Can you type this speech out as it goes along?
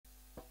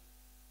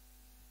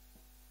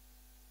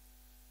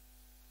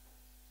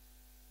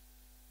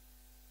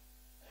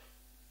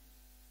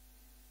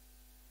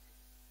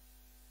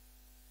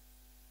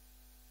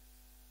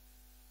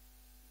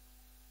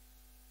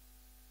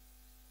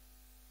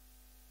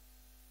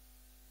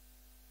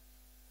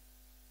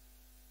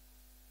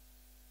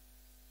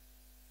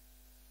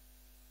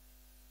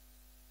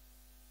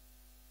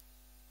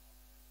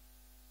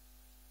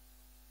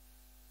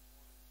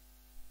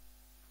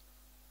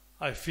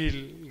I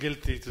feel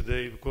guilty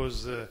today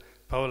because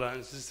Paula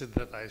insisted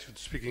that I should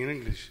speak in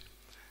English,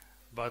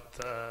 but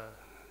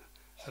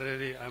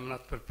really I'm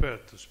not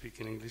prepared to speak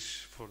in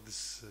English for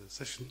this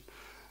session.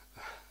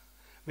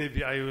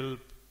 Maybe I will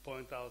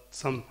point out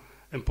some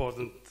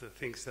important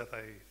things that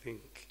I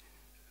think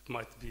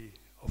might be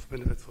of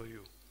benefit for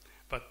you.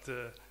 But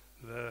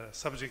the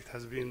subject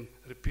has been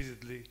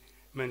repeatedly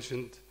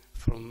mentioned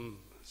from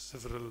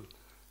several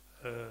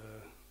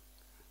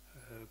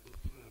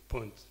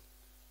points.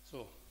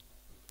 So,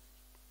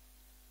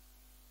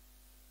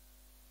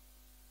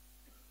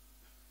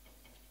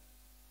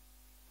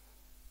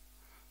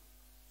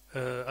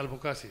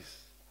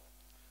 Al-Bukasis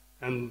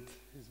and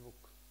his book.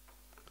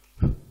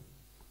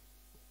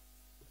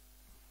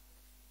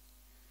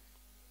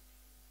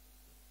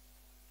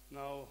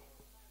 Now,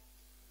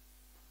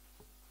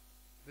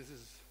 this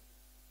is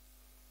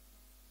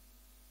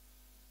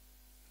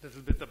a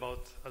little bit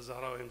about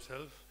Al-Zahrawi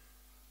himself.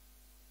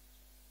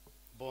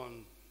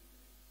 Born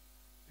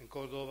in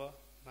Cordoba,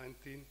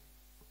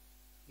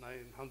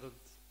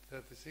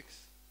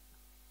 1936.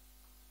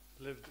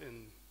 Lived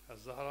in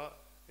Al-Zahra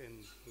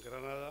in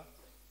Granada,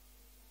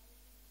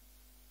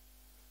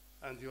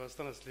 and he was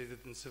translated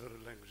in several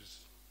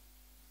languages.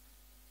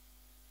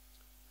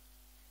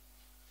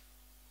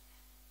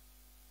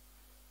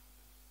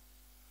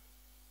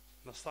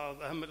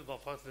 نستعرض أهم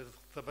الإضافات التي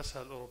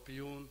اقتبسها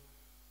الأوروبيون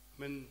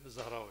من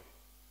الزهراوي.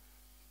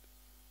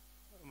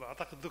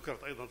 أعتقد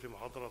ذكرت أيضا في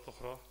محاضرات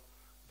أخرى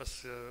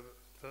بس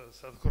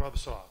سأذكرها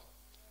بسرعة.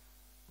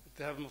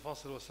 التهاب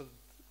المفاصل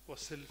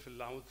والسل في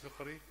العمود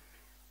الفقري،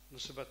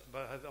 نسبت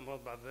هذه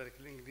الأمراض بعد ذلك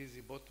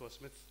الإنجليزي بوت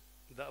وسميث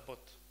داء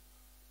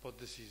بوت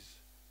ديسيز.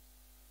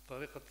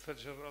 طريقة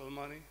فلشر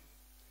الألماني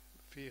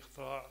في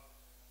اختراع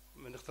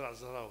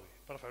الزهراوي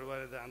برفع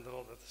الوالدة عند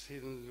الوضع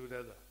تسهيل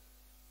للولادة.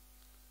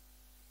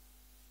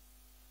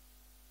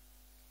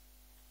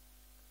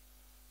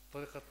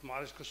 طريقة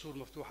معالجة كسور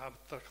مفتوحة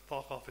بترك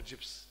طاقة في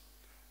الجبس.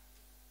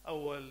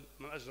 أول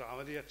من أجرى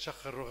عملية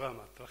شق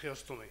الرغامة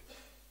تراخيوستومي.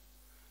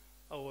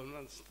 أول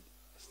من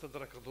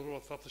استدرك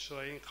ضرورة ربط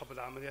الشرايين قبل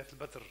عمليات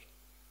البتر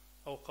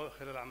أو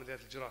خلال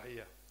العمليات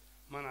الجراحية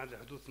منعا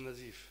لحدوث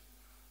النزيف.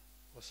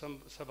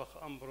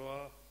 وسبق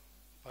أمبروا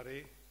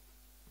باري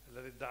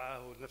الذي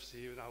ادعاه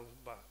لنفسه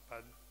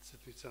بعد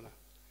 600 سنة.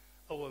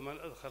 أول من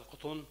أدخل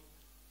قطن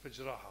في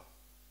الجراحة.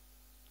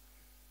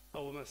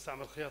 أول من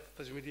استعمل خياطة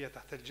تجميلية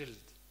تحت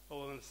الجلد.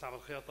 أول من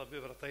استعمل خياطة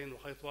بإبرتين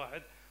وخيط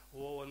واحد،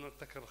 وأول من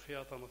ابتكر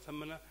الخياطة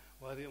المثمنة،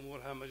 وهذه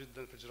أمور هامة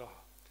جدا في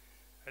الجراحة.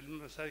 علم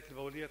المسالك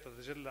البولية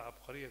تتجلى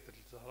عبقرية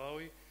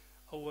الزهراوي.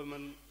 أول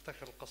من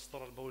ابتكر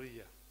القسطرة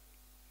البولية.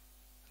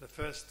 The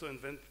first to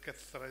invent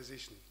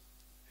catheterization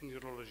in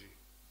urology.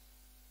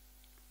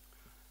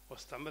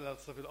 واستعملها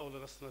للطفل الأول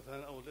لغسل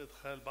المثانة أو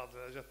لإدخال بعض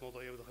العلاجات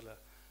الموضعية ودخلها.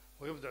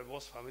 ويبدع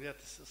بوصف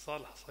عمليات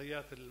استئصال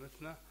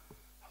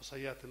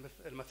حصيات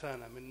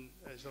المثانة من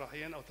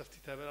جراحيا أو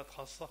تفتيتها بآلات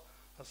خاصة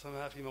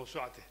رسمها في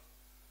موسوعته.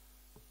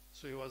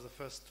 So he was the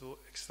first to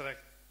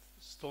extract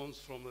stones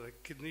from the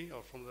kidney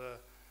or from the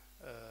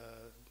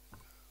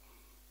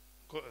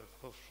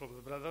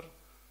bladder,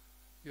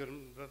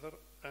 urine bladder,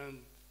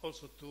 and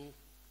also to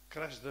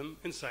crush them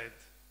inside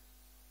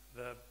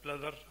the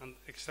bladder and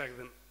extract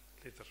them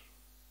later.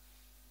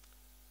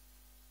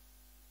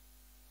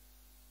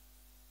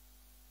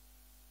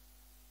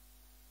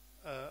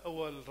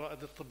 أول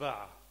رائد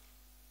الطباعة،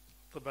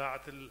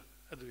 طباعة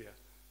الأدوية،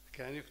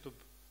 كان يكتب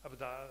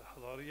أبدع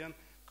حضاريا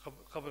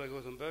قبل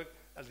غوتنبرغ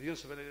الذي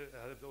ينسب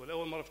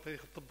لأول مرة في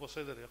تاريخ الطب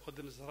والصيدلة.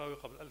 يقدم الزهراوي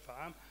قبل 1000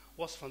 عام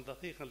وصفا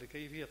دقيقا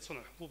لكيفية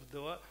صنع حبوب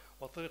الدواء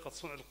وطريقة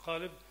صنع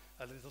القالب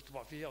الذي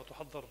تطبع فيه أو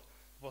تحضر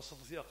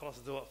بواسطة أقراص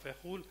الدواء.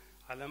 فيقول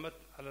على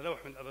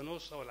لوح من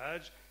أبانوس أو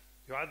العاج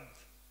يعد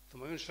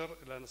ثم ينشر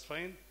إلى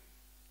نصفين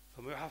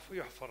ثم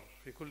يحفر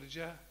في كل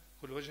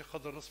وجه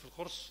قدر نصف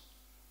القرص،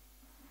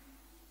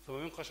 ثم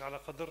ينقش على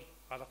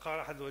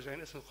قاع أحد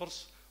الوجهين اسم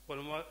القرص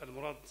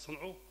والمراد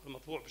صنعه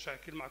المطبوع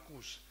بشكل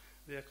معكوس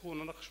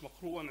ليكون نقش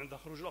مقروءا عند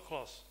خروج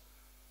الأقراص.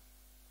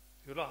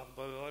 يلاحظ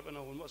بالغالب أنه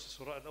هو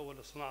المؤسس والرائد الأول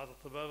لصناعة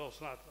الطبابة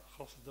وصناعة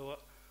أقراص الدواء،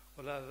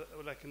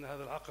 ولكن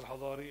هذا العقل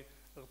الحضاري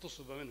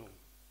اغتصب منه.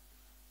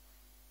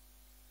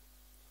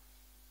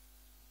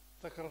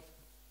 ذكرت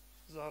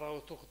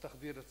الزهراوي طرق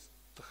التخدير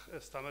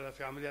استعملها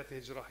في عملياته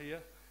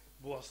الجراحية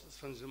بواسطة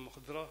اسفنج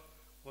مخدرة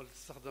والتي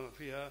استخدم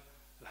فيها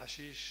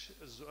الحشيش،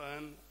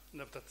 الزؤان،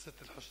 نبتة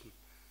ست الحسن.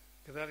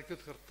 كذلك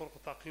يذكر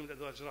طرق تعقيم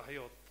الأدوية الجراحية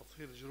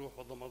وتطهير الجروح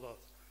والضمادات.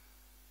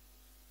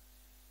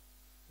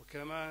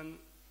 وكمان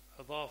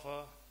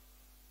أضاف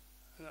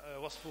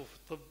وصفه في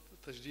الطب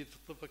تجديد في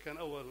الطب، كان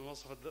أول من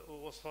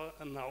وصف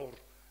الناعور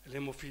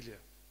الهيموفيليا.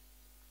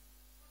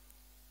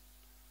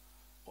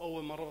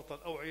 وأول من ربط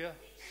الأوعية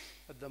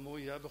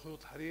الدموية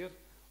بخيوط الحرير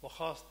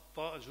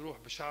وخاصة الجروح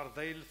بشعر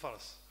ذيل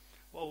الفرس.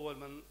 وأول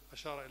من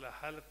أشار إلى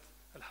حالة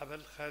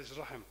الحبل خارج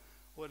الرحم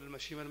وإلى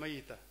المشيمة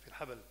الميتة في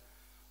الحبل.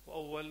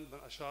 وأول من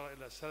أشار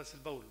إلى سلس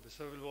البول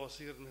بسبب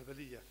البواسير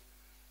المهبلية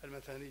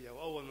المثانية.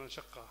 وأول من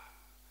شق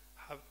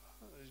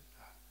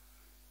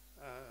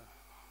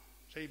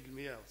جيب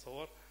المياه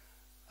تصور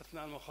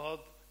أثناء المخاض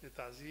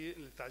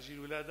لتعجيل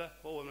الولادة،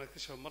 وأول من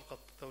اكتشف ملقى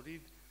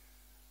التوليد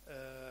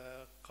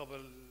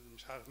قبل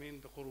مش عارف مين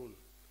بقرون،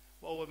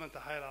 وأول من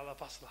تحايل على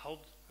فحص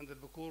الحوض عند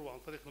البكور وعن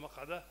طريق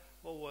المقعدة،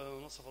 وأول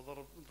من وصف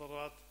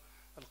ضربات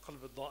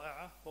القلب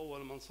الضائعة،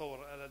 وأول من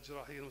صور الآلات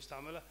الجراحية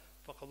المستعملة،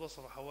 فقد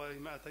وصف حوالي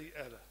 200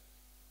 آلة.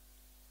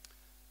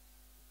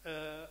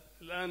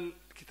 الآن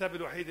الكتاب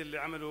الوحيد اللي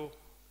عمله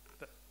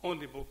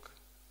only book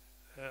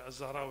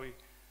الزهراوي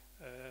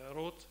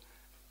wrote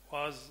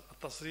was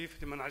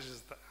التصريف لمن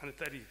عجز عن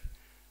التأليف.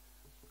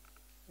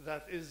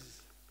 That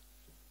is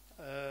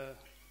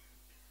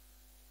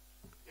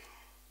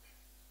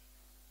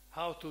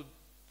how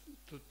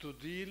to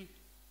deal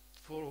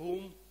for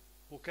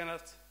who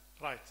cannot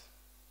write.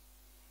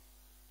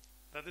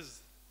 That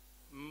is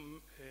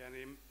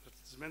it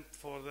is meant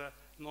for the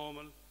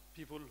normal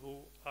people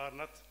who are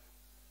not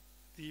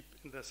deep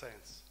in the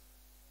science.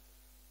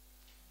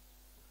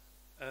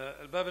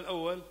 الباب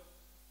الأول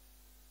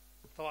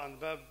طبعا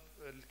باب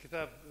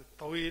الكتاب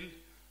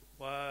طويل،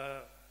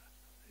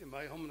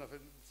 وما يهمنا في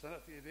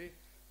سنأتي إليه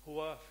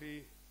هو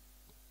في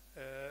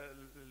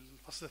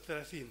الفصل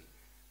 30،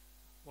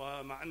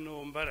 ومع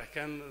أنه امبارح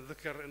كان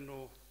ذكر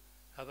أنه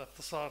هذا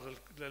اختصار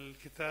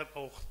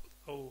للكتاب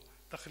أو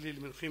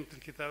تقليل من قيمة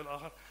الكتاب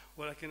الآخر،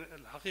 ولكن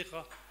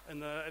الحقيقة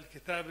أن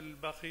الكتاب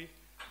الباقي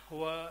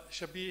هو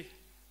شبيه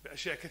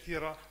بأشياء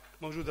كثيرة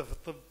موجودة في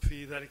الطب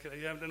في ذلك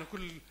الأيام، لأن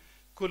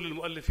كل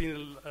المؤلفين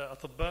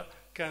الأطباء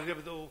كانوا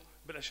يبدأوا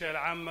بالأشياء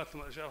العامة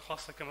ثم الأشياء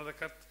الخاصة كما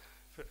ذكرت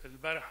في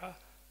البارحة،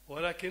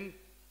 ولكن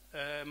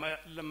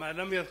ما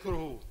لم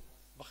يذكره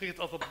بقية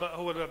الأطباء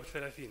هو الباب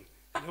 30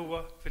 اللي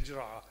هو في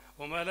الجراحة،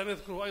 وما لم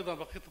يذكره أيضا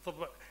بقية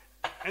الأطباء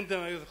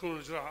عندما يذكرون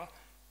الجراحة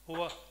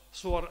هو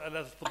صور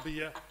الآلات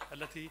الطبية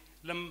التي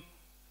لم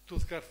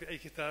تذكر في أي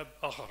كتاب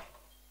آخر.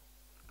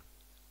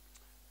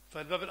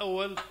 فالباب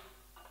الأول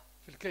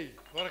في الكي،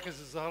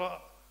 وركز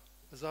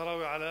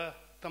الزهراوي على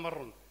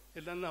التمرن،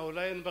 إلا أنه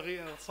لا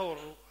ينبغي أن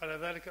يتصور على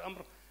ذلك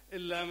الأمر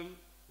إلا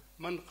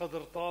من قد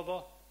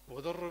ارتاض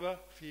ودرب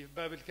في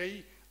باب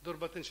الكي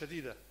دربة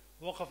شديدة،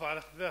 ووقف على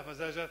اختلاف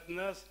مزاجات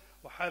الناس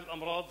وحال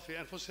الأمراض في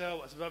أنفسها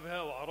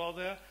وأسبابها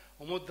وأعراضها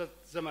ومدة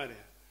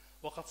زمانها.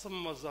 وقد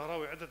صمم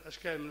الزهراوي عدة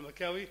أشكال من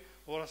المكاوي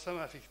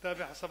ورسمها في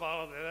كتابه حسب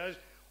أعراض العلاج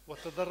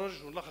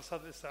والتدرج، ونلخص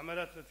هذه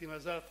الاستعمالات التي ما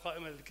زالت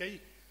قائمة للكي: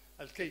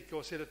 الكي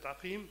كوسيلة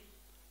تعقيم،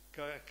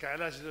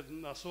 كعلاج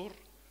للناصور،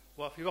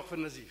 وفي وقف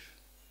النزيف.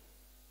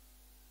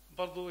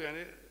 برضو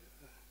يعني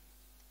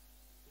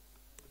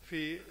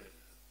في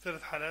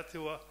 3 حالات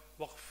هو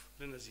وقف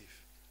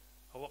للنزيف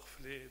أو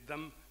وقف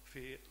للدم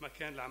في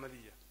مكان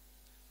العملية.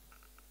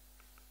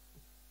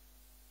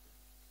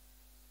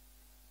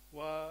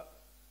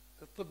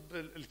 والطب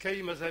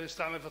الكي ما زال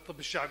يستعمل في الطب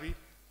الشعبي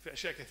في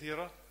أشياء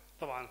كثيرة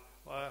طبعا،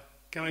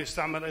 وكما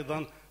يستعمل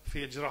أيضا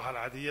في الجراحة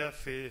العادية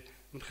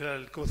من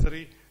خلال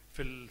الكوثري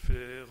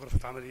في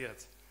غرفة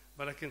عمليات،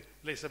 ولكن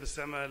ليس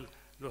باستعمال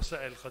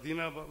الوسائل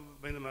القديمة،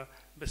 بينما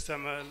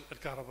باستعمال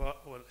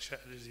الكهرباء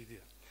والأشياء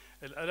الجديدة.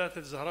 الآلات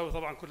الزهراوي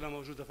طبعا كلها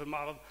موجودة في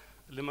المعرض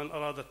لمن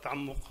أراد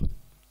التعمق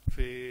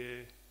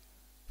في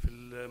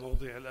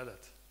المواضيع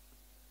الآلات.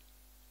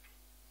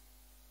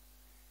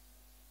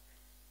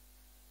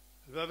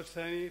 الباب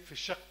الثاني في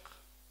الشق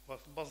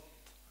والبسط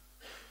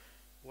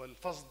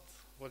والفصد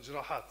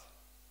والجراحات.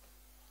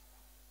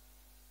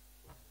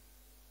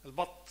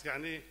 البط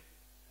يعني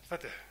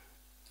فتح،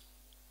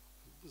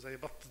 زي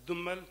بط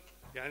الدمل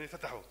يعني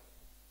فتحه.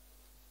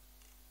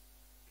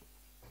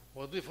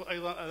 ويضيف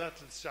أيضا آلات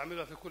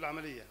تستعملها في كل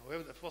عملية،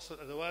 ويبدأ في وصف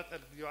الأدوات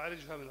التي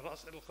يعالجها من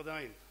الرأس إلى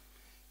القدمين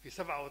في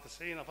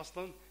 97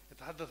 فصلا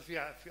يتحدث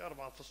فيها في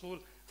 4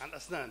 فصول عن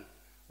الأسنان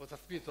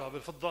وتثبيتها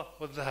بالفضة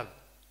والذهب،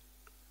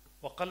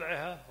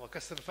 وقلعها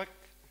وكسر الفك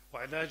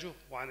وعلاجه،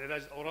 وعن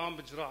علاج الأورام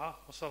بالجراحة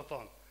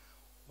والسرطان.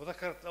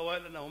 وذكرت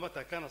الأوائل أنه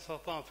متى كان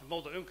السرطان في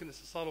الموضع يمكن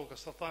استئصاله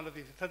كالسرطان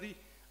الذي في الثدي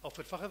أو في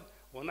الفخذ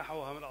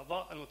ونحوها من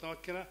الأعضاء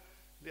المتمكنة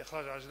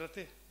لإخراج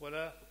عجلته،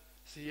 ولا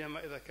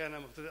سيما إذا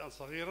كان مبتدئا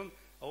صغيرا،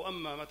 أو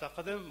أما متى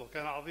قدم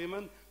وكان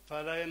عظيما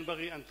فلا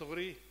ينبغي أن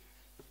تغريه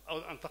أو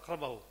أن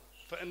تقربه،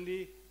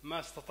 فإني ما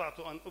استطعت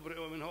أن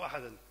أبرئ منه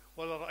أحدا،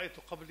 ولا رأيت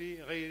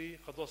قبلي غيري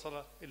قد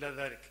وصل إلى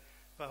ذلك.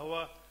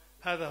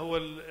 هذا هو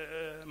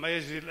ما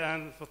يجري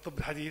الآن في الطب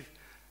الحديث،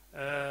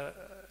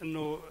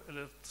 أنه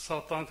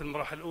السرطان في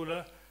المراحل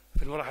الأولى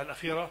في المراحل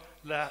الأخيرة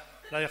لا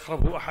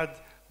يقربه أحد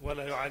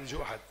ولا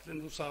يعالجه أحد،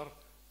 لأنه صار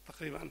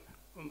تقريبا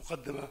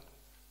مقدمة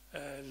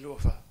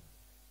للوفاة.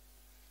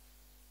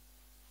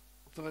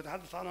 ثم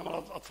يتحدث عن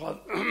أمراض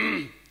الأطفال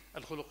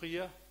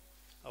الخلقية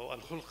أو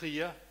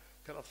الخلقية،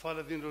 كالأطفال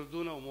الذين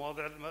يولدون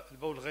ومواضع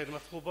البول غير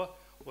مثقوبة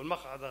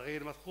والمقعدة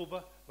غير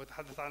مثقوبة،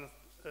 ويتحدث عن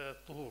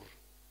الطهور.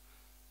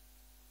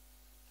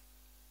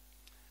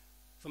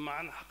 ثم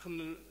عن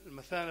حقن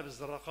المثانة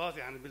بالزراقات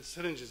يعني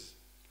بالسرنجز،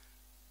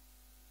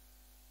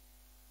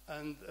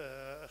 عند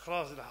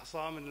إخراج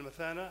الحصى من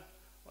المثانة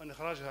وأن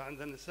إخراجها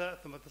عند النساء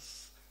ثم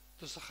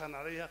تسخن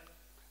عليها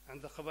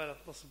عند قبالة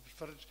نصب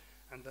الفرج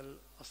عند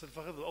أصل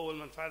الفخذ، وأول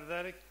من فعل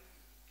ذلك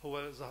هو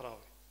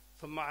الزهراوي.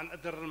 ثم عن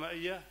الدرة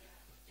المائية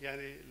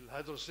يعني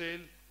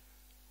الهيدروسيل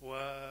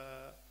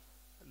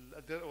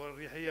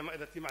والريحية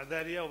التي مع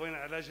دالية، وبين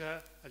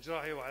علاجها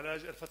الجراحي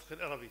وعلاج الفتق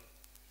الإربي.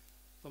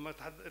 ثم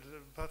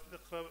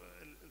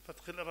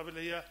الفتق الإربي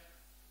اللي هي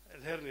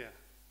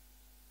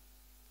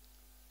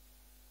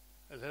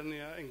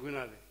الهرنيا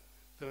انجوينالي.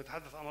 ثم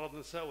يتحدث عن أمراض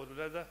النساء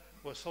والولادة،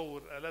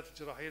 ويصور الآلات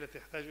الجراحية التي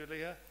يحتاج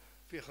إليها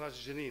في إخراج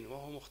الجنين،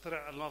 وهو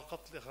مخترع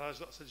الملقط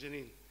لإخراج رأس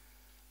الجنين.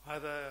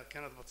 هذا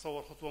كانت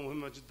بتصور خطوة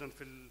مهمة جدا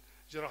في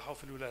الجراحة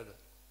وفي الولادة.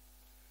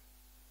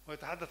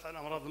 ويتحدث عن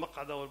أمراض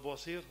المقعدة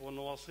والبواسير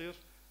والنواصير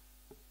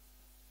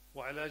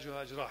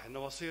وعلاجها جراحي.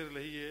 النواصير اللي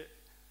هي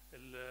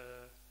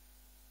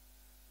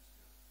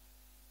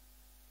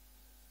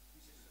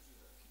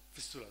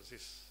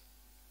فيستولاز.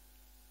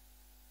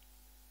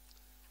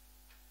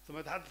 ثم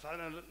يتحدث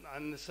عن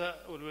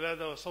النساء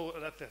والولادة،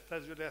 ويصور التي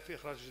تحتاج إليها في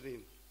إخراج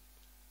الجنين.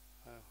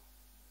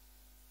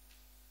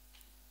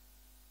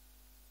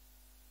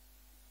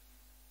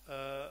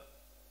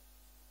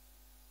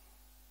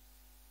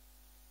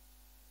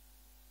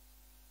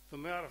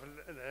 ثم يعرف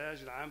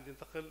العلاج العام،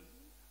 ينتقل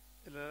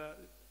إلى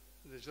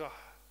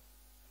جراح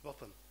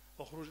البطن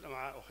وخروج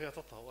الأمعاء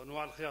وخياطتها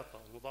وأنواع الخياطة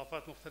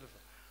ومضاعفات مختلفة،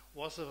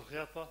 ووصف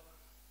الخياطة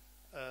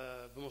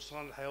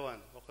بمصران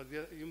الحيوان.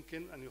 وقد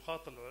يمكن أن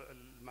يخاط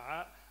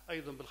المعاء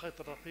أيضا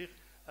بالخيط الرقيق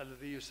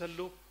الذي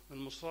يسل من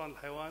مصران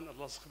الحيوان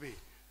اللاصق به،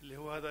 اللي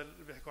هو هذا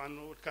اللي بيحكوا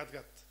عنه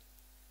الكاتجات.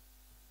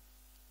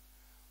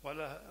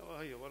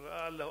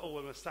 ولعله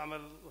أول ما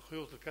استعمل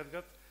خيوط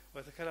الكاتجات،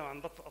 ويتكلم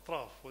عن ضبط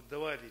الأطراف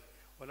والدوالي.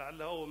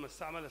 ولعله أول ما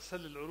استعمل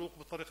سل العروق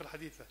بالطريقة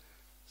الحديثة.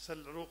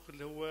 سل العروق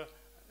اللي هو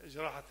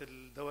جراحة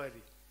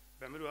الدوالي،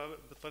 بيعملوها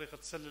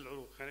بطريقة سل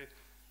العروق، يعني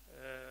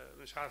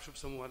مش عارف شو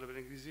بسموها هلا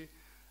بالإنجليزي.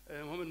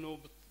 المهم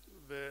إنه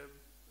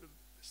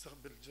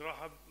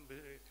بالجراحة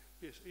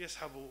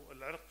يسحبوا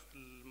العرق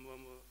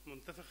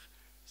المنتفخ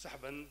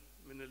سحبا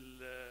من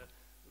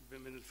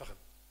الفخذ.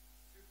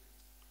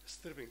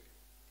 ستريبنج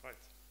رايت.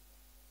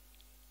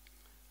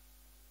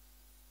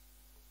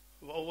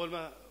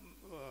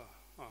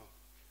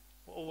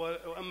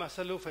 وأما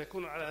سله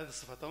فيكون على هذه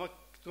الصفة: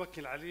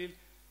 تمكن العليل،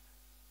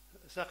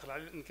 ساق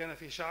العليل إن كان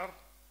فيه شعر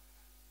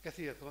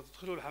كثير، ثم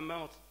تدخله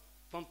الحمام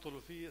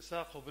وتنطل فيه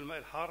ساقه بالماء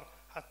الحار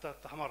حتى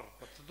تحمر،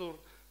 وتدور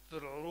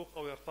العروق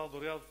أو يرتاض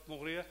رياضة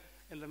مغرية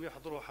إن لم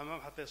يحضره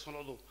حمام حتى يصون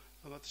العضو.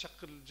 ثم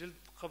تشق الجلد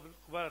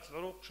قبالة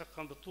العروق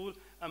شقا بالطول،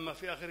 أما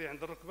في آخره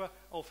عند الركبة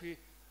أو في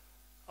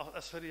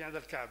أسفله عند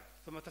الكعب.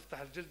 ثم تفتح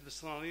الجلد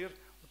بالصنانير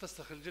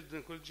وتستخرج الجلد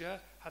من كل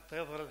جهة حتى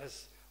يظهر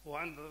الحس،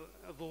 وعند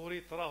ظهوره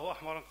تراه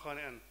أحمرا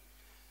قانئا.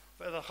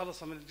 فإذا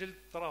خلص من الجلد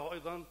تراه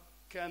أيضا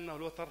كأنه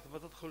الوتر، ثم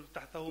تدخل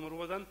تحته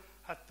مرودا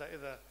حتى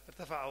إذا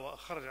ارتفع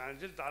وخرج عن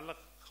الجلد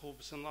علقه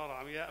بسنارة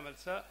عمياء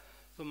ملساء،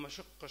 ثم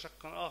شق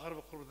شقا آخر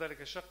بقرب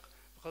ذلك الشق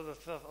بقدر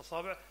 3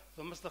 أصابع،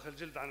 ثم اسلخ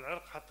الجلد عن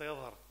العرق حتى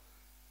يظهر.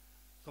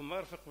 ثم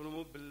ارفق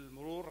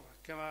بالمرور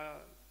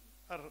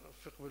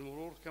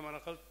كما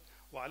نقلت،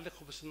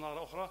 وعلقه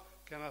بسنارة أخرى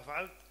كما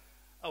فعلت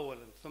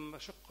أولا، ثم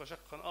شق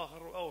شقا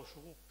آخر أو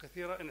شقوق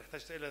كثيرة إن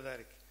احتجت إلى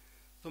ذلك.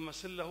 ثم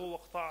سله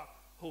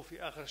واقطعه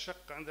في آخر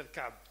الشق عند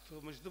الكعب،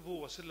 ثم اجذبه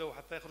وسله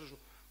حتى يخرج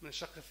من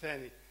الشق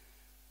الثاني.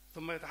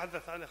 ثم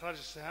يتحدث عن إخراج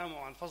السهام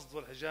وعن فصد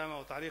والحجامة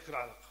وتعليق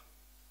العلق.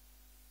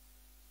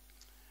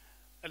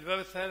 الباب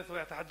الثالث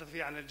ويتحدث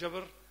فيه عن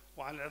الجبر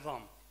وعن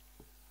العظام.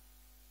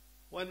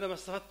 وإنما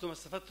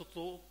استفدت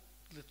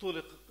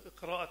لطول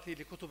قراءتي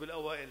لكتب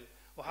الأوائل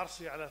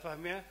وحرصي على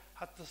فهمها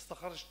حتى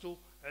استخرجت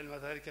علم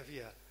ذلك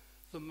فيها،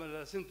 ثم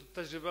لازمت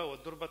التجربة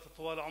والدربة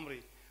طوال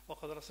عمري،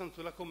 وقد رسمت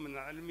لكم من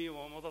علمي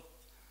ومضت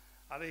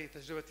عليه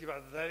تجربتي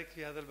بعد ذلك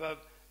في هذا الباب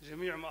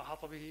جميع ما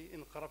أحاط به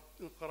إن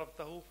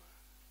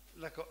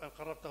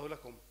قربته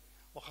لكم،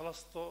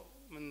 وخلصت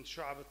من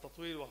شعب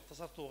التطويل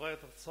واختصرته غاية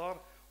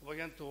الاختصار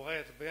وبينته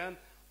غاية البيان،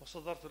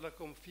 وصدرت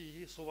لكم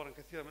فيه صورا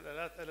كثيرة من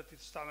الآلات التي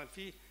تستعمل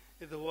فيه،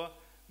 إذ هو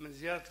من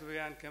زيادة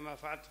البيان كما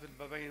فعلت في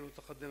البابين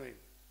المتقدمين.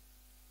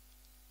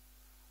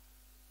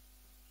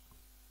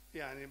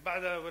 يعني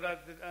بعد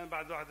ولادة الآن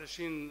بعد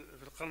 21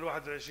 في القرن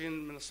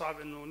 21 من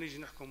الصعب إنه نيجي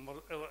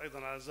نحكم أيضا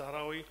على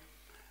الزهراوي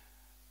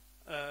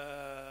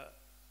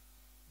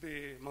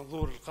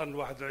بمنظور القرن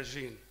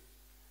 21،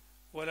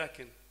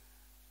 ولكن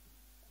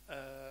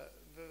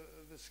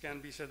this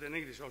can be said in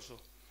English also.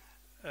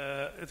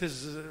 It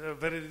is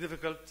very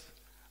difficult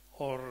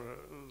or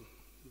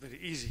very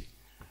easy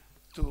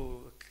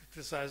to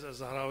criticize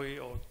al-Zahrawi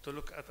or to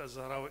look at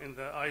al-Zahrawi in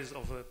the eyes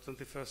of the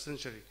 21st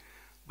century.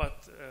 But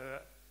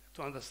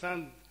to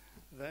understand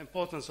the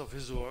importance of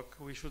his work,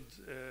 we should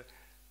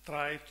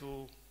try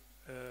to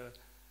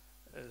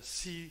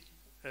see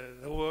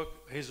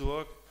his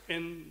work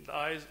in the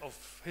eyes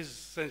of his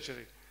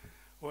century,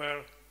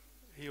 where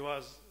he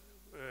was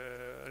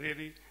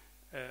really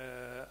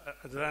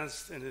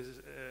advanced in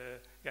his,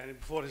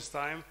 before his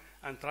time,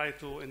 and tried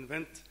to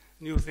invent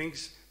new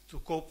things to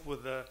cope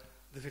with the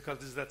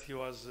difficulties that he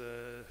was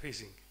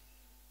facing.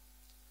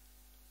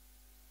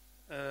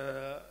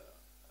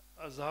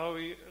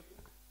 Al-Zahrawi,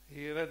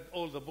 he read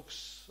all the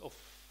books of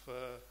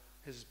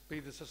his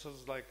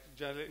predecessors like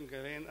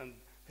Galen and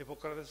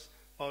Hippocrates,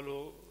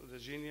 Paulo de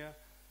Genia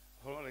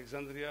from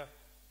Alexandria,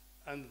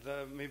 And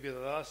maybe the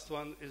last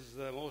one is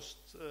the most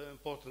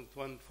important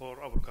one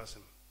for Abu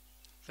Qasim.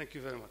 Thank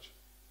you very much.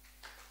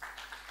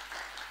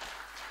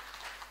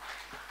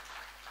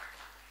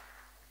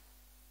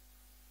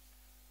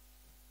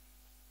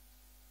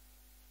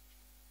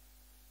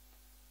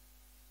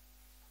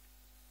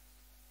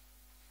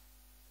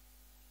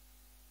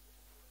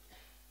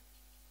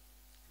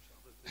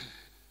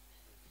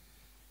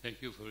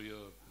 Thank you for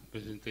your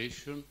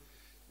presentation.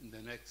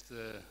 The next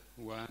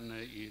one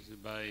is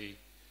by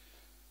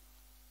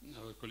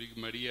our colleague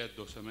Maria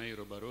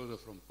Dosameiro Barroso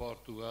from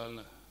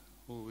Portugal,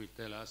 who will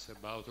tell us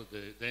about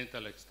the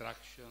dental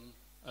extraction,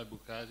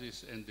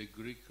 Abukazis, and the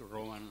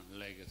Greek-Roman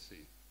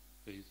legacy.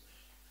 Please.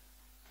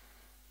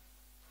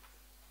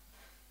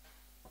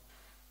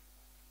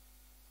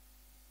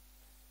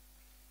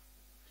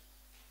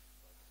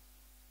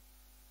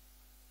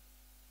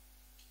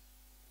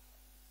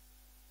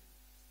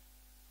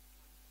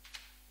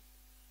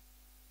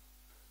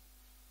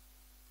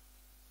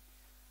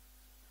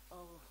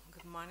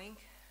 Good morning.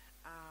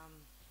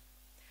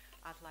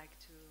 I'd like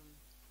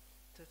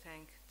to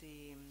thank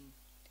the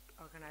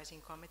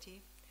organizing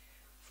committee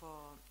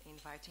for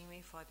inviting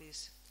me for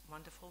this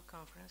wonderful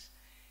conference,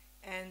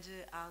 and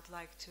I'd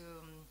like to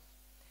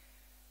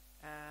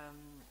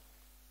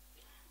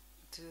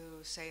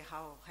say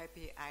how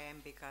happy I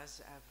am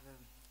because of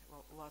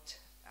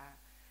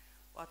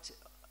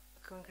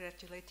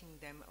congratulating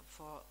them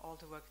for all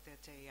the work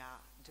that they are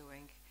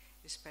doing,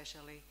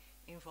 especially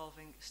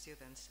involving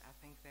students. I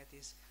think that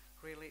is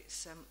really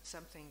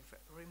something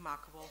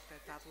remarkable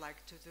that I'd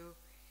like to do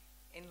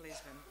in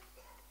Lisbon.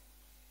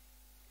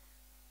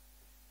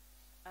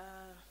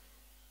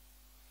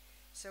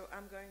 So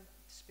I'm going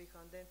to speak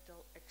on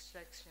dental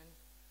extraction,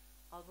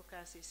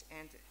 Abukazis,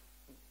 and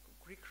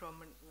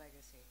Greek-Roman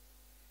legacy.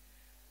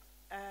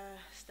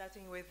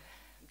 Starting with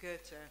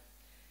Goethe.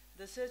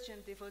 The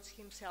surgeon devotes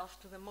himself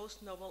to the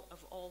most noble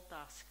of all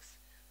tasks,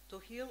 to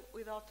heal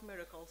without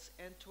miracles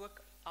and to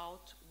work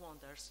out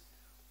wonders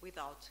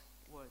without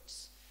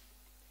words.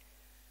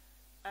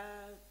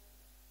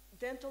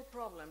 Dental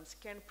problems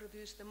can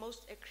produce the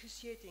most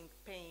excruciating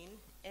pain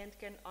and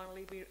can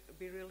only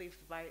be relieved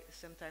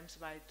sometimes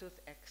by tooth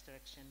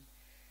extraction.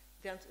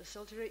 Dental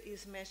surgery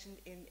is mentioned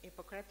in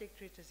Hippocratic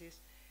treatises,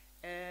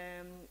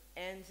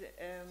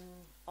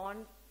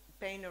 on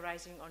pain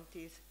arising on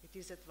teeth, it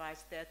is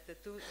advised that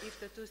if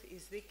the tooth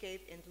is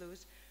decayed and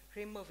loose,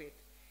 remove it.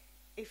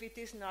 If it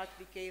is not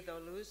decayed or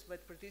loose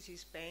but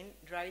produces pain,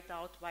 dry it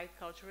out by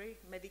cautery.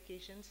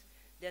 Medications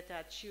that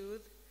are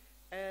chewed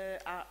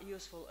are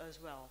useful as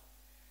well.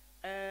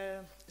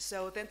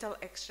 So dental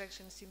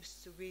extraction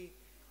seems to be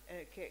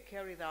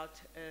carried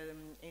out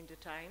in the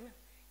time,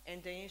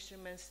 and the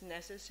instruments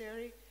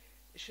necessary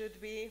should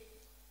be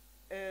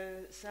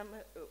some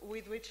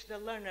with which the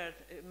learner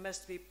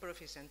must be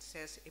proficient,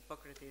 says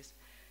Hippocrates.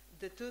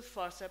 The tooth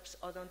forceps,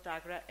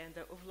 odontagra, and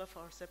the uvula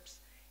forceps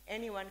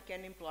anyone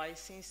can employ,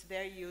 since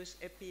their use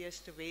appears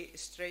to be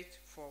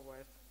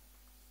straightforward.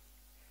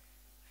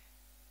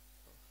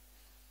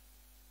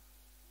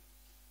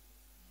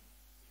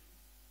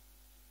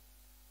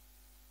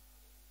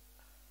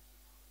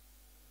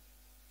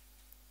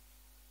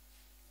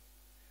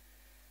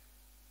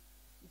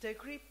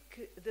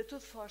 The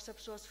tooth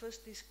forceps was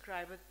first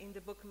described in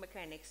the book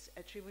Mechanics,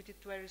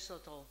 attributed to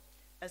Aristotle,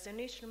 as an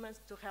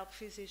instrument to help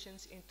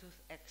physicians in tooth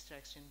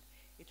extraction.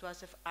 It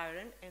was of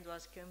iron and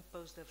was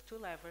composed of two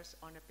levers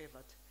on a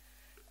pivot.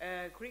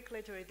 A Greek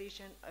later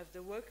edition of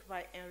the work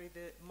by Henry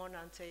de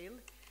Monantail,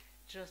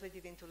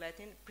 translated into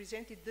Latin,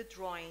 presented the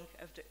drawing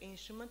of the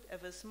instrument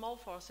of a small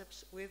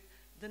forceps with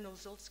the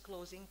nozzles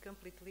closing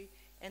completely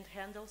and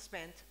handles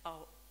bent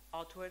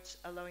outwards,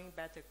 allowing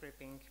better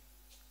gripping.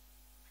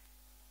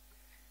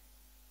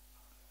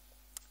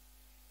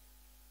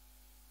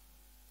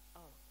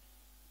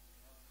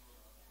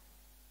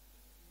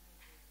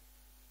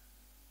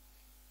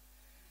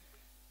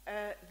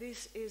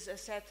 This is a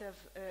set of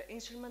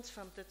instruments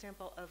from the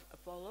Temple of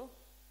Apollo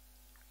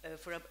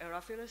from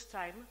Herophilus'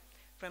 time,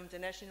 from the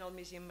National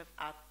Museum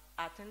of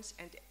Athens,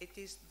 and it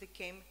is the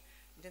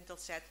dental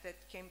set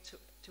that came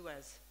to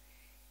us.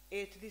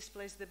 It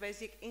displays the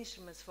basic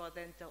instruments for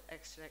dental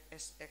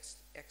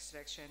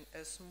extraction: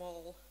 a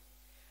small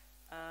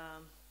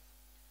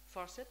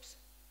forceps,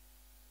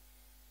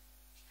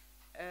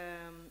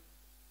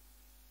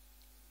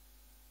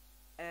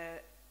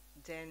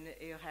 then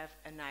you have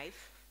a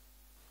knife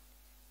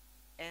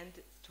and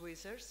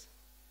tweezers,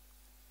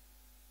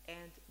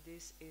 and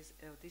this is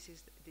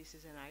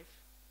a knife,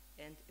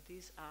 and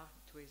these are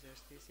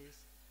tweezers. This is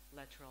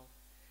lateral.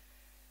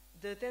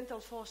 The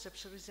dental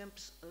forceps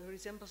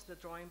resembles the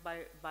drawing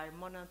by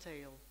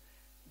Monantail.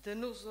 The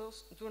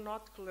nozzles do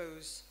not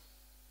close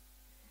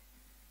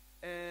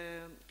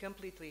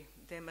completely.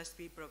 They must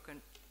be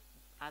broken,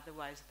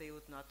 otherwise they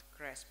would not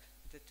grasp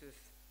the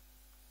tooth.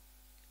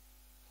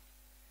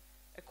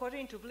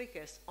 According to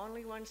Blickus,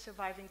 only one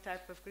surviving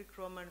type of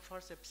Greek-Roman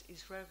forceps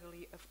is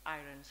regularly of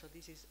iron, so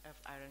this is of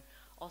iron,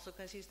 also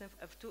consistent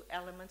of two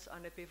elements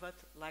on a pivot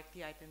like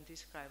the item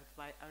described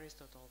by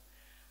Aristotle.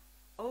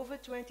 Over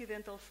 20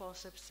 dental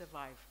forceps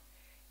survive.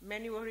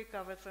 Many were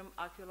recovered from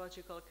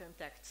archaeological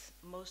contacts.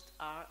 Most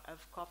are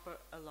of copper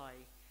alloy.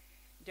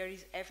 There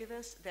is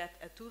evidence that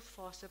a tooth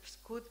forceps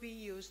could be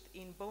used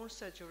in bone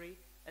surgery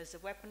as a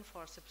weapon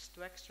forceps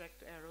to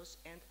extract arrows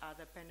and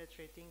other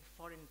penetrating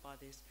foreign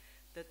bodies.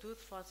 The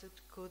tooth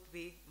forceps could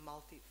be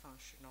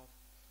multifunctional.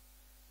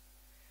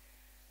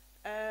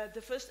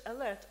 The first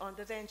alert on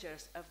the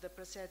dangers of the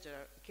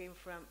procedure came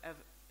from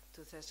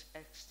tooth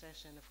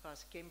extraction, of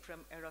course, came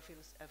from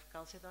Aerophilus of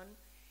Chalcedon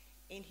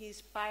in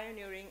his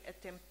pioneering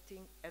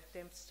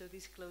attempts to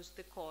disclose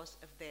the cause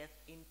of death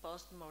in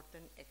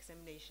post-mortem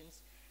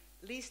examinations,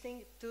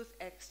 listing tooth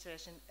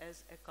extraction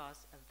as a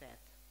cause of death.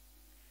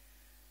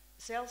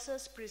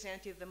 Celsus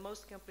presented the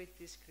most complete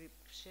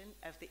description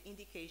of the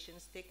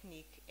indications,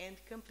 technique, and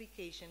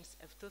complications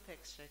of tooth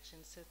extraction,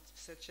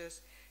 such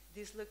as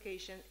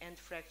dislocation and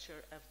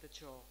fracture of the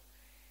jaw.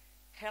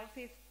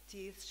 Healthy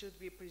teeth should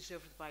be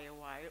preserved by a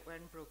wire when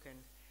broken.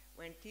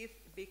 When teeth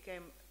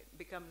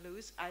become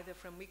loose, either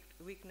from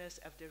weakness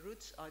of the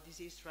roots or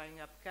disease drying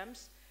up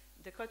gums,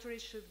 the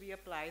cauteries should be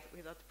applied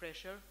without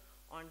pressure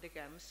on the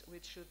gums,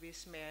 which should be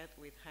smeared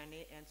with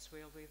honey and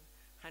swirled with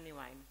honey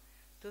wine.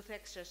 Tooth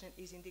extraction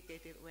is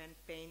indicated when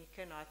pain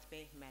cannot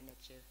be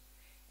managed.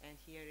 And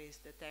here is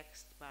the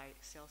text by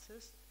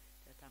Celsus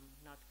that I'm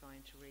not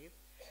going to read.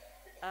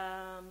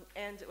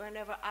 And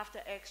whenever after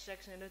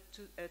extraction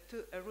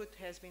a root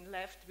has been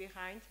left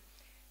behind,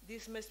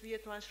 this must be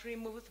at once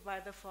removed by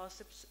the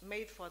forceps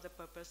made for the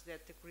purpose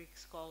that the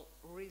Greeks call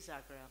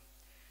risagra.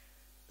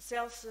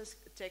 Celsus'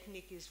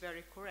 technique is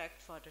very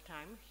correct for the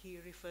time. He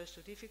refers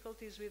to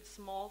difficulties with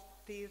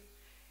small teeth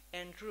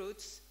and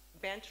roots,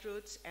 bent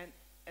roots, and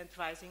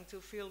advising to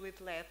fill with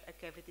lead a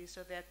cavity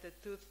so that the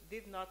tooth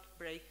did not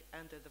break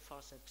under the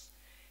forceps.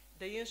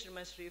 The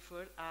instruments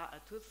referred are a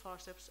tooth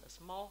forceps, a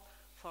small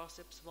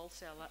forceps,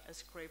 valsella, a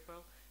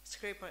scraper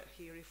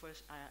he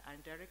refers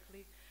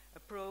indirectly, a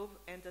probe,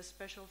 and a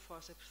special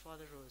forceps for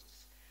the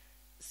roots.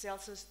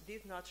 Celsus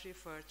did not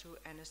refer to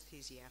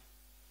anesthesia.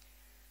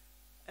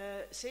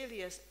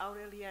 Caelius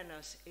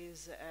Aurelianus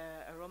is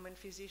a Roman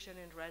physician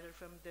and writer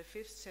from the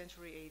 5th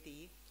century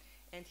AD,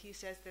 and he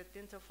says that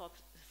dental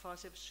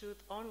forceps should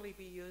only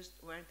be used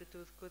when the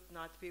tooth could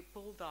not be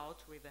pulled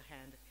out with the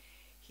hand.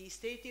 He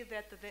stated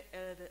that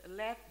the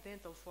lead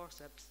dental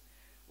forceps,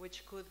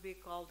 which could be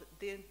called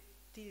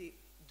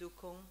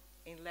dentiducum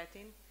in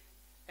Latin,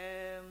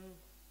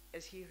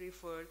 as he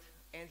referred,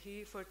 and he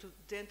referred to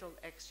dental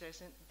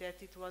extraction,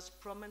 that it was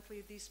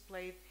prominently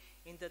displayed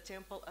in the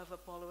temple of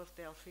Apollo of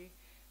Delphi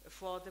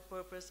for the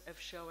purpose of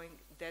showing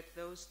that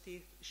those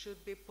teeth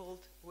should be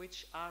pulled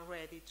which are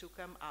ready to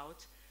come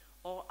out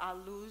or are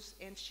loose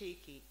and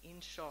shaky, in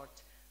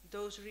short,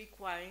 those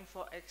requiring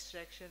for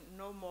extraction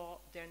no more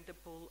than the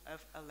pull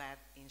of a lead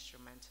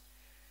instrument.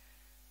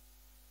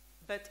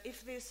 But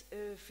if these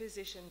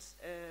physicians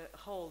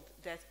hold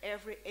that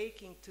every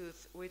aching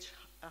tooth which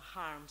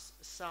harms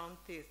sound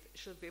teeth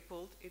should be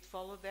pulled, it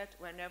follows that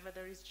whenever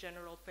there is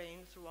general pain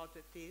throughout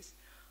the teeth,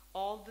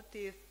 all the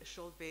teeth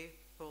should be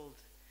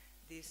pulled.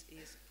 This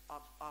is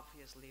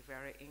obviously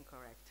very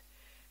incorrect.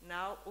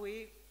 Now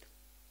we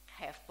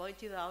have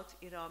pointed out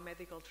in our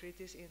medical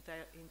treatise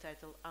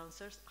entitled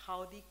Answers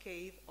how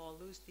decayed or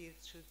loose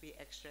teeth should be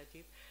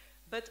extracted,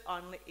 but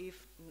only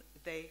if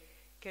they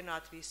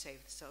cannot be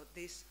saved. So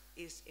this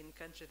is in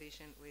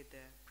contradiction with the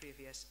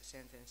previous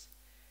sentence.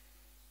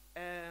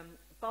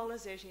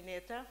 Paulus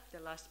Egineta, the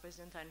last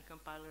Byzantine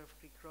compiler of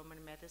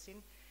Greek-Roman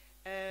medicine,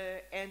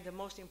 and the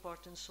most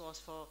important source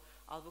for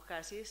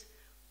Albucasis,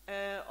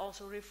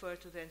 also refer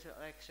to dental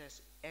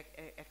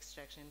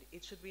extraction.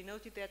 It should be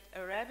noted that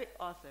Arabic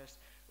authors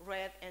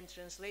read and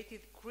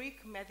translated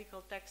Greek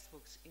medical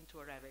textbooks into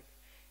Arabic.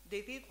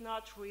 They did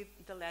not read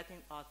the Latin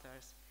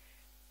authors.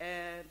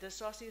 The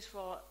sources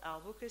for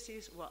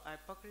Albucasis were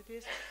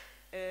Hippocrates,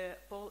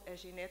 Paul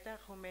Egineta,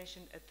 who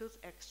mentioned a tooth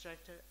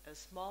extractor, a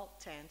small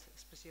tent,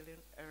 specially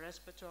a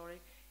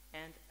respiratory,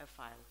 and a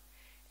file.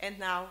 And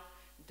now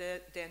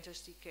the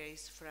dentistry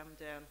case from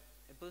the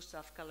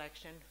Bustov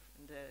collection,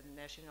 the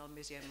National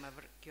Museum of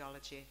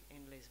Archaeology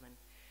in Lisbon.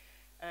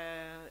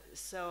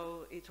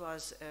 So it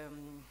was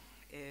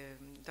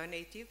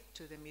donated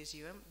to the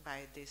museum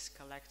by this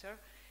collector,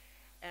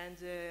 and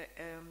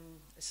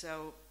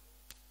so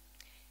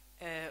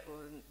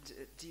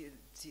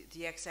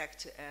the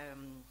exact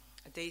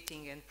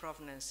dating and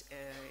provenance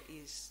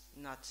is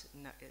not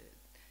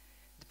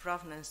the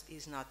provenance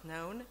is not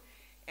known,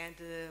 and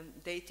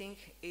dating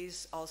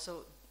is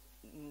also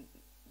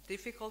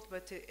difficult,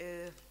 but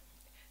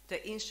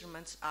the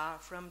instruments are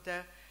from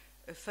the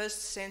 1st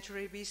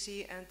century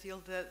BC until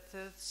the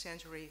 3rd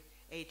century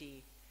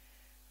AD.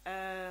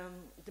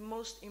 The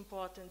most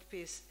important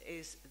piece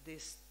is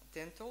this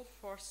dental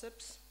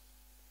forceps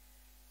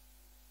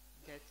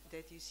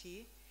that you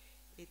see.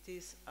 It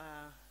is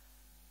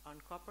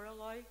on copper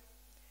alloy.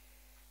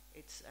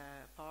 It's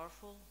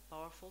powerful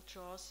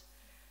jaws,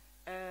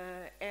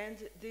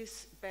 and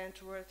this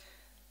bentward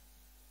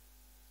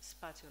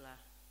spatula.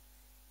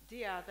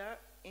 The other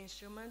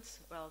instruments,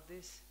 well,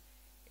 this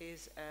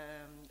is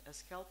a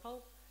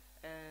scalpel,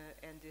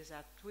 and these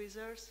are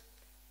tweezers.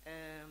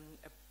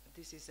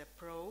 This is a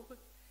probe,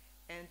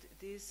 and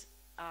these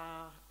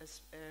are a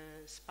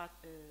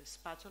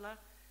spatula,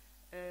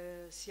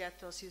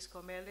 Siato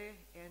Siscomele,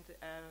 and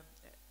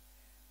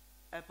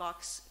a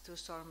box to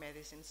store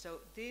medicine. So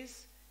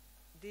these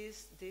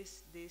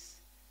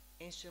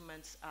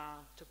instruments are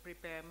to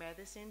prepare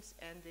medicines,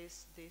 and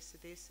this,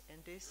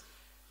 and this,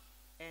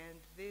 and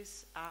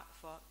these are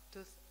for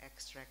tooth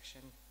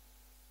extraction.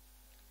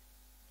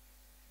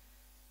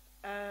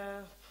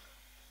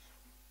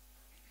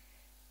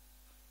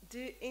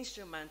 The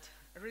instrument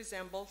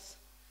resembles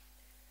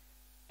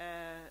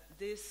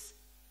this.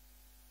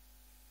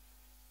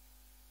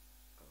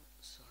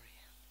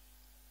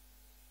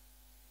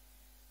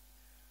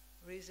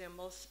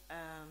 Resembles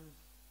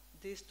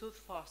these tooth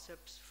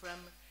forceps from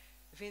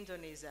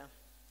Indonesia.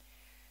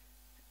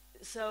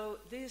 So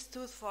this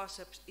tooth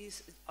forceps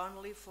is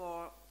only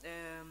for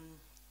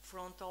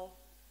frontal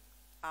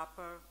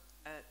upper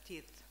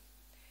teeth,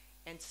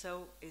 and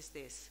so is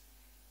this.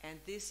 And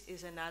this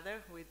is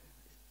another with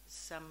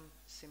some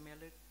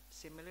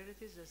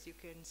similarities, as you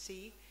can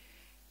see,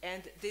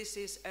 and this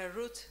is a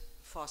root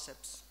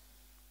forceps.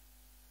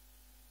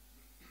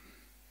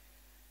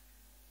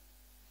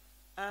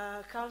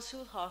 Karl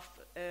Schulhoff,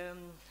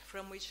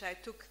 from which I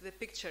took the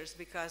pictures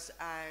because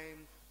I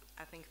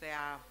think they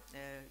are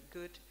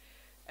good,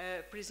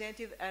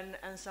 presented an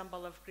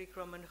ensemble of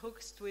Greek-Roman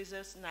hooks,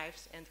 tweezers,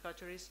 knives, and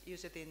cauteries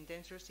used in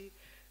dentistry,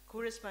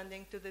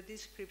 corresponding to the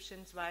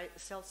descriptions by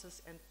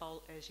Celsus and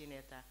Paul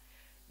Gineta.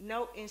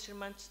 No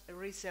instrument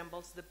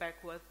resembles the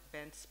backward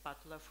bent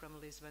spatula from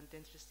Lisbon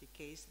dentistry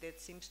case that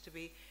seems to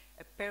be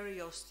a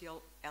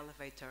periosteal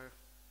elevator.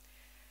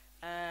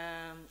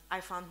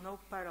 I found no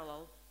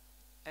parallel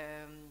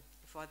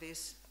for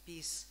this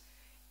piece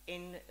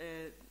in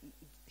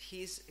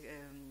his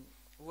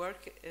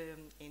work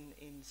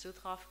in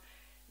Sudhof,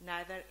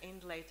 neither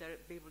in later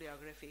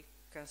bibliography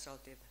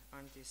consulted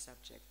on this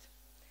subject.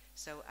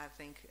 So I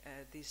think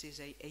this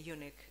is a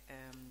unique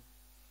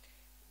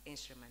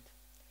instrument.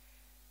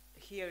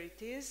 Here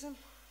it is,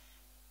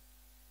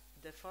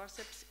 the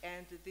forceps,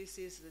 and this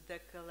is the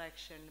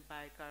collection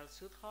by Karl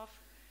Sudhof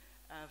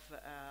of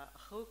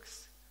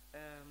hooks,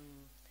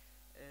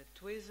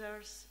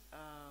 tweezers,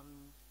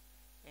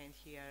 and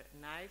here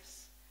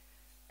knives,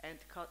 and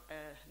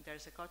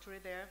there's a cautery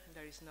there.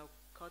 There is no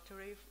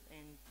cautery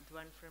in the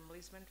one from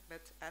Lisbon,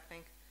 but I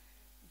think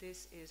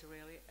this is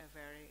really a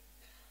very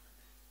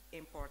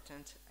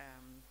important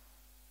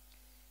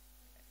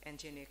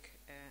and unique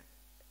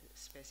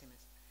specimen.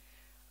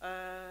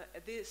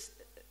 These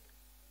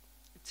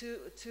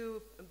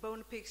two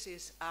bone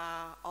pixies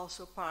are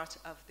also part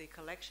of the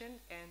collection,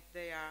 and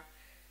they are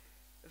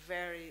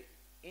very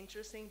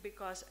interesting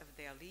because of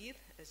their lead.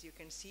 As you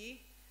can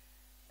see,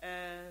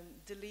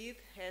 the lead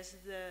has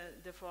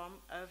the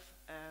form of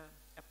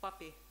a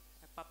poppy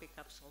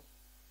capsule.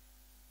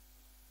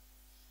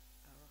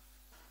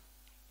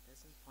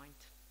 Doesn't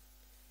point.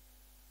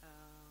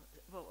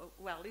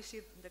 Well, you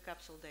see the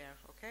capsule there,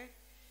 okay?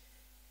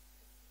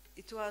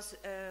 It was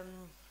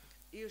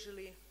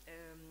usually,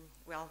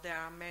 well, there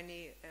are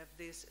many of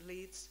these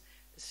leads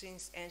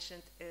since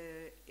ancient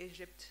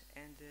Egypt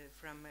and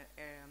from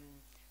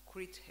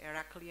Crete,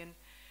 Heraclean,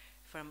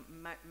 from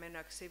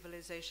Minoc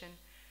civilization.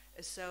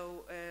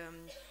 So,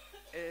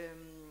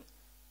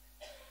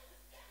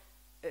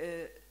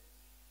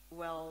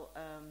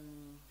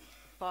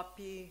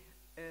 poppy,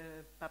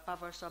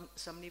 Papaver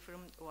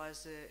somniferum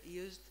was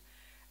used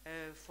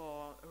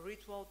for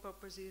ritual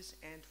purposes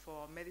and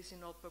for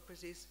medicinal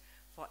purposes,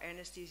 for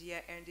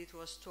anesthesia, and it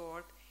was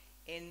stored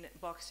in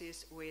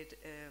boxes with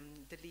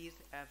the leaf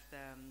of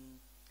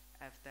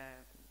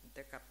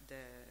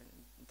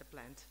the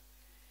plant.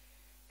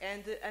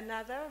 And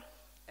another,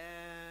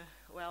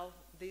 well,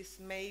 this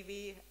may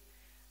be,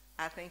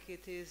 I think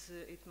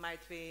it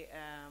might be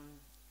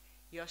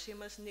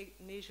Yoshima's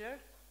Niger,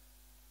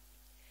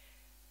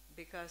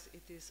 because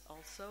it is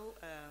also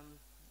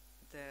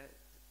the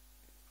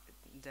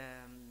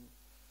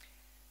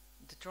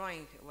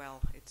drawing.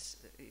 Well,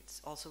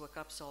 it's also a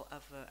capsule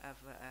of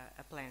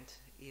a plant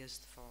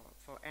used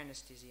for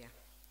anesthesia.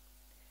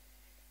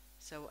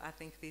 So I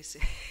think this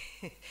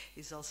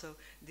is also,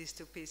 these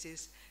two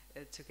pieces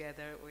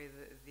together with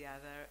the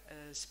other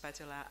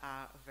spatula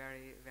are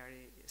very,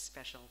 very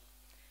special.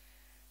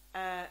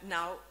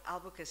 Now,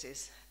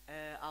 albucasis.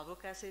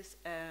 Albucasis,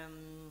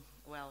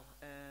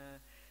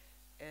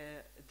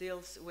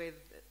 deals with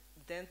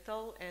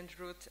dental and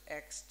root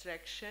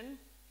extraction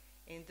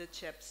in the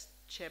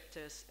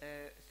chapters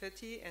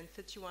 30 and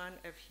 31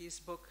 of his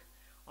book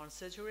on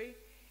surgery.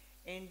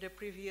 In the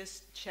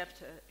previous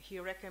chapter, he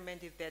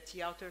recommended that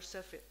the outer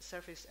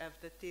surface of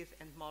the teeth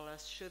and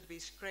molars should be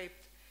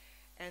scraped,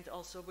 and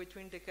also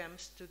between the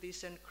gums to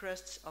discern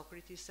crusts or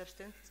gritty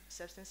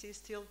substances.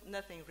 Still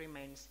nothing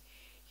remains.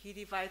 He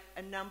divided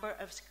a number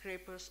of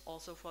scrapers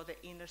also for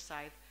the inner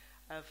side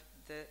of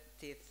the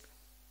teeth.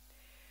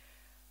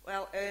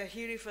 Well,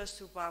 he refers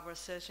to barber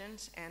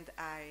surgeons, and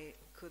I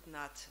could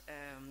not,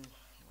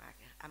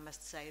 I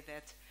must say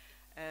that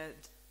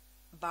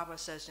barber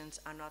surgeons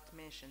are not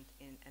mentioned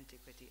in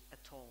antiquity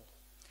at all.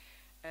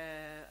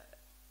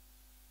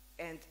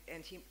 And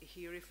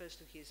he refers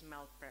to his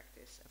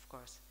malpractice, of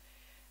course.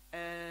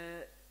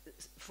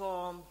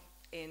 For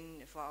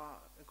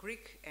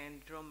Greek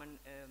and Roman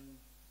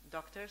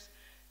doctors,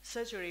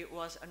 surgery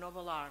was a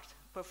noble art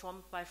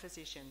performed by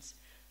physicians.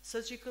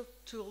 Surgical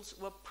tools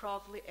were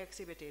proudly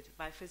exhibited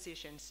by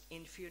physicians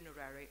in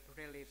funerary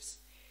reliefs.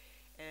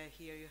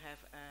 Here you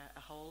have a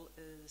whole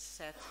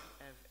set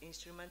of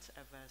instruments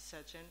of a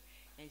surgeon,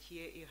 and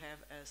here you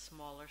have a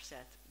smaller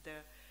set.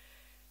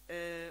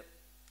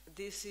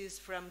 This is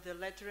from the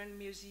Lateran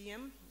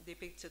Museum,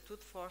 depicts a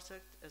tooth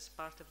forceps as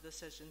part of the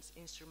surgeon's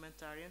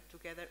instrumentarium,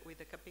 together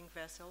with a cupping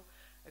vessel,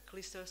 a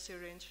clister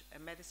syringe, a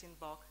medicine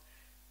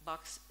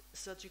box,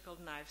 surgical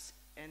knives,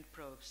 and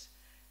probes.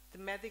 The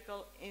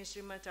medical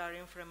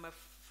instrumentarium from a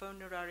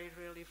funerary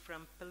relief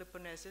from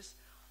Peloponnesus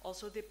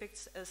also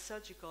depicts a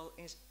surgical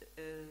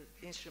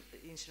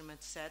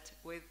instrument set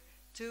with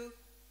two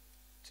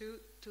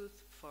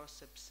tooth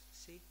forceps.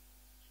 See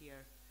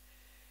here.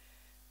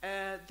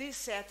 This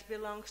set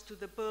belongs to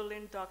the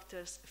Berlin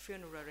doctor's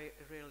funerary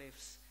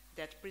reliefs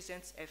that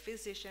presents a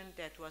physician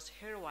that was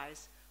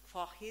heroized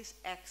for his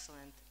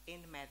excellence in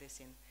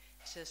medicine,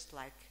 just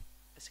like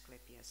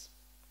Asclepius.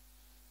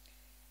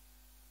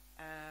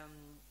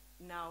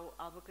 Now,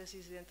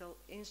 Albuquerque's dental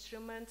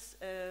instruments.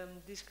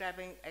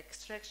 Describing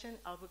extraction,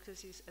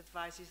 Albuquerque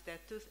advises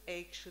that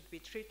toothache should be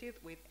treated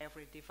with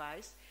every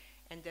device,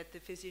 and that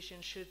the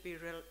physician should be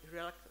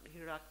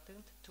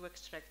reluctant to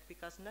extract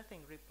because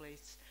nothing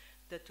replaces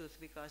the tooth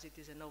because it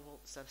is a noble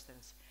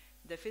substance.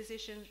 The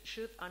physician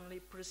should only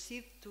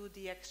proceed to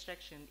the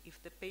extraction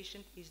if the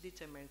patient is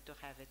determined to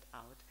have it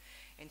out.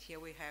 And here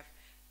we have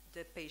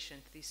the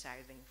patient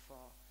deciding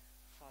for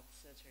the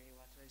surgery,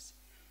 what was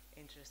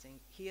interesting.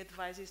 He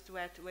advises to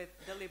act with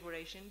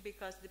deliberation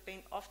because the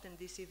pain often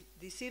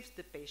deceives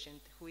the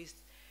patient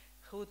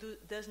who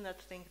does not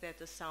think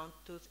that a sound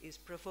tooth is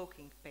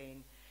provoking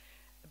pain.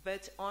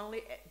 But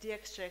only the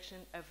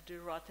extraction of the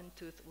rotten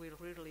tooth will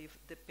relieve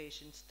the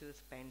patient's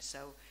tooth pain.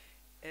 So,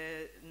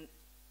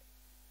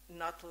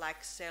 not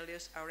like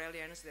Caelius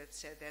Aurelianus that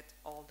said that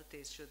all the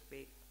teeth should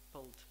be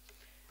pulled.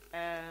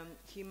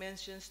 He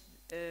mentions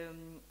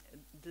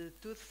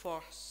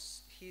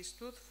his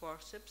tooth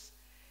forceps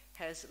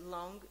has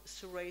long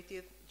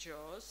serrated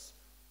jaws.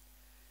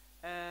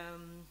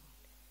 In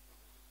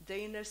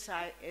the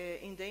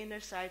inner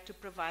side to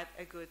provide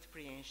a good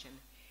prehension.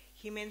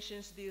 He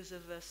mentions the use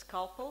of a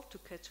scalpel to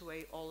cut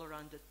away all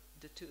around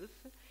the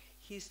tooth.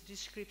 His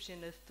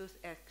description of tooth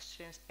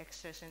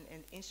extraction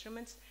and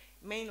instruments,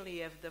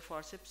 mainly of the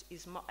forceps,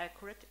 is more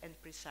accurate and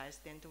precise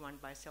than the one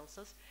by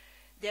Celsus,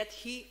 that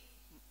he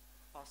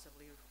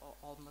possibly or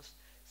almost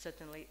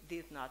certainly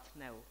did not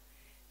know.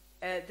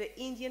 The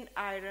Indian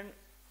iron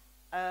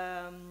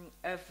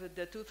of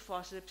the tooth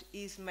forceps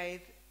is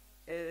made,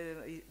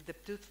 the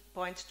tooth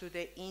points to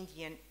the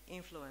Indian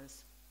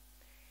influence.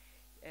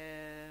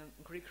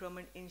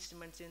 Greek-Roman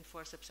instruments in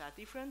forceps are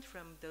different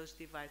from those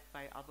devised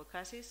by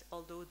Albuquerque,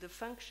 although the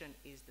function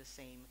is the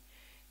same.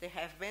 They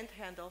have bent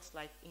handles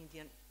like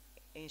Indian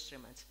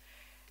instruments.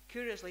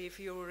 Curiously, if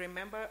you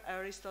remember,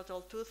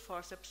 Aristotle's tooth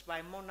forceps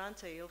by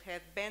Monantail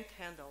had bent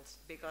handles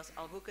because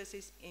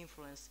Albuquerque's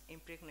influence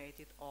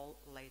impregnated all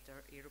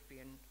later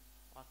European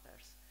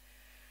authors.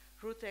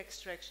 Root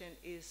extraction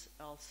is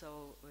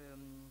also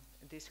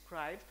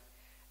described.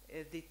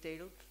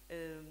 Detailed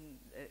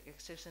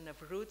extraction of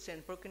roots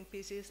and broken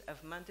pieces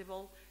of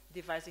mandible,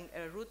 devising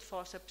a root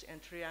forceps and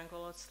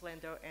triangular,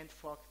 slender, and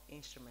forked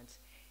instruments.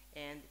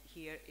 And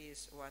here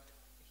is what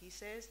he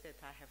says that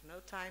I have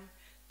no time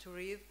to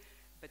read,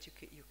 but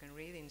you can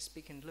read in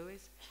Speak and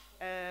Lewis.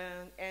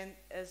 And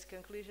as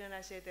conclusion,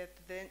 I say that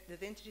the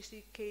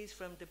dentistry case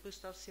from the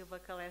Busto Silva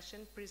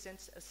collection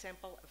presents a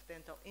sample of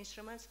dental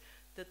instruments,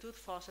 the tooth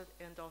forceps,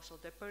 and also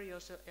the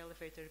periosteal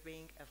elevator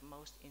being of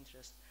most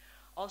interest.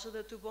 Also,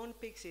 the two bone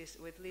pixies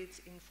with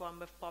lids in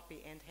form of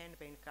poppy and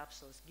henbane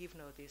capsules give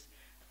notice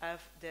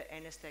of the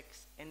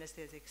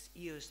anesthetics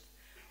used.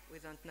 We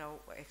don't know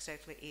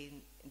exactly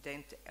in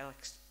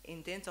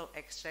dental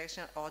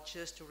extraction or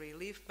just to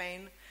relieve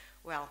pain.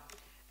 Well,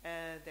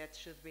 that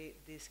should be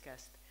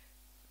discussed.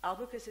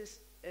 Albuquerque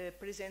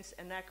presents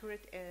an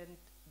accurate and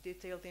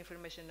detailed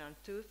information on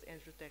tooth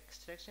and root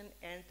extraction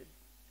and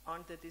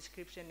on the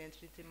description and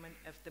treatment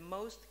of the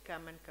most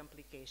common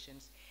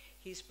complications.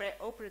 His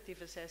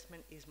pre-operative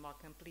assessment is more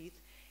complete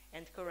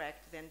and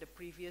correct than the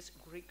previous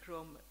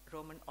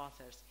Greek-Roman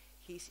authors.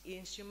 His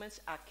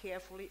instruments are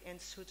carefully and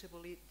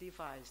suitably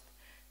devised.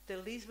 The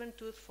Lisbon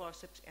tooth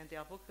forceps and the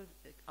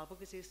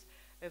Albuquerque's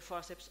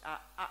forceps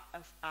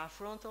are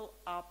frontal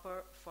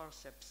upper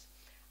forceps.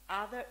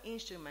 Other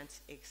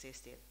instruments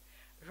existed.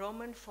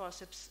 Roman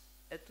forceps,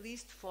 at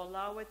least for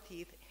lower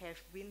teeth,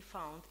 have been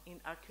found in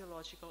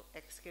archaeological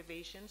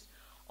excavations,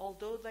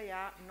 although they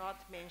are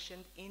not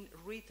mentioned in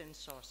written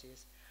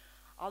sources.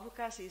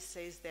 Albuquerque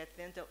says that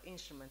dental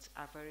instruments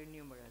are very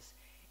numerous,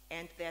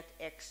 and that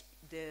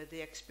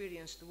the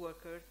experienced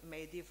worker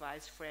may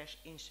devise fresh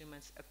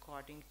instruments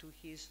according to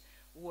his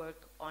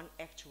work on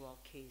actual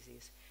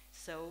cases.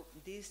 So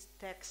these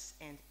texts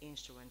and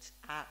instruments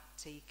are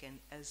taken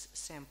as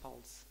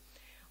samples.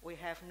 We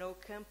have no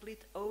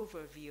complete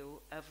overview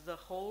of the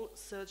whole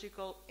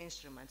surgical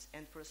instruments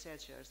and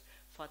procedures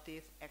for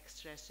teeth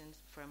extractions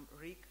from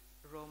Greek,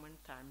 Roman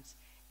times,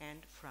 and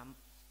from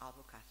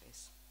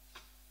Albucates.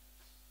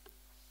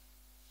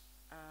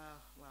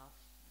 Well,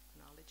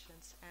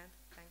 acknowledgements and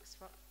thanks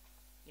for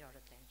your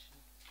attention.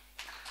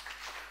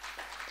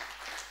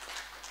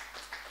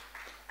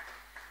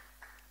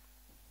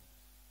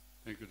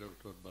 Thank you,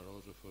 Dr.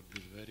 Barroso, for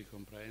this very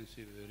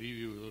comprehensive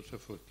review, also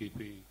for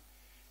keeping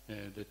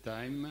the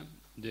time.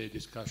 The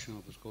discussion,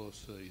 of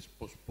course, is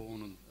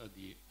postponed at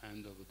the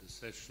end of the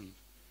session.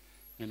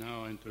 And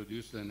now I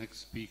introduce the next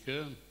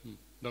speaker,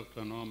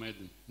 Dr.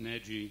 Mohamed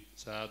Neji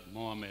Saad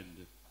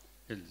Mohamed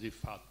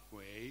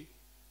El-Zifatway.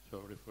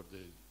 Sorry for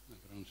the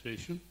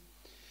pronunciation.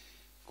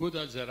 Could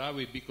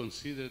Al-Zarawi be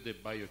considered a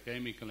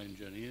biochemical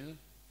engineer?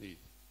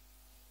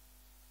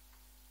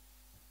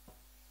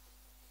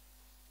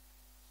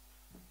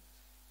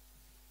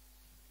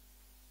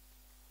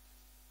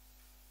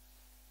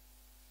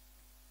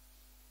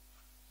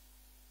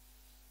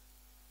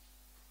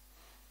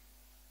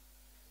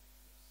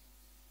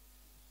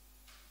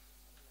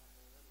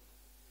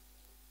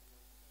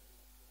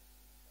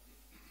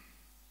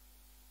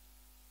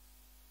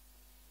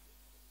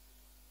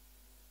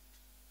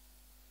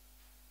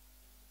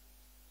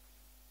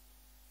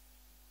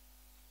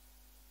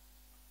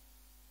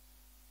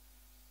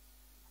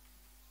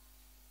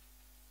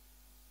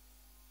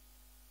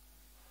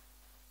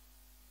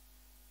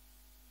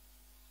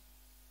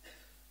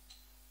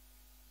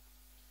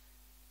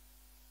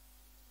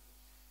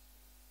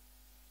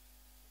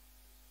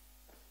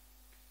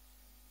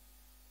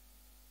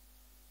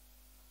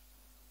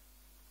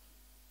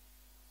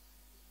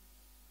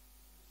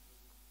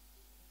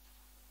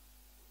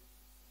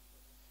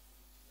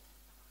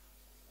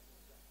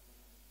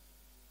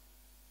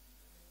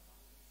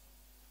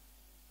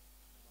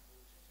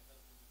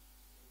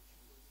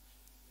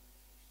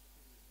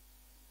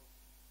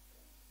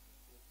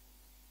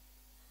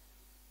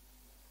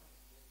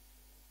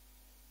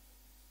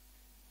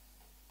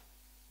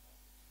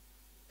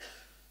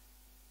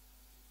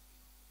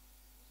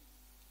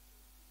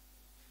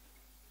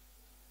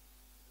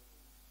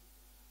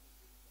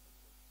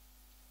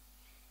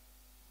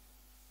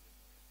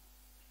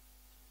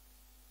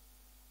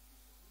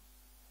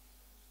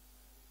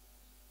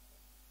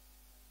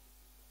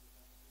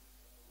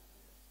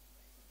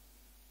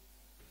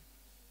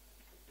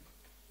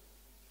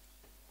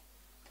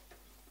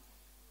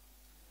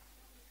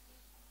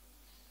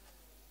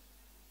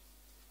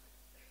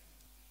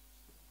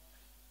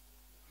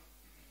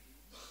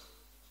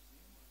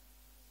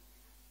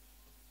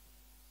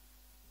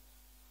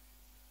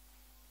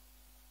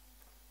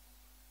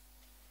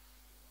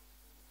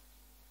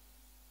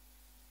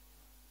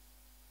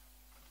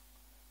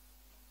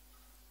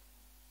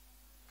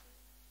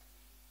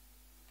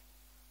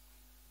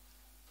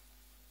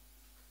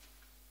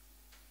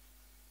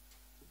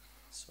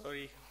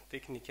 Sorry,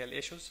 technical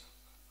issues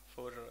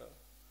for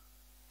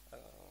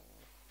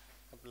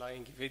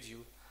applying video.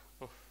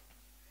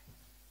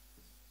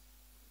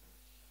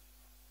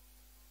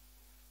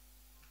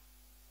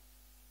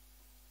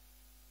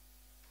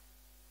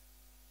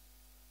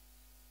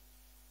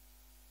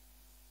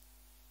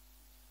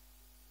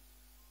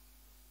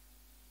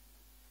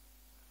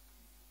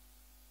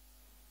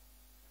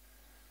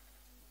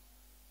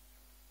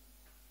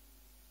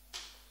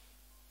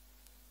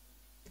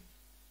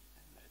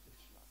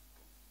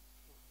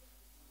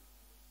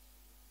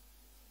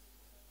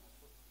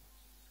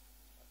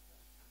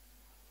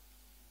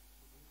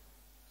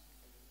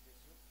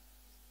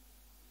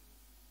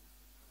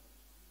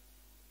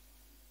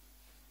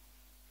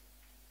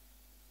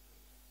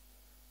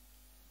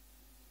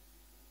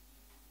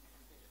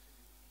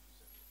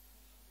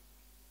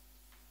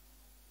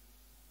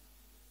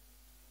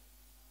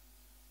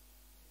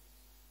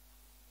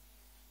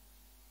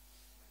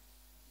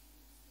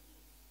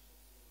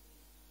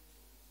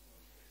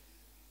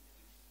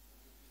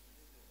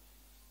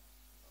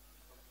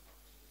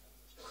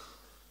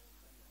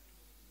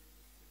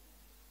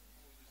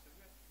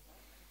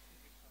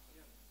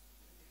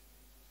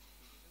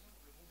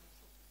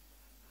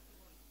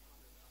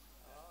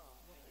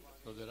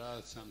 So there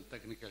are some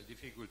technical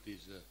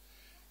difficulties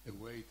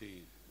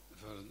awaiting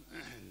for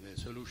the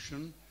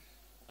solution.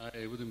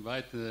 I would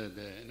invite the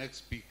next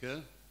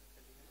speaker,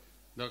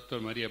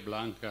 Dr. Maria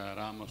Blanca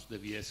Ramos de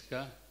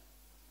Viesca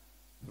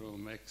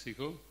from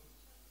Mexico,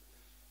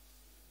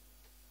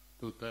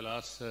 to tell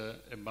us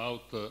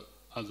about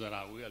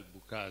Al-Zarawi,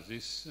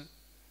 Al-Bucasis,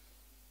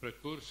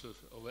 precursors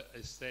of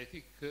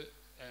aesthetic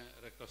and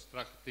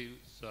reconstructive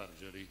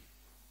surgery.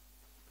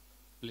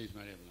 Please,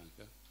 Maria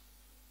Blanca.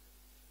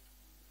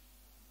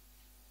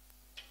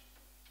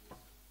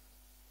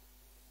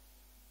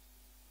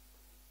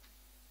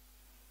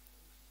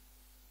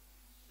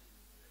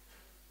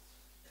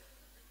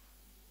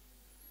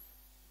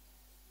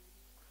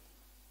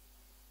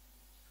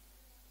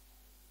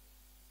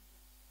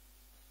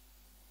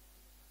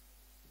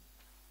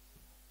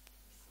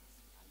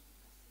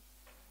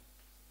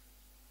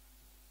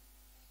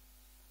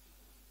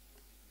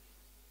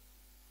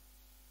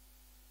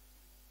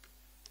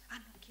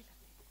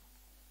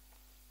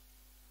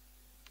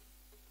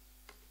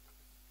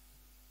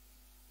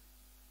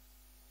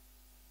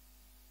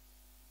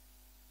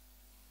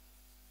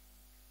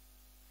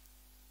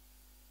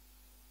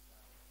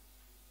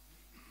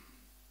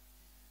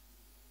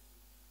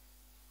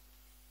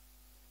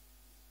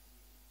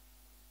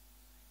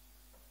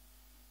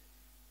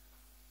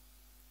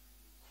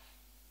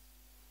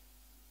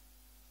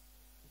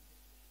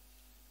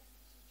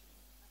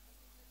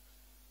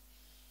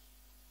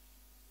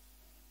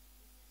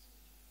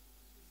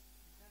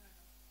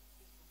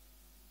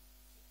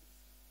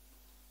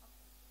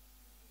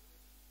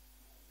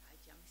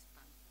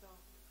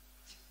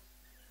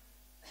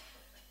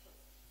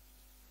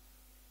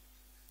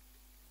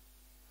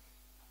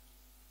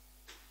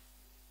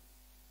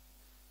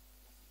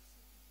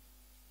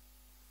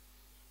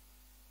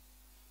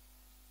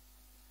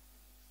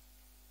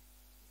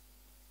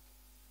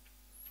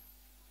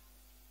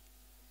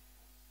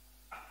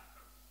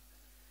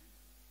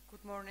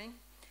 morning.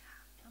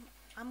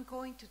 I'm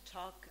going to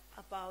talk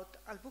about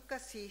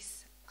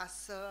Albucasis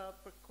as a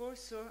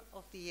precursor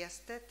of the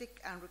aesthetic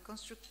and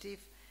reconstructive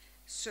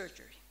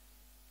surgery.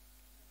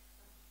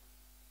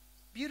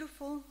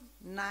 Beautiful,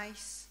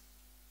 nice,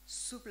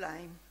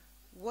 sublime,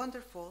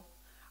 wonderful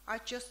are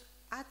just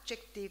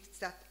adjectives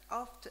that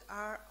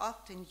are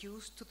often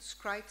used to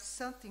describe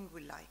something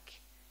we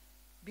like.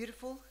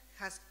 Beautiful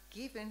has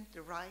given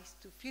the rise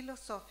to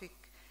philosophic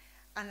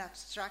and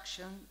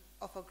abstraction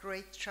of a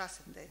great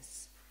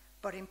transcendence,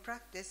 but in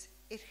practice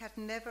it had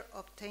never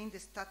obtained the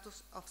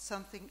status of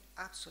something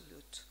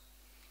absolute,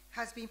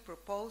 has been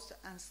proposed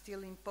and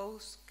still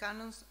imposed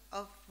canons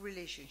of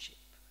relationship.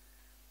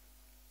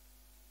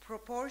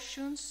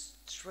 Proportions,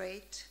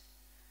 trait,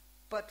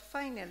 but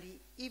finally,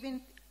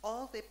 even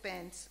all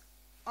depends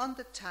on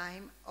the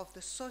time of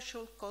the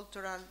social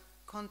cultural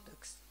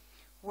context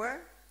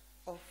where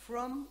or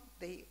from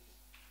they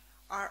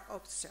are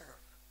observed.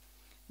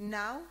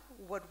 Now,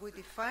 what we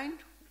define,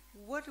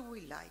 what do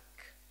we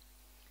like?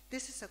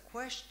 This is a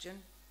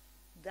question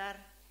that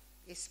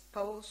is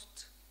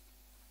posed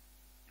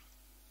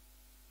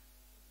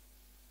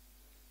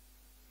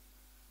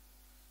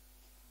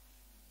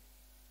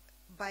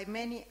by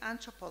many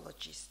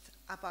anthropologists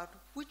about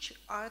which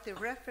are the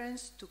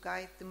references to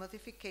guide the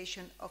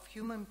modification of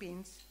human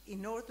beings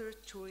in order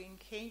to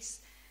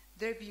enhance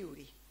their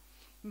beauty,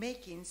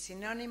 making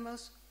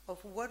synonymous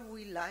of what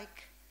we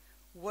like,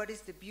 what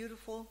is the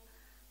beautiful,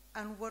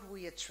 and what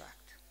we attract.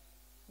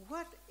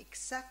 What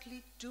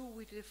exactly do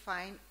we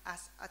define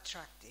as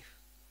attractive?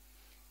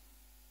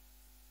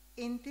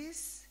 In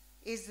this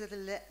is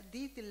the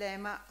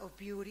dilemma of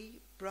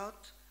beauty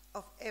brought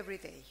of every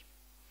day.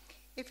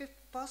 If it's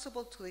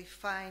possible to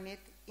define it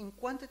in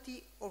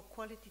quantity or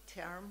quality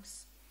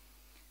terms,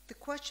 the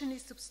question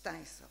is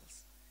substantial,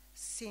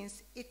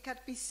 since it can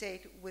be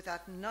said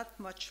without not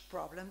much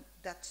problem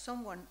that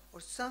someone or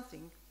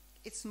something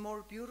is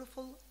more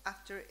beautiful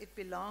after it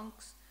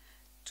belongs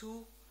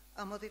to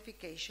a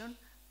modification,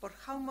 but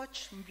how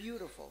much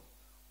beautiful,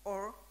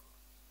 or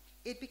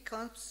it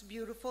becomes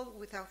beautiful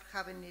without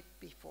having it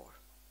before.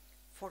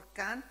 For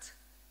Kant,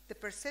 the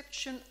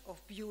perception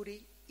of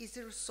beauty is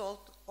the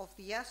result of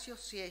the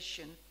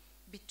association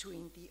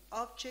between the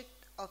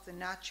object of the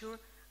nature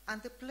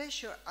and the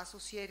pleasure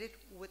associated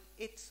with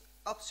its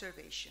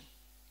observation.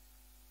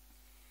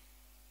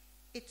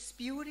 Its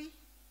beauty,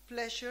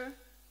 pleasure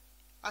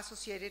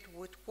associated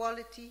with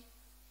quality,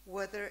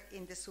 whether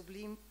in the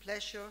sublime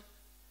pleasure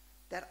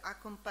that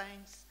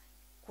accompanies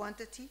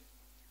quantity,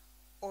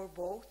 or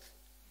both,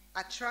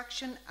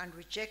 attraction and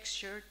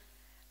rejection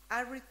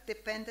are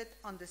dependent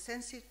on the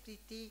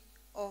sensitivity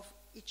of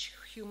each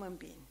human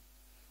being.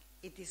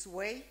 In this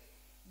way,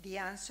 the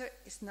answer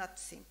is not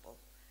simple,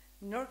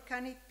 nor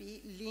can it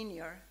be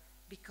linear,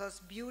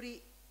 because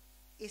beauty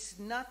is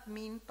not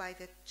meant by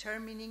the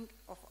determining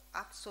of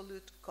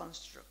absolute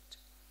construct.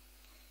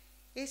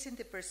 It is in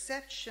the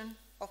perception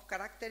of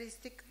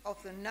characteristic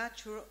of the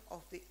nature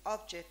of the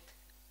object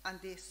and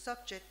the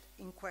subject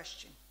in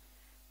question,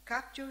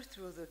 captured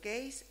through the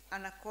gaze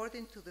and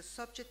according to the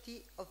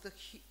subjectivity of the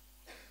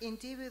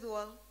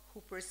individual who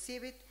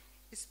perceives it,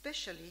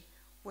 especially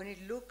when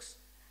it looks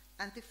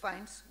and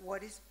defines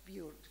what is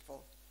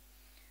beautiful.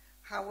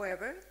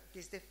 However,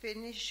 this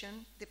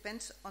definition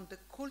depends on the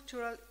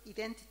cultural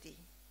identity,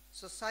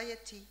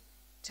 society,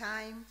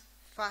 time,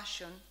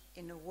 fashion,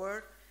 in a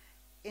word,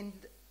 in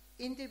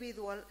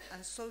individual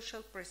and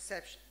social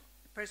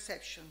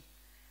perception,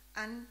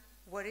 and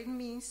what it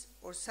means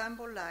or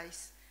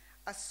symbolizes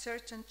a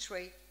certain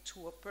trait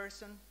to a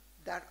person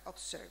that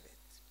observes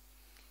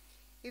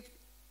it.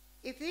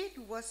 If it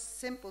was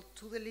simple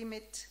to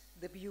delimit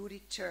the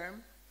beauty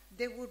term,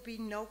 there would be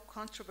no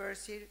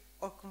controversy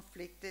or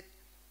conflicted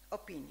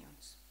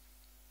opinions.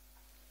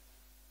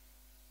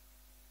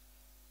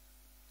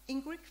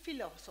 In Greek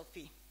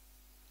philosophy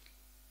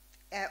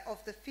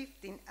of the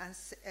 15th and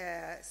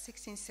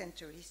 16th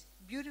centuries,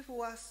 beauty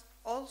was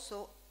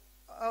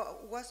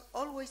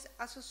always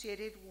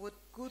associated with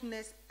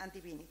goodness and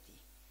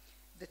divinity.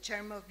 The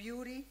term of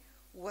beauty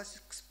was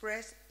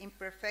expressed in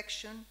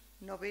perfection,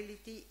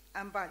 nobility,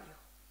 and value.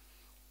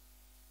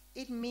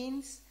 It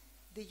means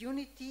the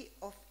unity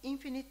of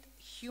infinite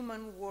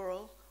human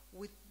world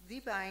with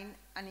divine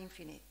and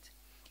infinite.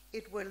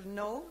 It will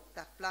know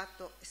that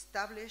Plato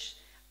established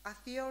a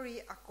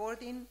theory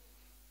according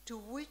to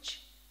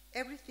which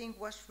everything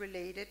was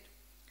related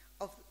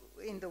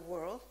in the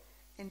world,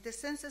 in the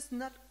senses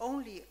not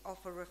only of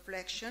a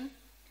reflection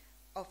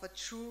of a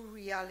true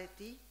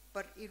reality,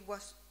 but it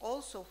was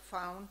also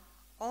found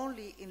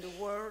only in the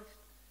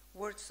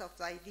words of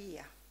the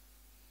idea.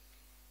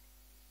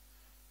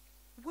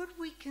 What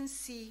we can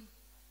see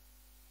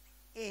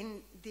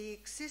in the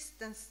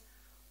existence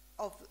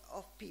of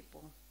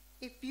people,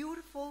 if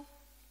beautiful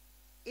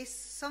is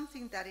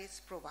something that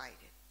is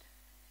provided,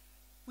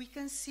 we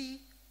can see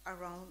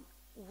around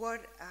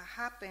what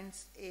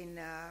happens in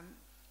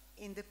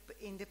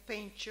the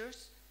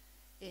pictures,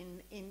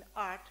 in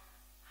art,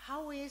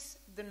 how is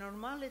the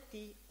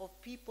normality of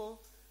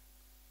people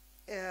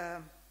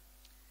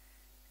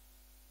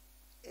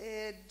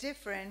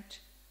different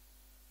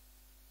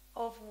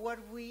of what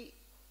we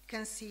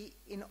can see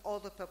in all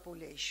the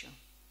population.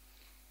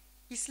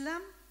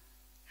 Islam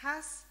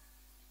has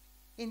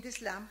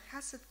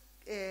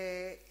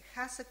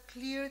a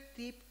clear,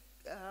 deep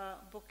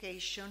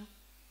vocation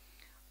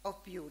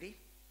of beauty.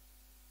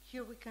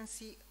 Here we can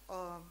see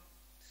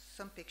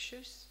some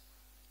pictures,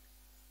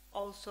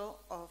 also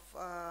of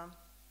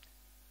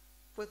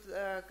with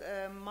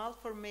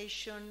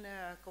malformation,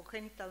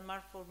 congenital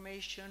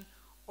malformation,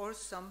 or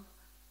some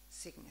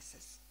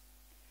sicknesses.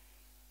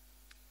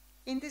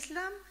 In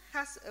Islam,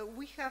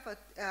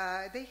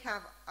 they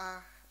have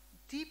a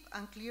deep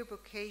and clear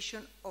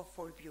vocation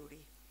for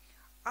beauty.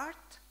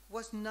 Art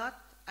was not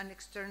an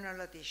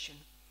external addition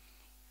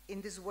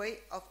in this way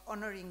of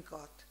honoring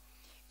God.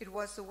 It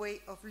was a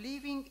way of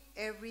living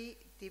every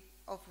deep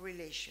of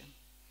relation.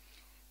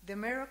 The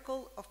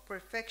miracle of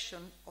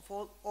perfection of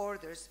all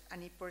orders,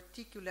 and in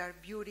particular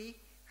beauty,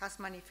 has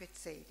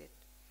manifested.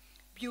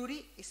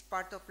 Beauty is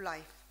part of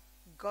life.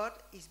 God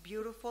is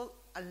beautiful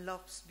and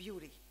loves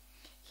beauty.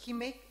 He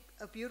made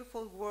a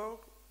beautiful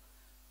world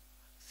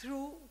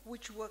through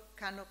which we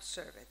can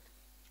observe it.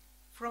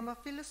 From a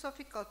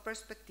philosophical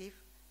perspective,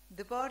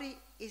 the body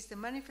is the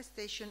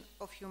manifestation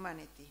of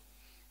humanity.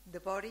 The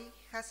body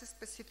has a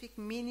specific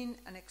meaning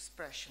and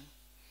expression.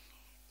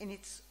 In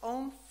its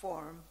own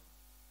form,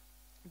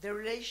 the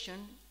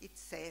relation, it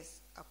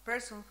says, a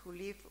person who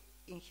lives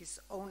in his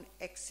own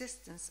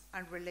existence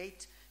and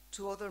relates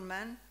to other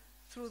men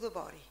through the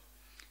body.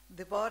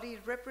 The body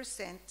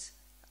represents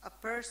a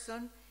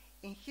person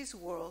in his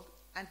world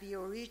and the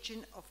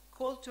origin of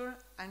culture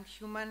and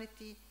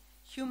humanity,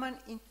 human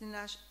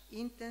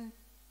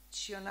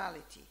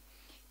intentionality.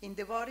 In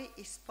the body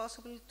is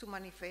possible to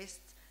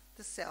manifest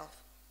the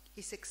self,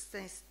 its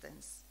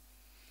existence.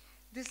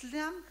 The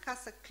Islam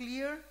has a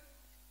clear,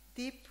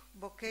 deep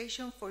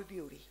vocation for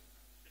beauty.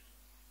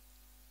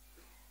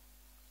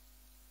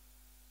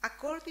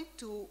 According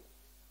to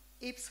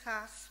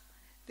Ibs,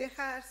 there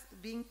has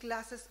been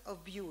classes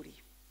of beauty,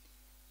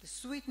 the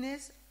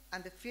sweetness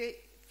and the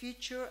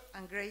feature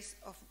and grace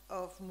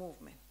of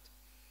movement.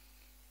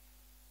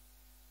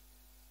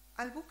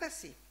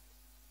 Al-Bukhari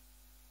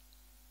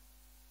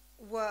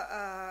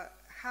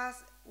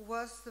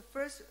was the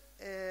first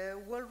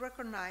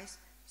well-recognized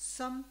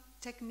some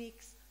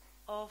techniques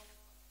of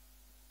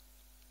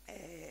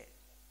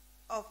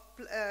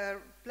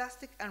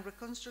plastic and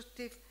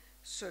reconstructive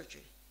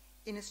surgery.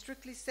 In a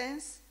strictly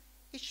sense,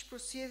 each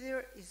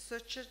procedure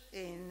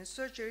in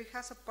surgery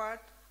has a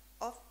part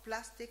of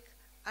plastic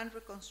and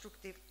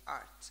reconstructive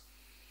art.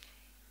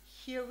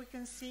 Here we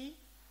can see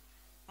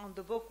on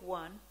the book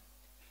 1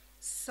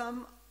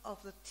 some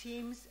of the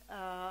themes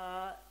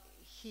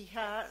he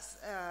has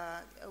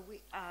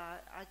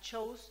I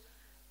chose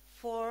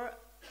for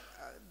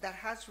that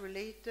has a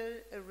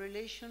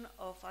relation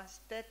of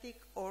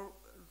aesthetic or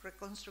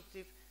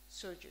reconstructive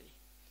surgery.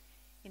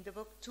 In the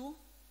book 2,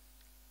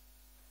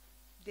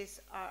 these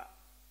are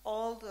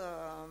all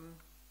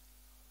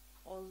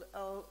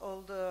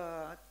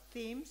the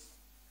themes,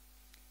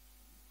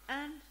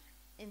 and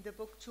in the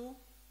book 2,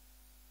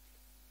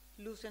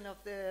 loosen of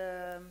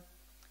the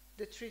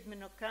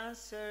treatment of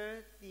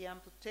cancer, the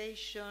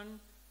amputation,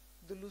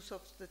 the loss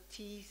of the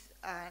teeth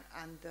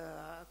and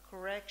the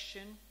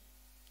correction.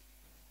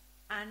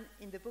 And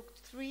in the book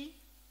 3,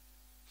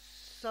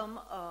 some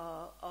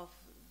of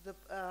the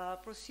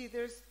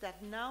procedures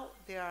that now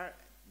they are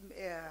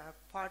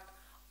part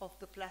of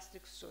the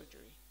plastic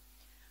surgery.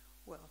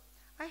 Well,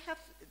 I have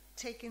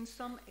taken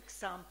some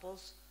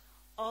examples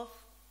of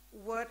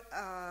what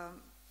are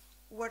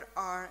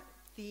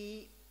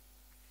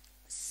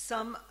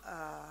some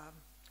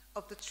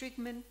of the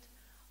treatment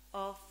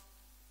of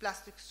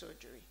plastic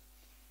surgery.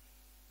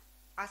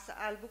 As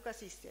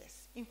Al-Bukhari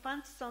says,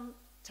 infants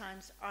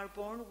sometimes are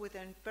born with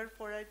an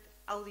perforated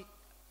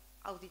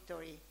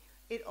auditory.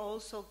 It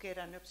also gets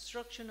an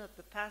obstruction of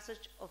the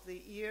passage of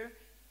the ear,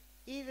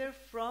 either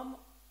from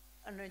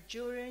an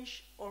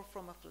adherence or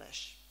from a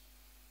flesh.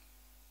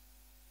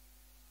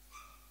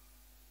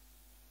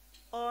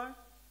 Or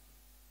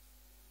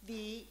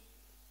the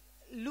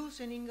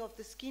loosening of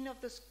the skin of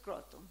the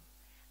scrotum.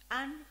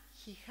 And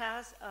he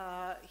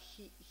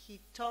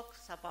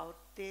talks about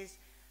this,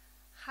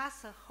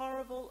 has a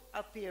horrible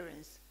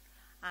appearance,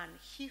 and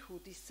he who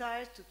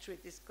desires to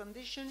treat this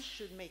condition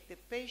should make the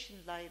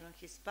patient lie on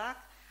his back,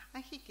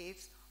 and he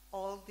gives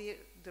all the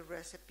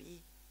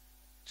recipe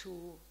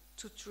to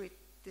treat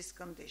this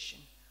condition.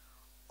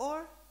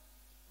 Or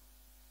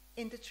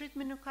in the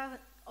treatment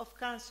of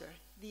cancer,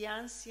 the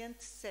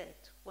ancient said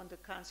when the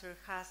cancer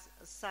has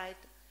a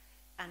site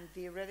and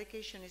the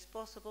eradication is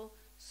possible,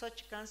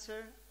 such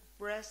cancer,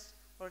 breast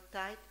or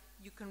thigh,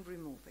 you can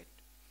remove it.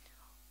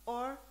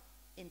 Or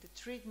in the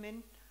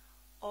treatment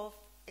of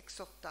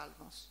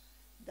exophthalmos,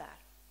 that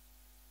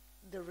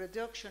the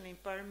reduction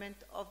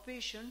impairment of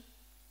vision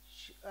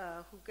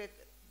who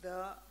get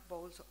the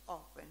balls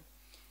open.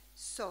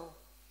 So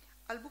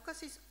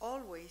Al-Bukhari is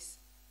always,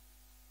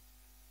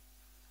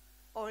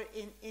 or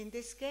in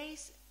this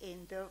case,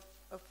 in the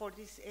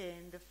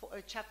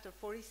chapter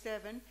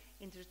 47,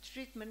 in the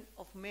treatment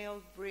of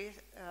male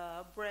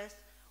breast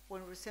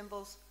when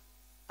resembles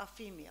a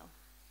female.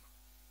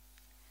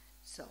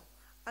 So,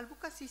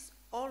 advocacies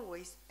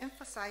always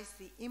emphasize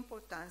the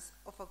importance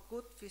of a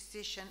good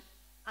physician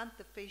and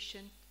the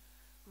patient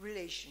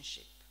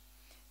relationship,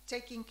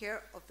 taking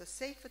care of the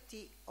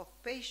safety of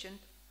patient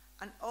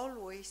and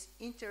always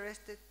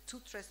interested to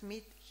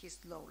transmit his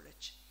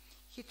knowledge.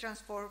 He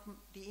transformed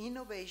the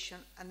innovation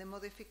and the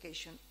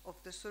modification of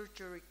the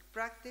surgery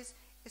practice,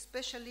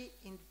 especially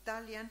in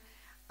Italian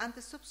and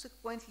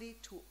subsequently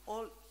to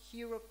all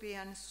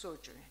European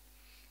surgery.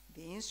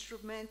 The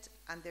instrument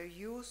and their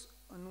use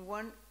on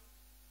one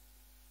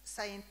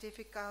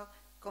scientific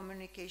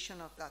communication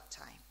of that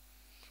time.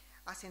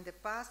 As in the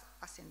past,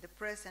 as in the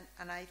present,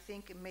 and I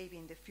think maybe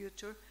in the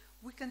future,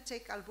 we can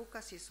take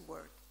advocacy's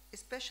word,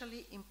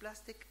 especially in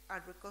plastic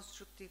and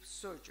reconstructive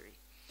surgery,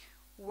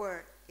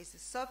 where is the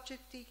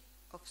subject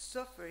of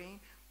suffering,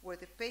 where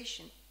the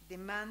patient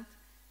demands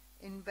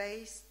and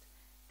based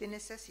the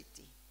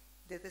necessity,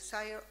 the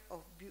desire of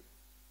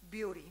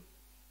beauty,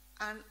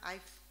 and I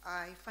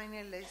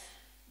finalize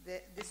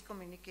this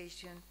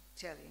communication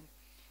telling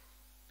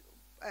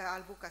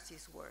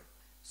advocacy's word.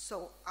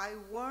 So I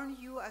warn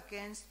you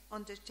against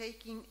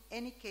undertaking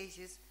any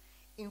cases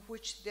in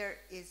which there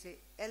is an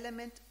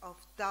element of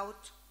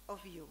doubt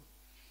of you.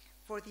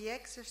 For the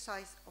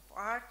exercise of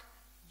art,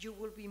 you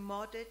will be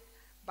modded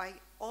by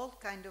all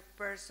kind of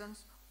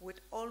persons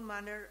with all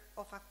manner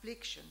of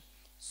affliction.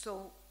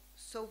 So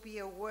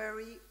be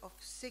wary of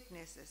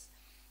sicknesses,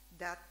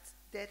 that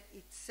death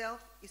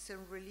itself is a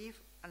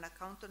relief on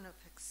account of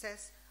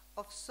excess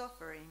of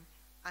suffering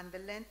and the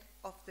length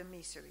of the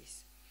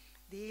miseries.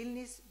 The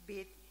illness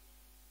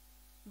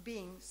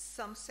being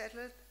some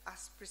settled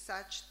as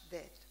presaged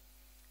death.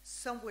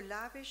 Some will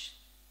lavish,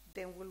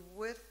 then will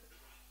with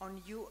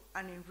on you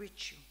and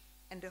enrich you,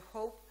 and the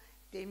hope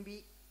they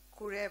be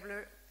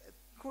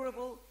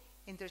curable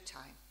in their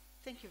time.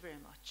 Thank you very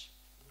much.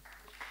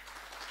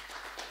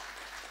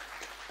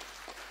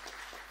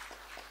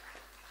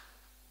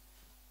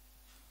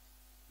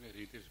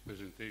 Very interesting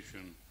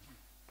presentation.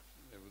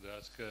 I would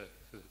ask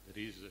if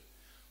there is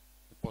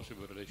a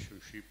possible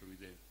relationship with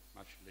the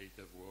much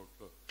later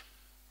work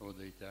of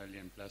the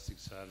Italian plastic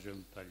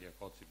surgeon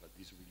Tagliacozzi, but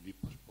this will be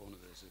postponed,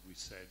 as we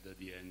said, at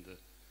the end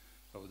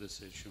of the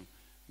session.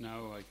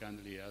 Now I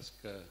kindly ask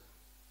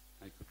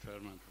my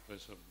co-chairman,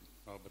 Professor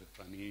Robert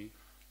Fani,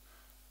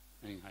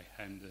 and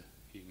I hand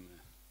him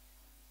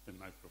the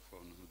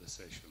microphone of the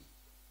session.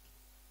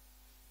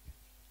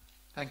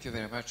 Thank you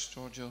very much,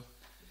 Giorgio.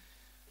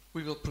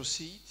 We will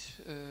proceed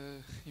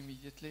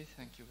immediately,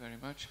 thank you very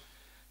much,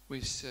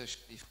 with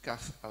Sharif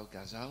Kaf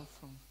Al-Ghazal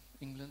from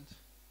England.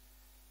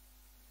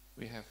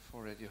 We have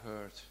already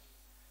heard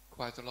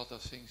quite a lot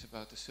of things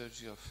about the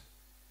surgery of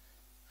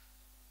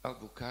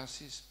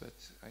Al-Bukhasis, but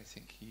I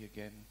think he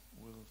again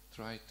will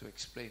try to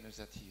explain us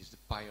that he is the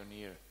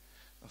pioneer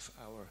of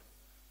our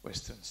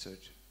Western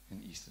surgery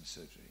and Eastern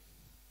surgery,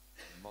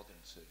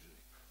 modern surgery.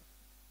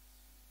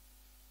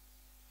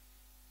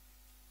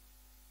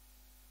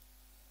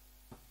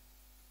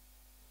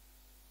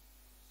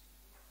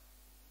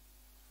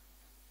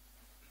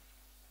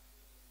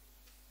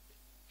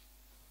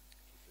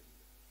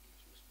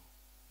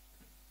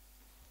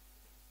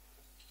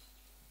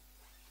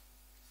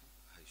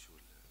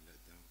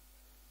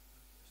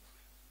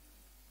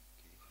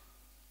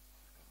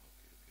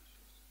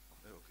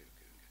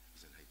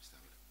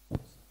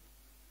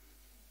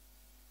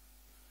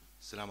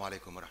 Assalamu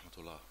alaikum wa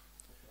rahmatullah.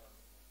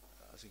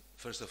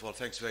 First of all,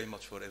 thanks very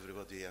much for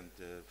everybody and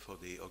for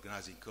the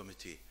organizing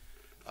committee.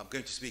 I'm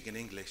going to speak in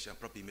English and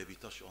probably maybe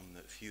touch on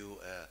a few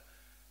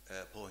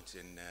points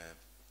in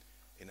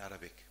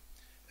Arabic.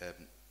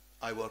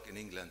 I work in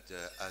England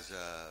as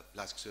a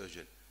plastic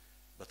surgeon,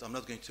 but I'm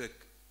not going to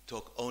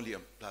talk only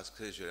on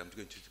plastic surgery. I'm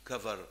going to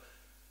cover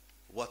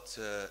what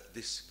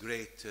this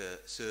great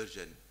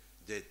surgeon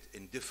did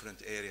in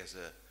different areas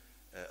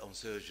on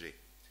surgery.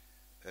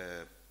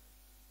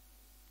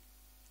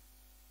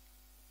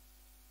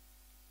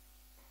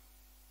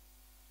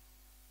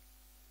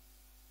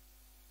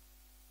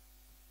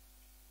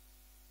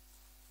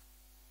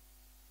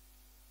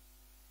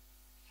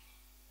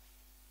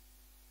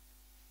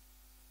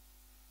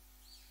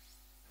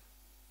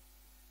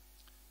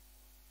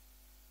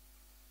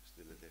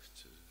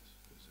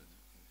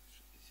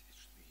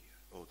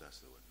 Oh, that's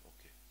the one.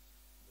 Okay.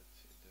 But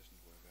it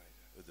doesn't work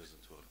either. It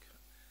doesn't work.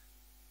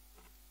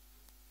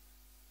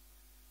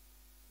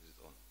 Is it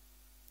on?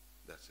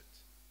 That's it.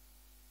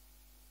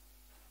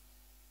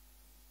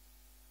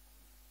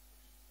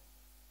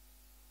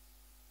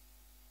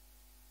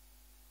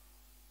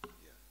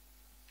 Yeah.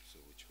 So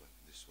which one?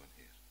 This one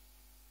here.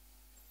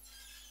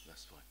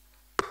 That's fine.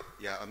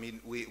 Yeah, I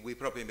mean, we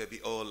probably maybe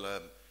all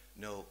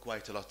know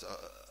quite a lot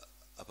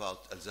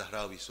about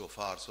Al-Zahrawi so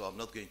far, so I'm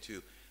not going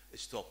to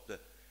stop.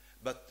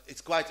 But it's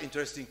quite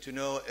interesting to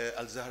know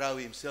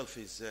Al-Zahrawi himself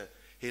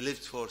he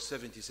lived for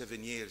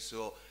 77 years,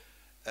 so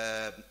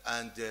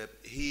and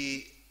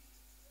he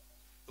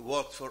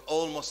worked for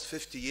almost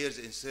 50 years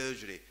in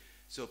surgery,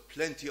 so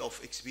plenty of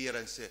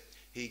experience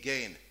he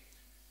gained.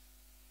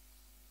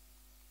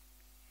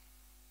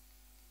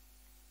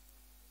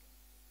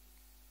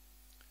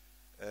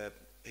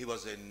 He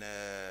was in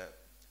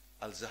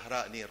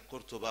Al-Zahra near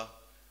Qurtuba,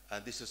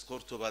 and this is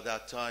Qurtuba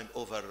that time,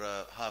 over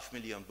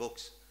 500,000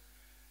 books.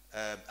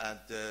 And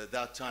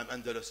that time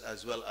Andalus,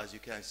 as well as you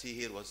can see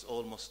here, was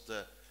almost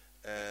a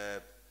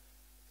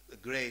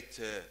great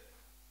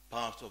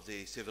part of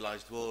the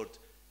civilized world.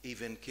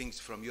 Even kings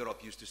from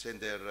Europe used to send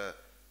their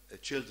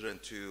children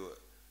to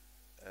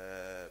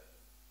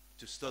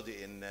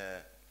study in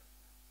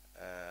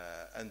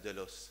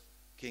Andalus.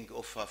 King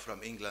Uffa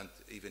from England,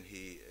 even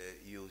he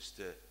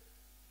used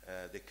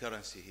the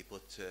currency. He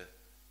put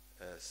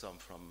some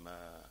from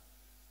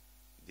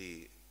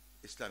the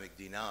Islamic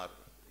dinar.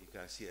 You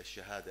can see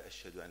ash-shahada,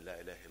 ashhadu an la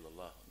ilaha illallah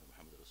wa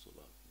Muhammad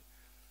Rasulullah.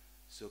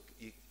 So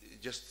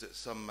just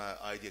some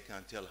idea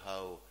can tell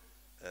how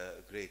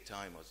great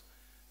time was.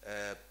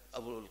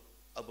 Abu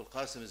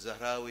al-Qasim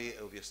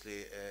al-Zahrawi,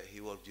 obviously, he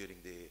worked during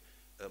the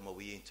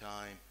Umayyan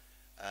time,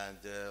 and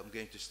I'm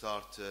going to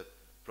start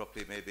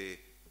probably maybe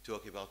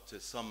talking about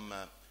some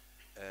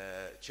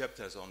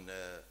chapters on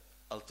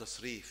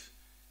al-Tasrif.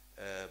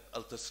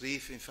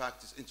 Al-Tasrif, in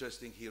fact, is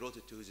interesting. He wrote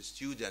it to his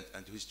student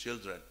and to his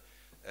children,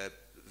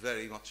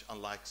 very much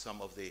unlike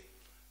some of the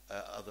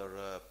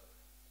other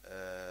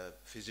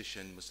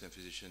Muslim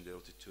physicians. They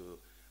wrote it to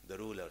the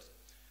rulers.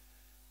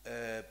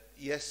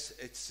 Yes,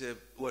 it's,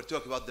 we're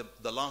talking about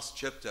the last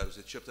chapter,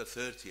 the chapter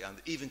 30,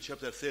 and even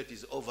chapter 30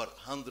 is over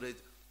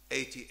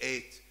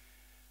 188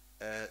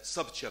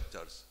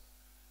 sub-chapters.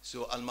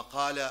 So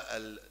Al-Maqala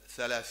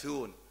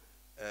Al-Thalathun,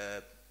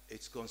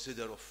 it's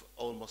considered of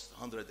almost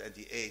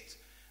 188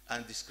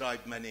 and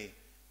describe many.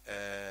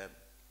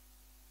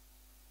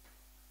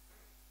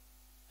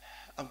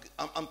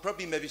 I'm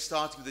probably maybe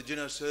starting with the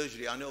general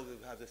surgery. I know we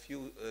have a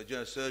few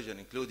general surgeons,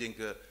 including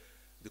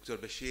Dr.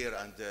 Bashir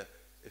and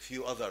a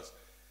few others.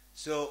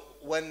 So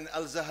when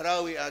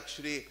Al-Zahrawi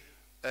actually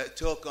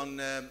talked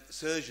on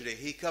surgery,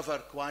 he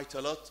covered quite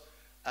a lot,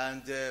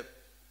 and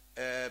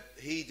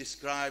he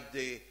described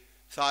the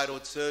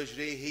thyroid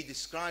surgery. He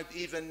described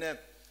even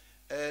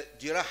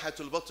جراحة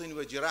البطن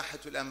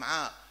وجراحة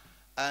الأمعاء,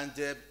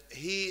 and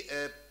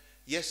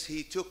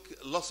he took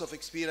lots of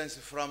experience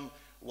from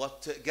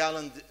what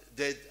Gallen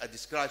did. I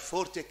described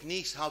 4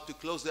 techniques how to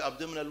close the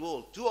abdominal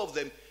wall. 2 of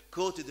them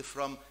quoted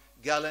from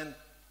Gallen,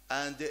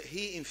 and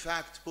he in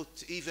fact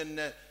put even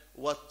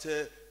what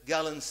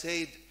Gallen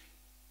said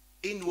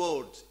in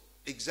words,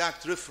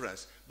 exact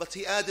reference, but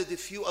he added a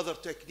few other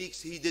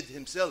techniques he did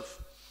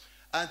himself.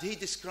 And he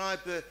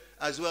described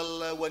as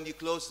well, when you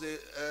close the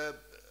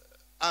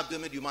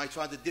abdomen, you might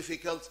find it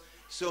difficult.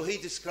 So he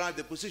described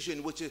the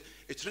position which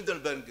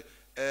Trendelenburg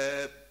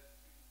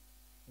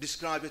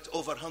described it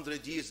over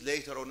 100 years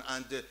later on,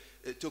 and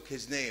took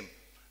his name.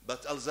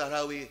 But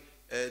Al-Zahrawi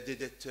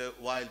did it a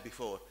while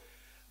before.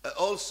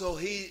 Also,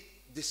 he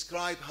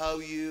described how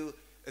you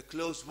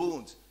close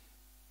wounds,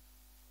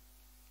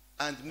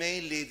 and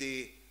mainly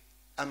the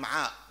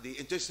am'a, the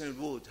intestinal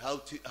wound,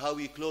 how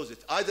you close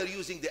it, either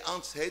using the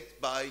ant's head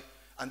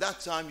and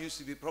that time used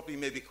to be probably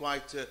maybe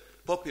quite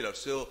popular.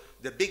 So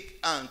the big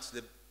ant,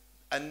 the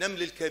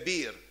an-naml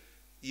al-kabir,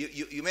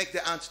 you make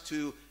the ant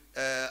to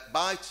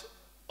bite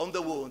on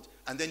the wound,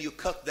 and then you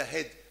cut the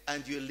head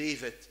and you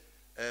leave it,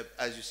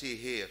 as you see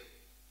here.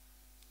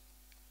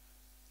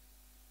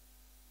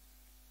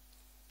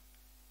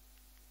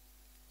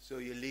 So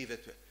you leave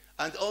it.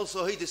 And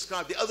also he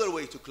described the other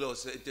way to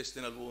close the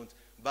intestinal wound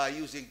by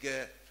using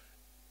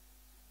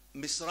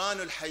misran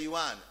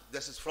al-haywan.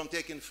 This is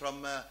taken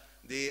from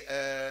the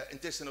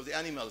intestine of the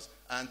animals,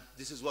 and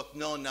this is what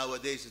known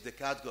nowadays as the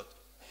catgut.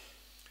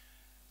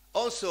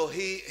 Also,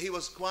 he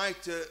was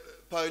quite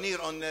pioneer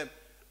on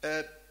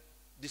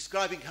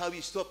describing how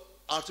you stop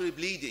artery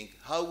bleeding.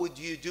 How would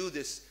you do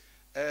this?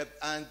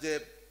 And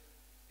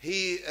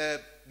he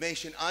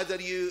mentioned either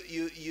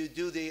you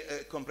do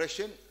the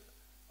compression,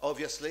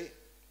 obviously,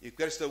 you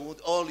press the wound,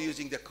 or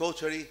using the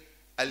cautery,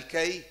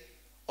 al-kay,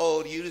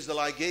 or you use the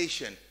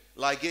ligation.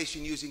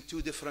 Ligation using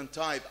 2 different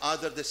types,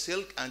 either the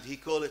silk, and he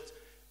called it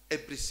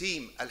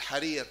ibrisim,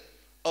 al-harir,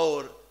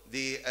 or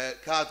the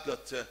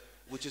catgut,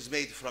 which is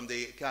made from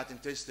the cat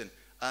intestine,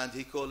 and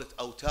he called it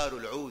awtar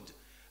al-oud.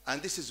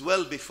 And this is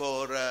well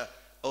before,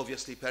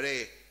 obviously,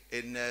 Perret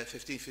in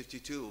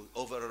 1552,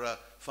 over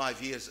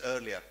 5 years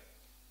earlier.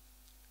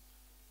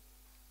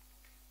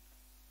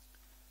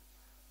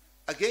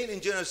 Again, in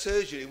general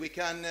surgery, we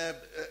can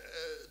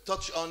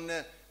touch on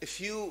a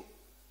few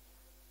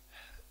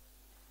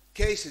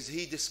cases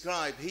he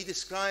described. He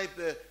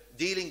described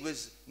dealing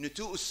with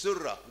nutu'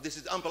 surra. This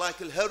is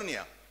umbilical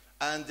hernia,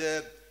 and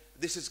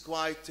this is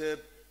quite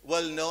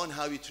well known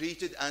how you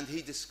treat it. And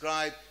he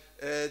described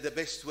the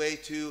best way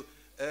to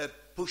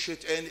push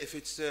it in, if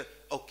it's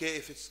okay,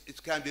 if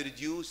it can be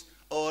reduced,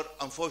 or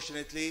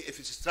unfortunately, if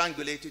it's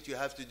strangulated, you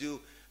have to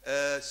do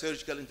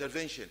surgical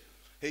intervention.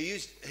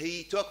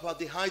 He talked about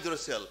the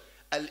hydrocell,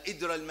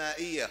 al-idra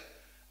al-ma'iyya,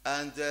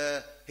 and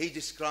he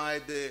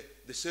described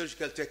the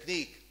surgical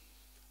technique.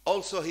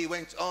 Also, he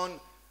went on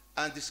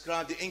and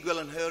described the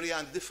inguinal hernia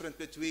and the difference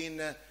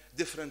between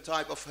different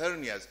type of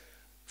hernias,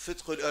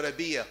 فتق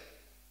الأربية.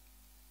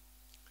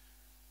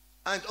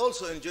 And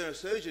also in general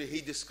surgery,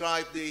 he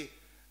described the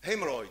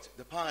hemorrhoid,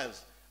 the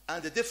piles,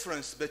 and the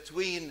difference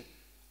between,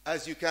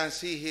 as you can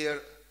see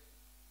here,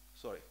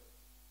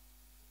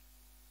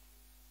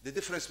 the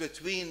difference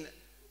between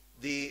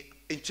the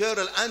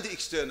internal and the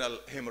external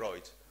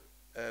hemorrhoid.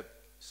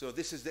 So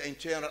this is the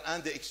internal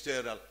and the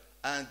external,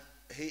 and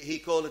he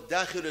called it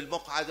داخل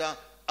المقعدة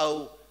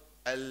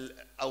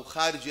أو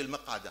خارج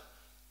المقعدة.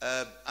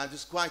 And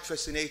it's quite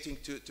fascinating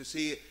to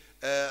see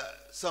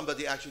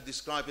somebody actually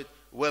describe it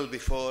well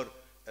before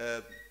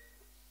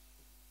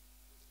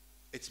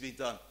it's been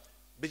done.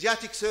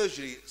 Pediatric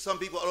surgery, some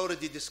people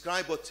already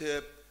described what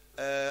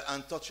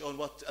and touch on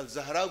what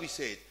Al-Zahrawi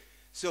said.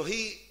 So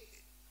he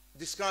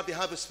described the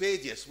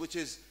hypospadias, which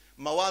is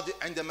مواضع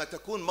عندما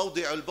تكون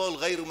موضع البول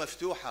غير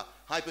مفتوحة.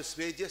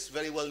 Hypospadias,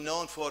 very well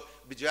known for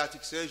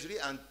pediatric surgery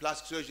and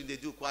plastic surgery, they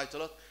do quite a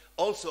lot.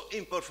 Also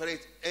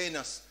imperforate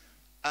anus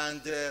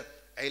and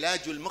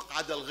علاج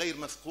المقعدة الغير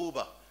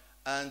مثقوبة,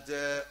 and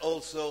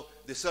also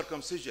the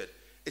circumcision.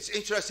 It's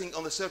interesting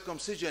on the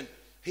circumcision,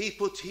 he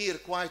put here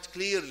quite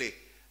clearly,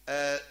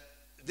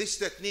 this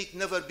technique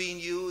never been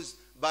used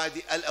by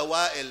the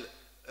al-awail,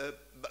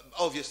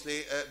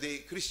 obviously the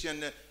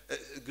Christian,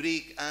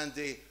 Greek and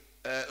the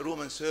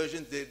Roman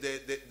surgeons,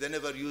 they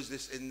never use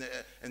this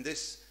in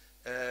this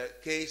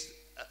case,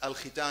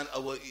 al-khitan,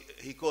 or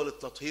he called it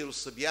tathir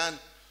al-sibyan,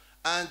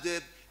 and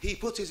he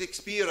put his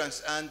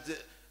experience and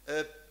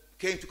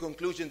came to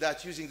conclusion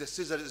that using the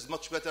scissors is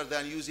much better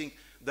than using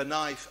the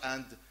knife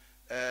and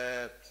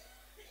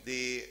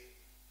the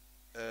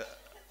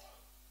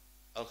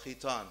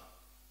al-khitan.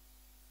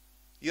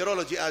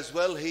 Urology as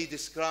well, he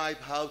described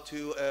how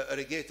to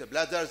irrigate the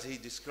bladders, he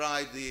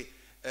described the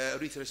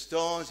urethral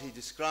stones, he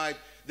described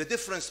the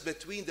difference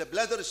between the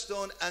bladder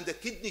stone and the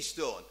kidney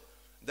stone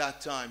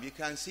that time. You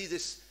can see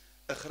this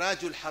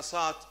إخراج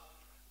الحصاة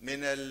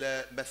من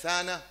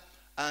المثانة,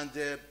 and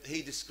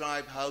he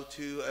described how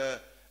to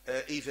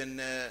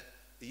even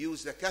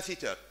use the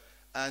catheter.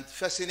 And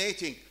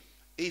fascinating,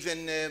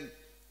 even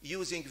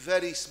using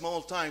very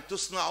small time,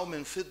 تصنع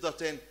من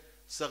فضة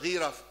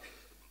صغيرة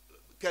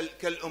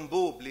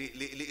كالأنبوب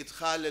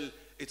لإدخال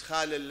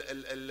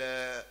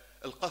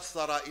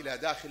القثرة إلى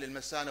داخل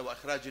المثانة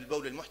وإخراج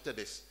البول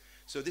المحتبس.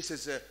 So this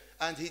is,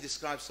 and he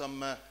described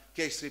some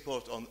case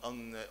report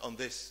on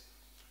this.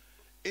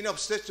 In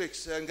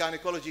obstetrics and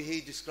gynecology, he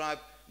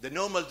described the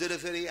normal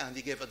delivery, and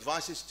he gave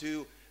advices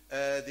to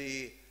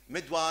the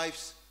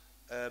midwives,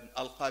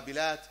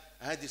 al-qabilat.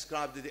 He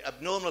described the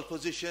abnormal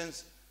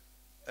positions,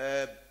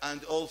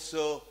 and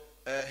also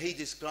he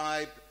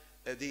described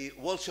the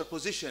Walcher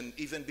position,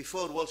 even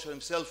before Walcher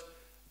himself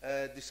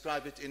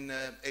described it in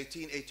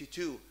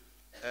 1882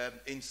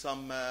 in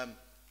some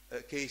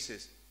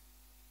cases.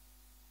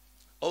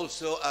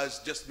 Also, as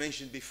just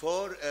mentioned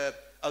before,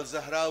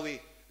 Al-Zahrawi,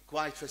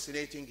 quite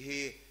fascinating,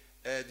 he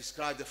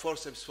described the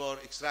forceps for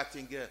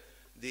extracting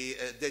the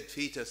dead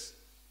fetus,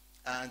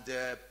 and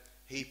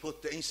he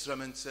put the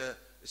instruments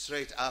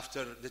straight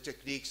after the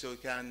technique so you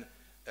can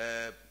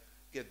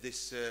get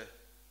this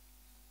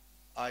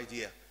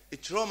idea. A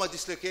trauma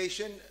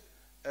dislocation,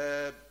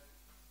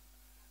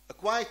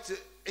 quite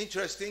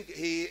interesting.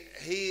 He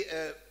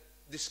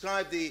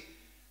described the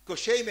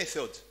Cochet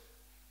method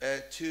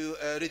to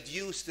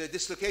reduce the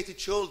dislocated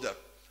shoulder.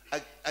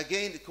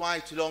 Again,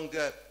 quite long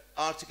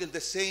article, the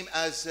same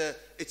as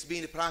it's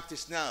being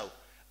practiced now.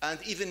 And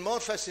even more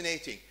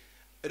fascinating,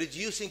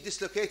 reducing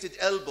dislocated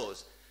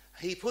elbows.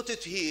 He put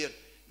it here,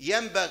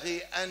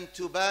 ينبغي أن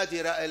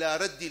تبادر إلى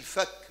رد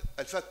الفك.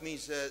 الفك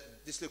means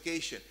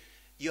dislocation.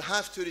 You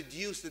have to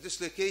reduce the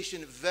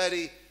dislocation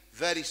very,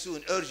 very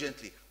soon,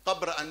 urgently.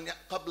 قبل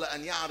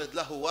أن يعرض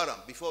له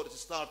ورم, before it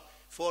starts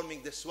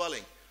forming the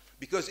swelling.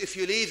 Because if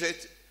you leave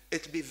it,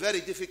 it'll be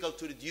very difficult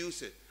to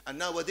reduce it. And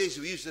nowadays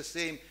we use the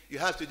same, you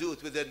have to do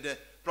it within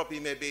probably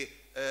maybe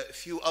a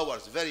few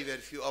hours, very,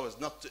 very few hours,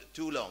 not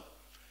too long.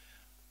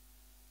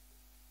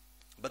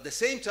 But at the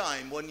same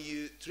time, when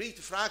you treat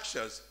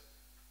fractures,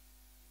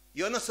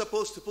 you're not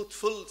supposed to put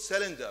full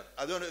cylinder.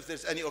 I don't know if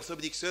there's any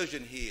orthopedic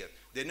surgeon here.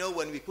 They know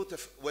when we put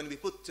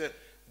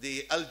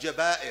the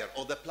al-jaba'ir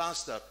or the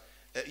plaster,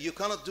 you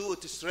cannot do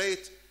it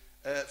straight,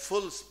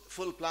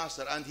 full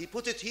plaster. And he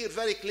put it here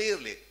very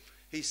clearly.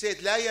 He said,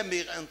 لا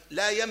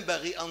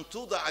ينبغي أن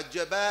توضع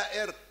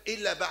الجبائر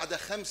إلا بعد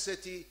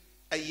 5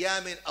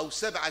 أيام أو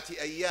 7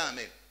 أيام.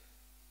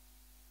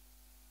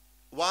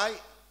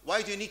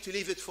 Why do you need to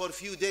leave it for a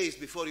few days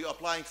before you're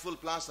applying full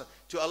plaster?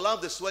 To allow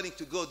the swelling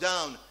to go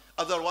down.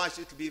 Otherwise,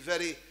 it'll be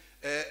very,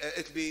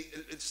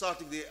 it's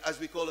starting the, as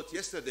we call it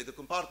yesterday, the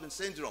compartment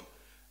syndrome.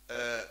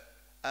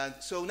 And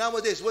so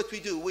nowadays, what we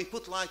do, we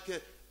put like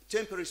a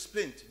temporary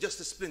splint, just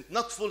a splint,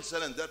 not full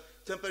cylinder,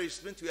 temporary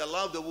splint. We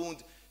allow the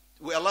wound,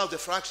 we allow the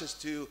fractures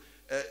to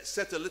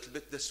settle a little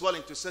bit, the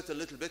swelling to settle a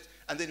little bit,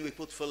 and then we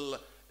put full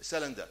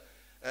cylinder.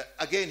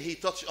 Again, he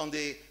touched on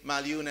the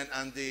malunion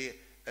and the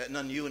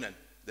non-union,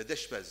 the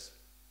dishbaz.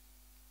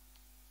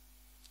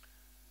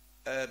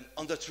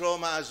 On the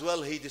trauma as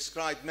well, he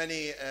described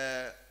many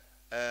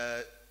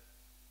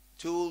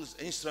tools,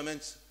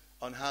 instruments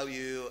on how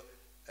you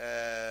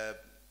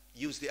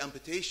use the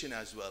amputation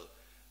as well.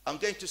 I'm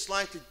going to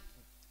slightly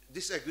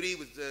disagree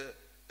with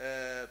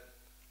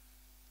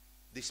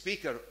the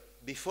speaker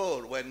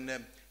before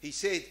when he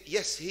said,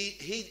 yes,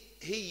 he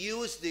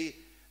used the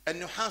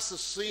النحاس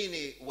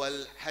الصيني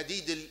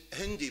والحديد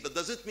الهندي, but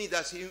does it mean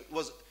that he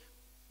was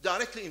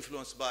directly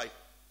influenced by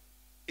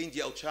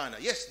India or China?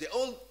 Yes, they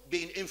all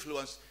been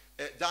influenced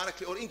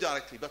directly or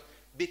indirectly, but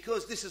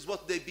because this is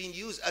what they've been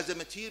used as a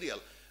material.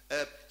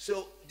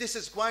 So this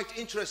is quite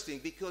interesting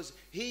because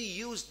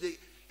he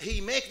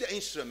made the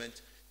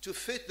instrument to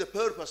fit the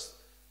purpose.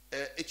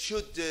 It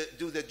should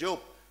do the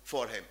job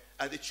for him,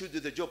 and it should do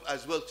the job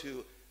as well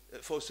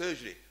for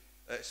surgery.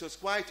 So it's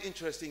quite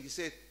interesting. He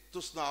said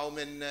تصنع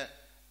من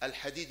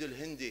الحديد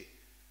الهندي,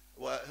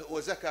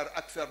 وذكر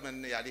أكثر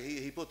من يعني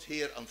he put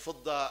here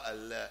الفضة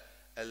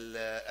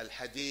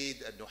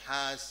الحديد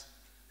النحاس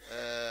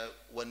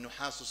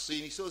والنحاس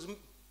الصيني. So there's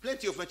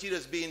plenty of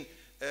materials being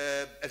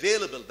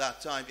available that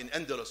time in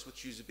Andalus,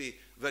 which used to be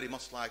very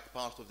much like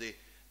part of the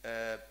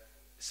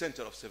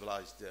center of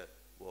civilized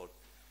world.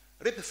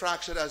 Rib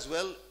fracture as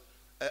well.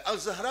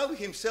 Al-Zahrawi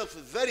himself,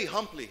 very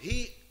humbly,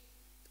 he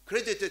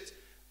credited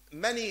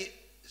many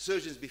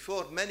surgeons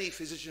before, many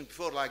physicians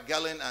before, like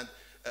Gallen and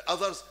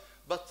others,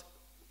 but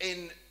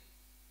in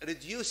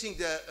reducing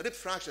the rib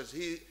fractures,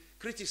 he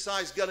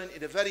criticized Gallen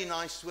in a very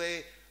nice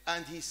way,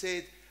 and he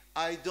said,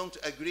 I don't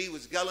agree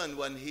with Gallen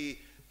when he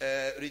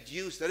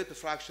reduced the rib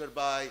fracture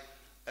by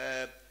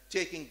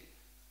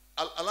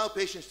allow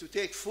patients to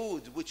take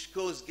food which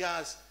cause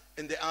gas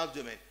in the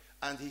abdomen,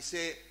 and he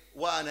said,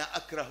 وَأَنَا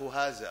أَكْرَهُ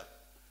هَذَا.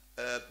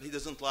 He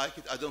doesn't like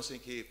it. I don't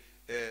think he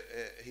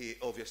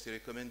obviously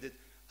recommended,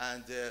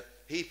 and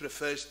he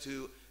prefers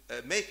to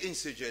make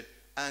incision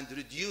and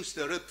reduce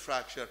the rib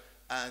fracture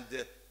and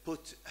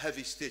put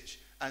heavy stitch.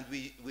 And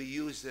we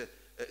use a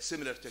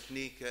similar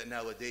technique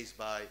nowadays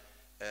by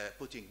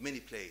putting mini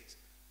plates.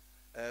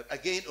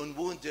 Again, on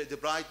wound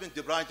debridement,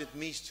 debridement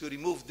means to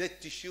remove dead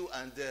tissue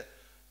and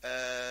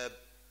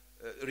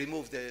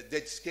remove the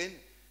dead skin.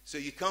 So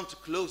you can't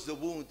close the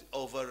wound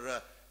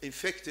over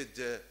infected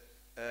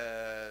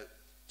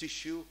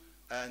tissue,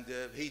 and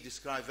he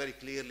described very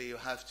clearly you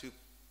have to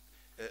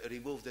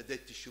remove the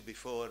dead tissue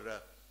before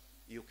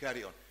you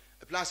carry on.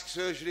 Plastic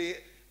surgery,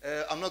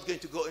 I'm not going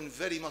to go in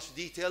very much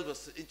detail, but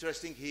it's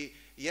interesting. He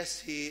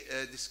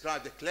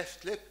described the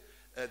cleft lip,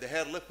 the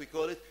hair lip we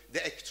call it, the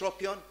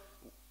ectropion,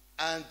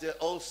 and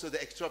also the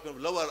ectropion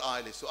of lower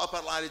eyelid, so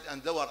upper eyelid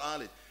and lower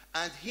eyelid.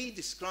 And he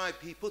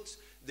puts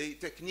the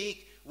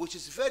technique which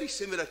is very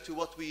similar to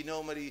what we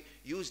normally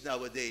use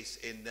nowadays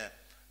in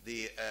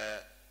the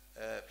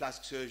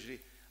plastic surgery.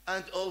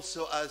 And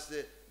also, as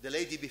the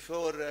lady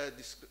before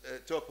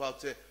talked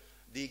about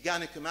the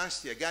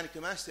gynecomastia.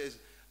 Gynecomastia is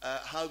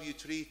how you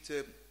treat,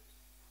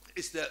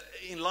 it's the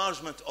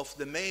enlargement of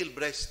the male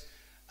breast,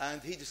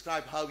 and he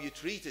described how you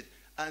treat it.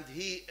 And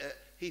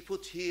he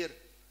put here,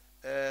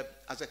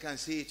 as I can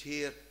see it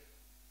here,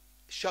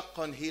 شق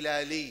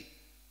هلالي.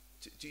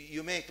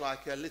 You make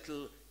like a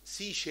little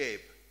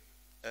C-shape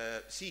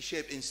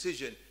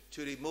incision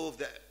to remove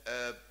the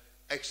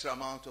extra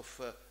amount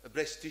of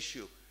breast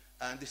tissue,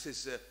 and this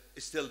is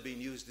still being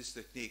used, this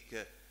technique,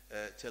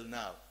 till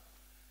now.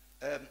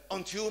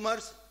 On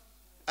tumors,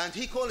 and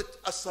he called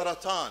it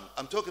السرطان.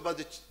 I'm talking about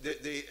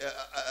the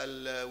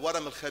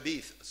الورم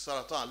الخبيث,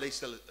 السرطان,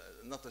 ليس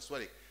not a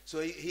swelling. So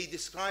he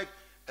described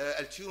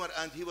a tumor,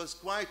 and he was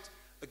quite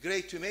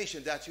great to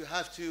mention that you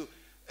have to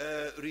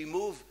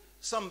remove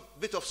some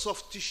bit of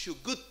soft tissue,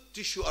 good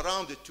tissue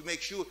around it, to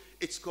make sure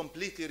it's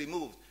completely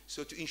removed.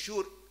 So to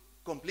ensure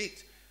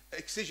complete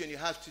excision, you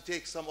have to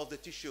take some of the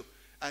tissue.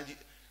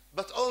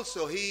 But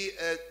also he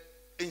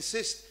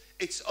insists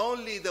it's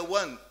only the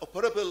one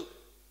operable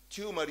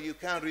tumor you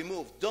can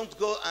remove. Don't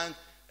go and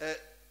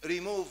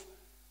remove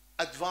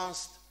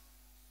advanced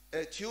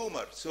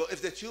tumor. So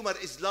if the tumor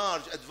is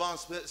large,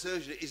 advanced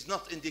surgery is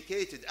not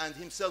indicated. And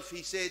himself,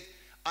 he said,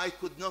 I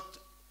could not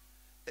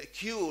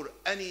cure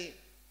any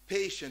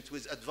patient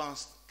with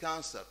advanced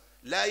cancer.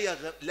 لا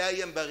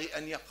ينبغي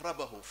أن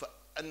يقربه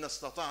فأن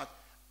استطعت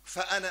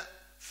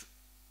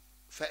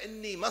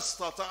فإني ما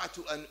استطعت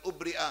أن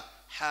أبرئ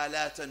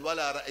حالات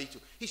ولا رأيت.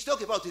 He's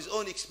talking about his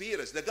own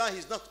experience. The guy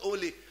is not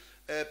only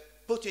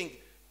putting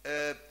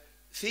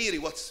theory,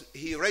 what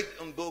he read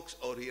on books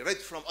or he read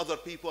from other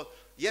people.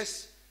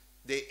 Yes,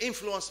 they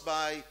influenced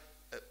by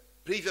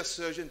previous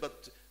surgeon,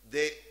 but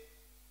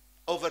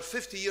over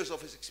 50 years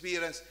of his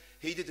experience,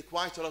 he did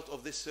quite a lot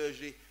of this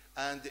surgery,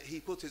 and he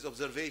put his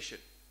observation.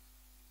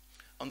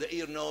 On the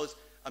ear, nose,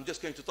 I'm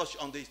just going to touch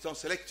on the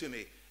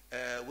tonsillectomy,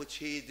 which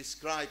he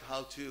described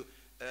how to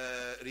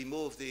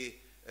remove the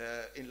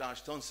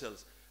enlarged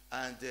tonsils.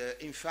 And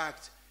in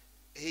fact,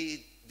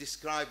 he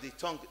described the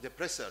tongue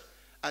depressor.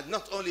 And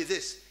not only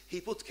this,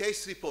 he put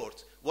case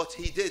report, what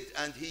he did,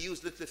 and he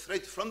used little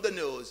thread from the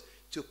nose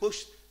to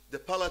push the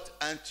palate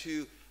and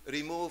to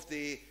remove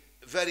the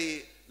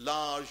very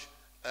large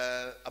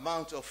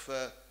amount of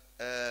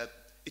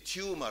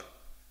tumor.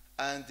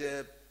 And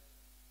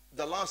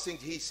the last thing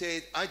he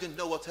said, I don't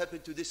know what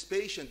happened to this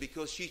patient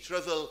because she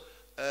traveled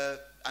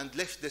and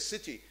left the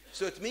city.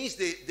 So it means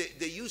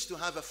they used to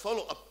have a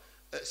follow-up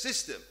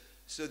system.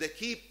 So they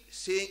keep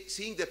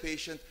seeing the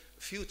patient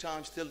a few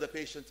times till the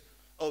patient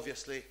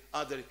obviously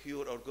either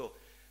cure or go.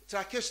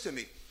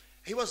 Tracheostomy.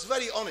 He was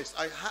very honest.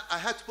 I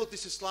had to put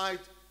this slide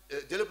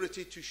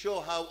deliberately to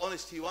show how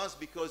honest he was,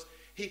 because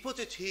he put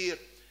it here.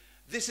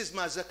 This is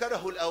ما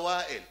ذكره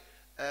الأوائل.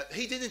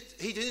 He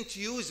didn't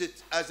use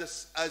it as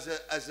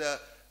a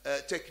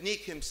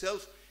technique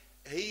himself.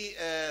 He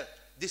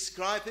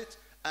described it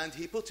and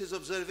he put his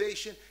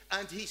observation,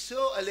 and he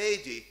saw a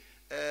lady.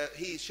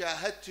 He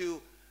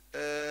شاهدت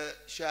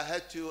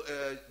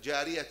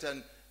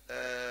جارية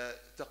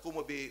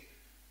تقوم ب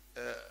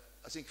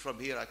I think from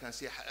here I can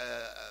see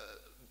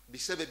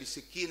بسبب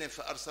سكين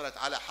فأرسلت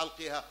على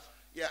حلقها.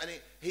 يعني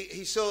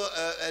he saw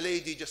a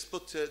lady just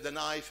put the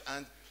knife,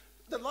 and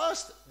the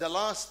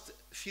last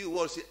few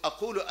words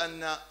أقول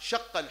أن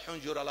شق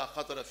الحنجر لا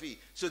خطر فيه.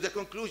 So the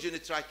conclusion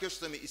is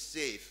tracheostomy is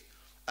safe,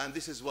 and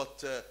this is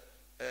what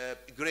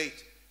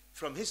great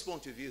from his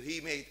point of view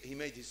he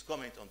made his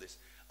comment on this.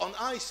 On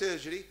eye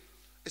surgery,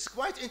 it's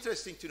quite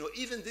interesting to know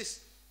even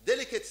this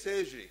delicate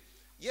surgery,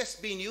 yes,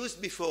 been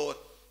used before,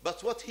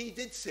 but what he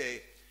did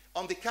say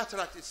on the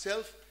cataract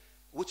itself,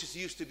 which is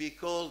used to be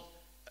called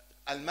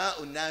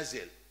الماء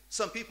النازل.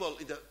 Some people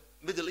in the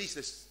Middle East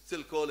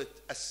still call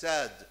it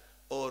الساد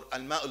or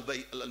الماء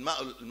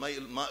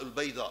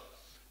البيضاء.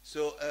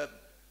 So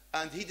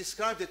and he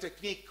described a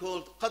technique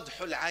called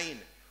قدح العين,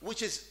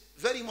 which is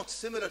very much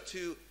similar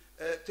to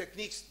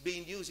techniques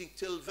being using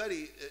till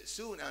very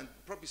soon, and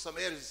probably some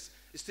areas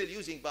still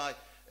using by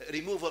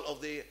removal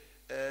of the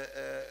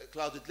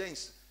clouded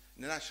lens,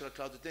 the natural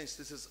clouded lens.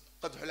 This is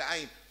قدح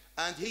العين,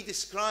 and he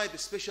described a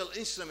special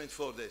instrument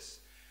for this.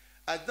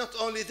 And not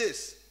only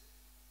this,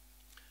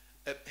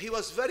 he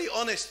was very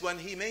honest when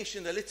he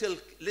mentioned a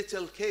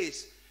little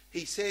case.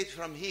 He said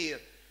from here,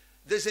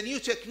 there's a new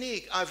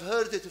technique, I've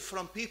heard it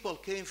from people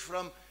came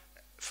from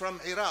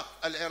Iraq,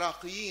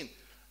 al-Iraqiyin,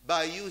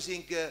 by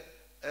using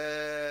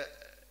a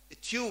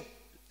tube,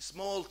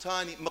 small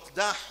tiny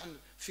مقداح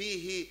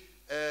فيه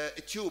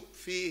tube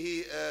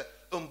فيه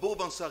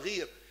أنبوبا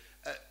صغير.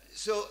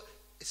 So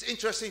it's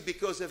interesting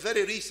because a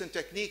very recent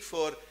technique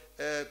for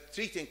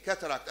treating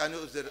cataract, I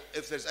know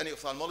if there's any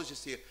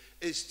ophthalmologists here,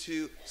 is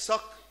to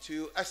suck,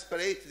 to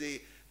aspirate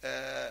the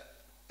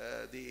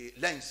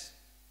lens,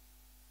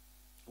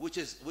 which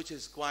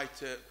is quite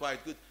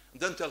good.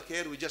 Dental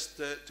care, we just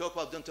talk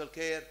about dental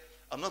care.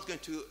 I'm not going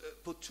to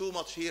put too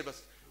much here, but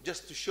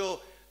just to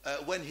show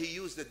when he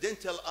used the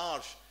dental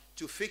arch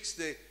to fix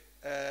the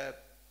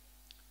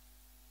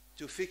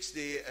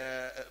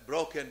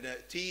broken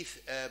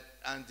teeth,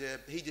 and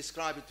he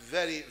described it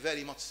very,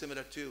 very much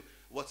similar to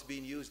what's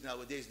being used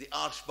nowadays, the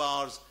arch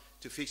bars,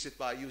 to fix it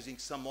by using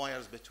some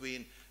wires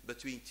between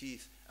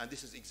teeth, and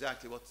this is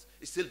exactly what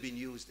is still being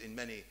used in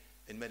many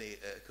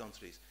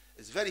countries.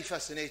 It's very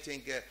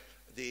fascinating,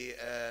 the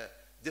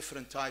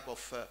different type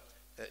of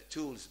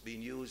tools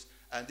being used,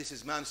 and this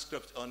is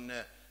manuscript on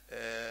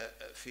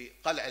في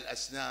قلع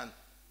الأسنان.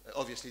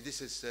 Obviously,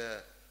 this is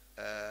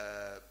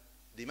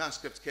the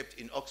manuscript kept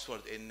in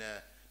Oxford in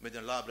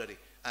Midland Library,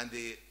 and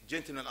the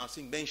gentleman I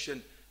think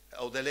mentioned,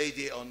 or the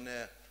lady on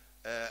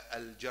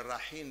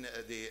الجراحين,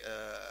 the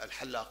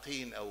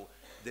الحلاقين, or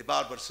the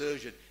barber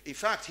surgeon. In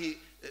fact,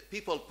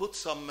 people put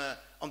some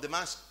on the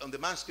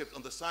manuscript,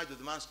 on the side of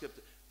the manuscript,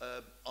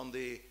 on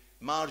the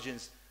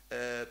margins,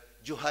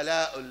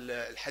 جهلاء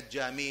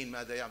الحجامين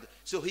ماذا يعمل.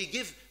 So he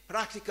gives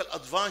practical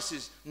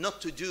advices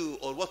not to do,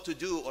 or what to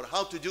do, or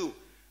how to do,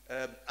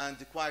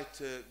 and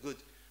quite good.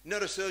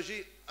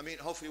 Neurosurgery, I mean,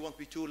 hopefully it won't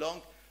be too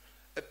long.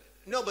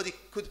 Nobody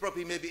could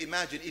probably maybe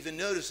imagine even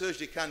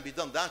neurosurgery can be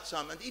done that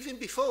time, and even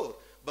before.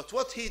 But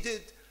what he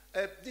did,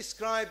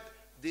 describe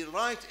the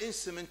right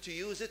instrument to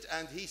use it,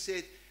 and he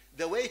said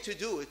the way to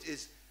do it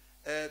is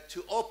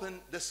to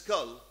open the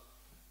skull,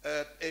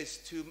 is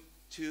to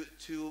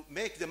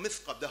make the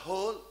mithqab, the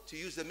hole, to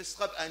use the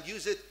mithqab and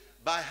use it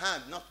by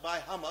hand, not by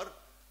hammer.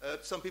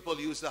 Some people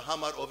use the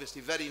hammer,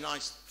 obviously very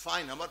nice,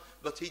 fine hammer,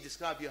 but he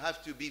described you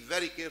have to be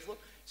very careful.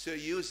 So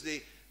you use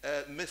the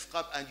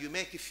mithqab and you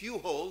make a few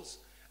holes,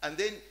 and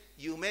then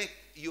you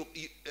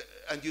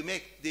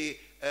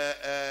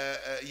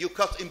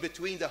cut in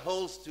between the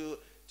holes to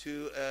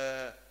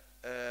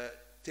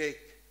take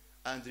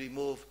and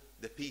remove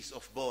the piece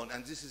of bone.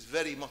 And this is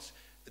very much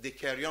the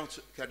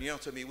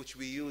craniotomy which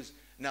we use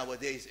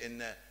nowadays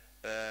in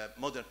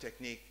modern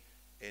technique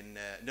in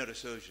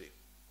neurosurgery.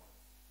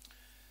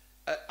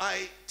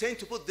 I tend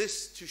to put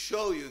this to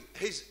show you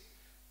his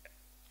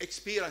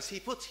experience. He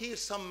put here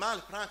some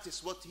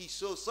malpractice, what he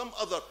saw, some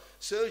other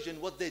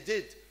surgeon, what they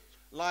did.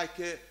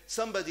 Like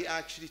somebody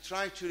actually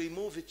tried to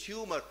remove a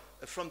tumor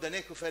from the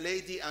neck of a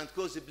lady and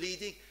cause a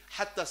bleeding.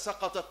 حتى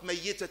سقطت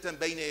ميتة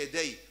بين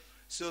يديه.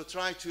 So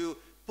try to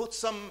put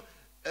some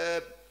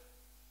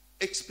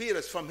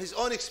experience, from his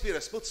own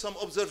experience, put some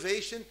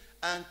observation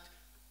and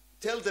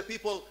tell the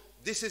people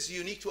this is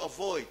you need to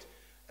avoid.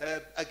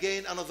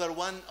 Again, another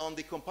one on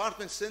the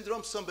compartment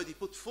syndrome. Somebody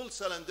put full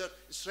cylinder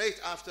straight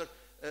after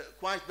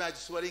quite bad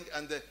swelling,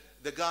 and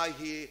the guy,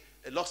 he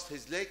lost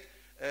his leg.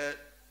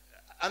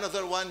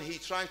 Another one, he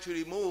tried to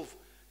remove,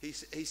 he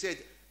said,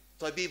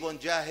 Tabibun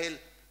Jahil,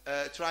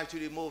 tried to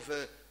remove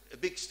a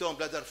big stone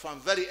bladder from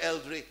very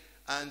elderly,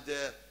 and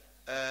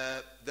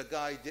the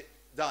guy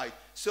died.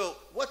 So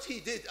what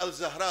he did,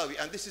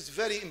 Al-Zahrawi, and this is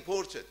very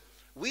important,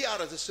 we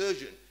are as a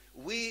surgeon,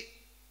 we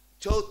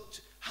taught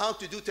how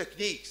to do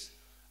techniques.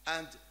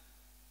 And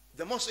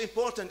the most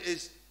important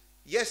is,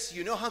 yes,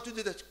 you know how to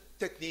do the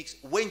techniques.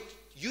 When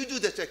you do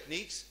the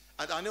techniques,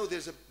 and I know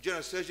there's a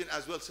general surgeon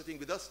as well sitting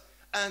with us,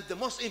 and the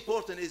most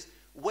important is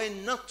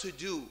when not to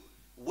do,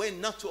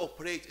 when not to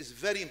operate is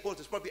very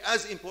important. It's probably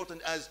as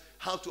important as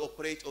how to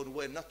operate or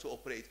when not to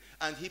operate.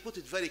 And he put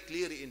it very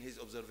clearly in his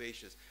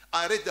observations.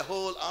 I read the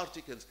whole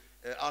articles,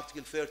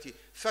 Article 30,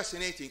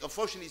 fascinating.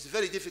 Unfortunately, it's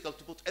very difficult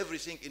to put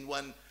everything in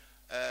one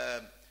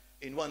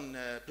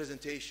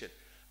presentation.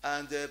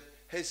 And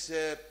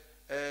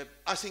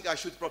I think I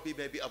should probably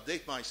maybe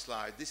update my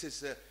slide. This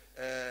is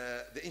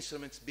the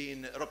instruments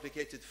being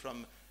replicated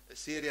from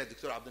Syria,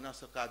 Dr. Abdel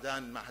Nasser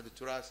Qa'dan, Ma'had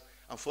al-Turath.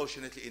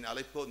 Unfortunately, in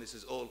Aleppo, this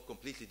is all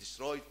completely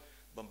destroyed,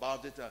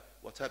 bombarded.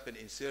 What happened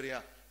in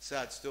Syria,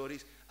 sad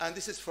stories. And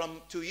this is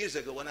from 2 years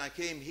ago. When I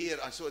came here,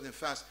 I saw it in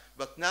Fas.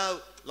 But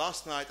now,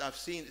 last night, I've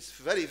seen, it's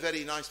very,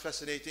 very nice,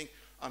 fascinating.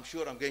 I'm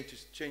sure I'm going to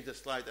change the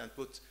slide and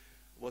put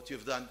what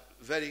you've done.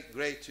 Very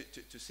great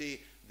to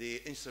see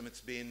the instruments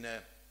being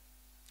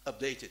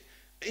updated.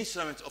 The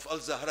instrument of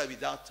Al-Zahrawi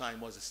that time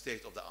was the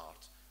state of the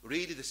art.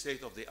 Really the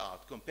state of the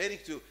art. Comparing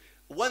to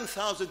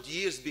 1,000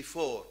 years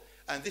before,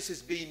 and this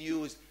is being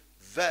used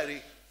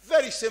very,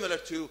 very similar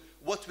to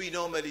what we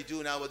normally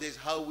do nowadays,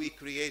 how we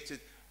created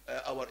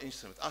our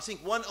instrument. I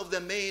think one of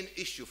the main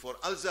issues for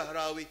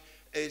Al-Zahrawi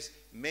is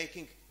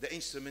making the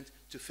instrument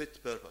to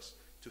fit purpose,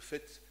 to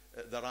fit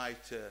the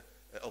right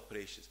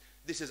operations.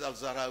 This is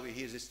Al-Zahrawi.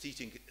 He is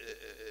teaching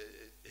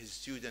his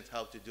student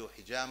how to do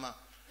hijama.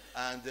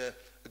 And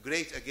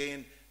great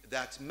again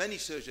that many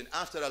surgeons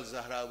after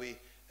Al-Zahrawi,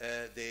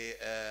 they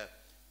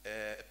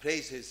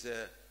praise his,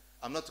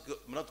 I'm not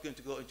going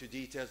to go into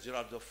details,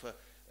 Gerard of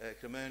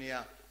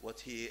Cremona, what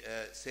he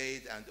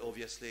said, and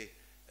obviously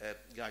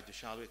Guy de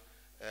Charlotte,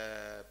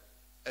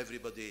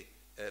 everybody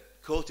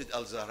quoted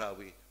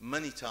Al-Zahrawi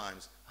many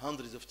times,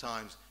 hundreds of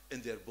times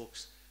in their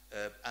books,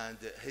 and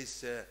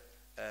his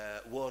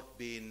work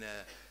being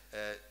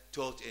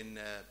taught in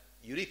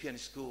European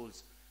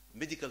schools,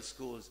 medical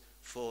schools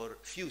for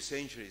few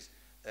centuries.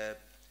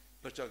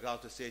 Peter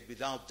Gauta said,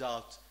 without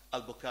doubt,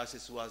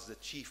 Al-Bukhasis was the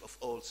chief of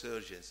all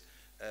surgeons.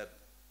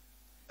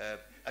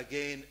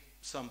 Again,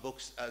 some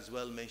books as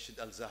well mentioned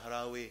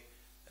Al-Zahrawi.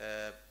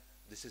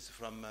 This is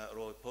from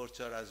Roy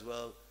Porter as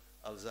well.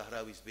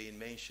 Al-Zahrawi is being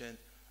mentioned.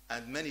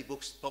 And many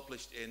books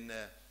published in,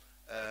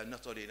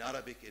 not only in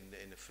Arabic,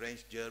 in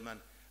French, German,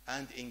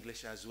 and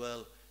English as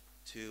well,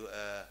 to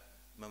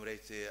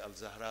commemorate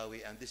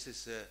Al-Zahrawi. And this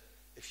is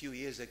a few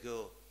years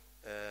ago,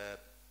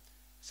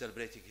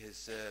 celebrating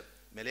his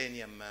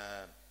millennium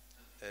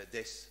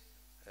death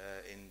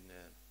in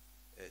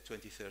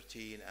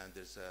 2013, and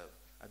there's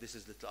and this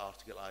is a little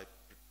article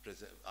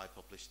I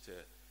published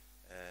a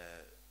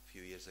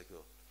few years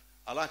ago.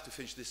 I like to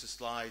finish this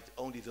slide.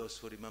 Only those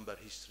who remember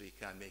history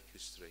can make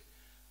history.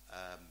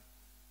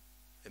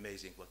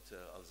 Amazing what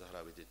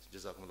Al-Zahrawi did.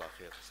 Jazakumullah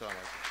khair. Assalamu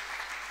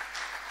alaikum.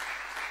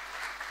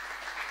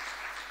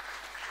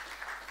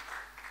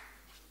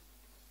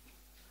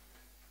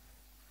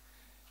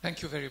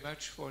 Thank you very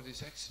much for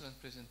this excellent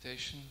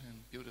presentation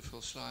and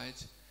beautiful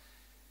slides.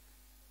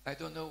 I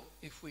don't know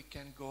if we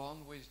can go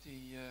on with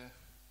the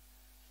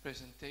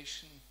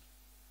presentation.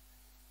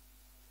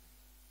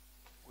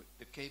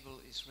 The cable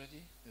is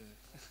ready.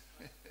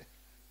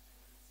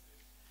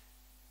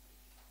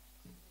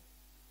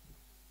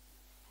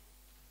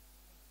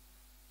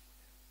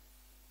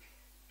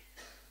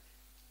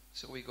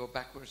 So we go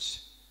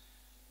backwards.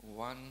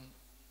 One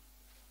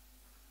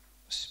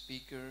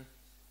speaker.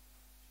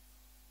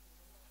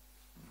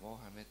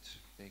 Mohammed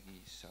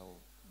Beghi Saul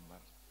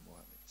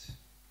Mohammed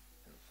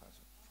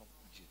from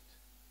Egypt.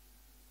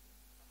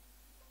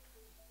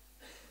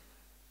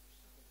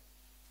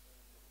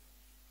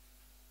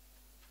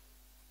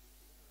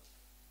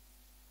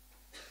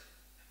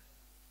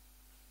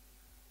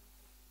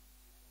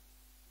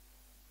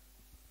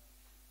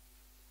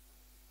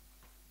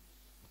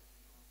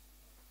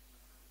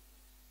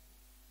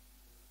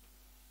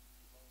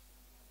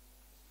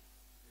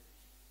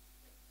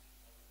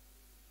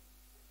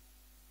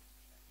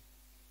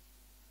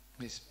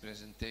 This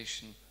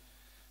presentation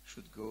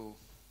should go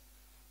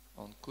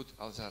on could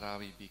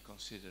Al-Zahrawi be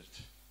considered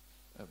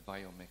a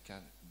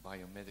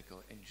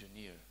biomedical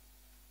engineer?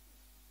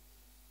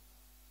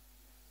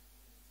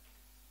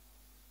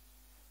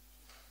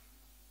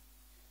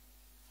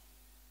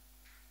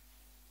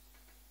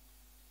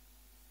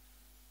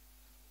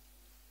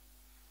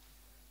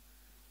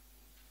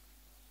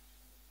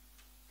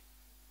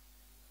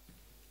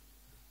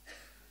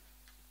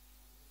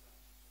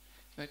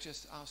 May I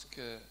just ask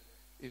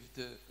if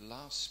the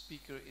last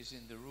speaker is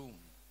in the room,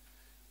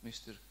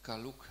 Mr.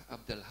 Kalouk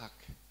Abdelhak?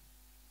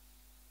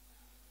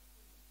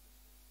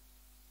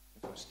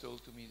 It was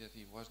told to me that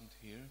he wasn't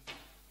here,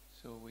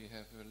 so we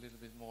have a little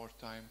bit more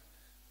time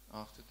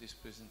after this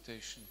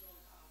presentation.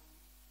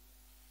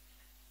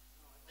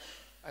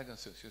 I don't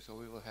think so, so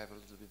we will have a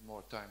little bit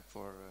more time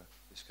for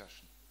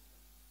discussion.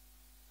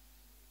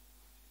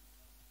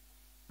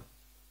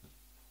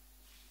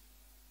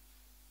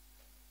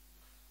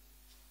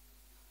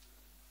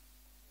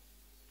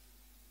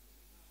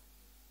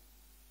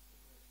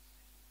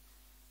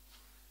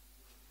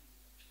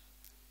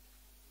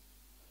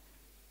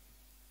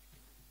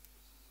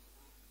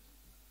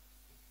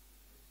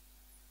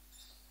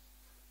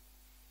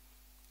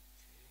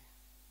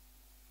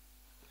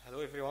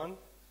 Hello everyone.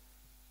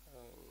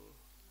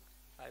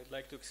 I would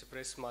like to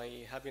express my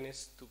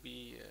happiness to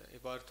be a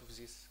part of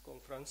this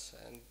conference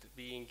and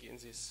being in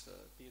this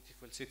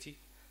beautiful city,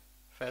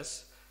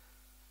 Fas.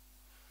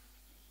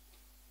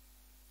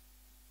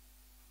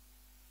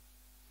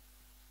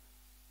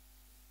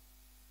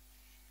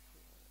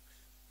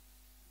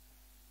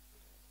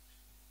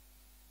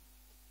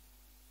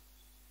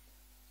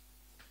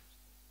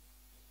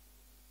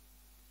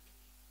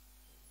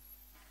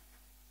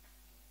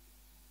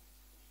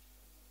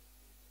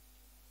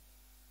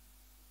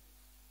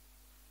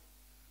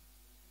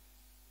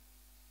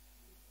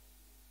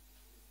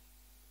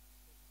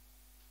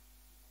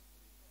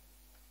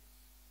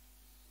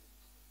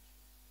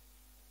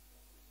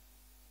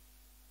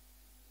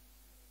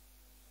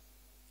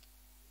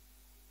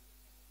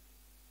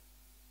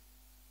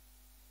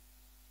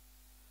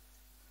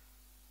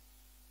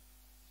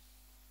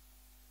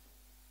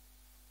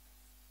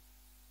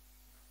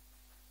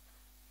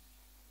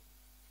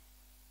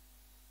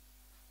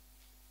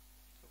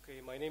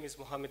 My name is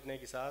Mohammed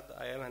Nagisad.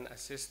 I am an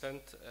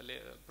assistant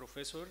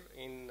professor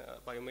in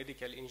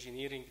biomedical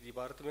engineering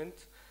department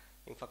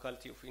in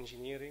Faculty of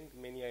Engineering,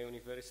 Minya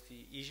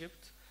University,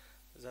 Egypt.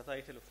 The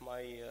title of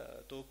my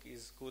talk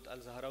is Could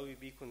Al-Zahrawi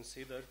be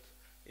considered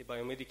a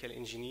biomedical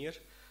engineer?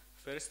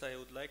 First, I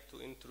would like to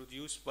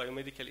introduce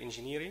biomedical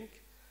engineering.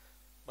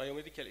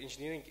 Biomedical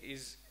engineering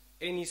is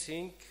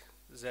anything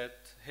that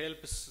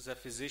helps the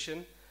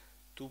physician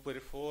to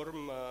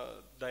perform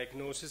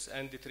diagnosis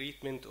and the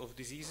treatment of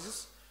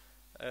diseases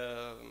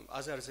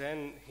other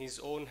than his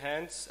own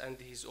hands and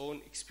his own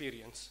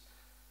experience.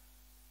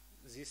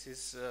 This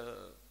is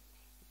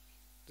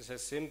the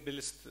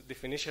simplest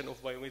definition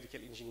of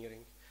biomedical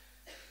engineering.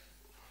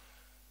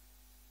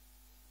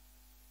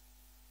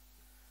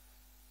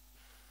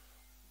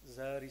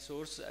 The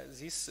resource,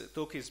 this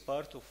talk is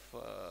part of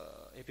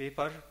a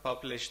paper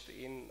published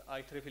in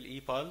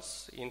IEEE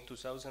Pulse in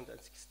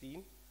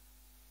 2016.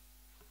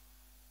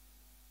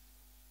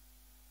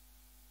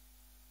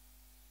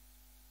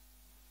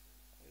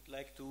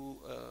 Like to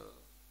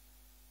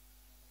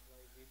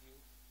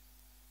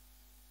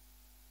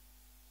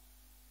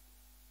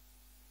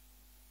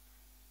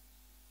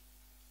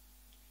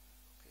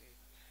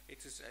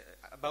it is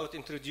about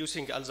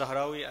introducing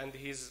Al-Zahrawi, and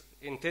he's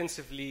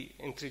intensively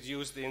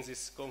introduced in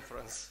this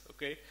conference.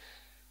 Okay,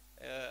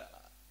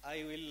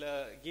 I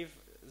will give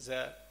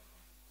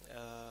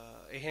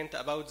a hint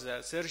about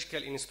the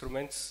surgical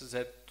instruments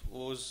that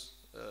was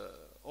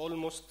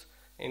almost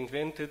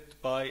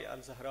invented by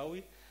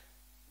Al-Zahrawi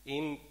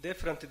in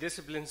different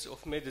disciplines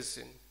of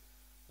medicine,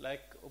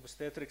 like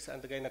obstetrics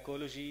and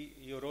gynecology,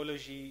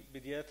 urology,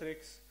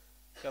 pediatrics,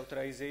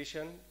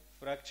 cauterization,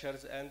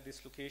 fractures and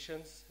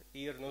dislocations,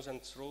 ear, nose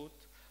and throat,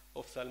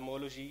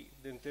 ophthalmology,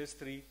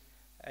 dentistry,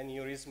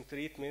 aneurysm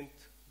treatment,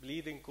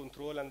 bleeding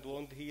control and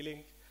wound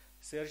healing,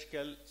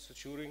 surgical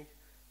suturing,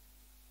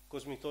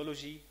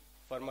 cosmetology,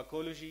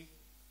 pharmacology,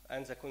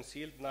 and the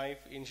concealed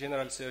knife in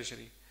general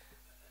surgery.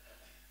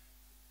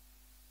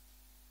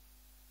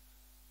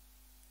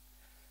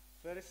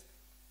 First,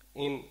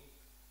 in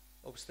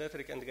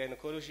obstetric and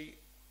gynecology,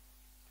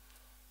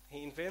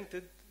 he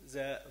invented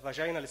the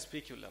vaginal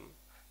speculum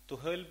to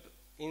help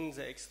in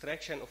the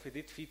extraction of a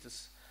dead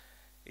fetus.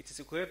 It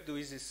is equipped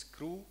with a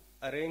screw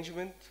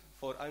arrangement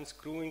for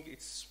unscrewing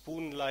its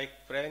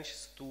spoon-like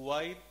branches to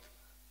widen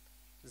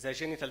the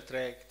genital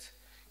tract.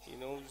 You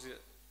know,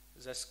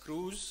 the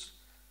screws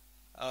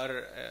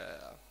are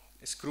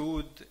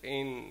screwed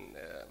in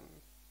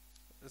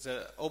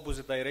the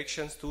opposite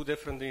directions, two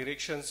different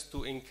directions,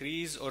 to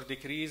increase or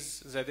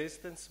decrease the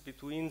distance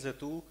between the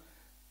two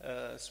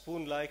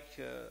spoon-like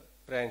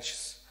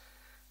branches,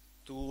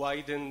 to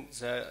widen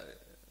the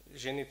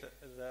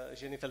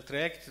genital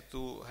tract,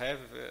 to have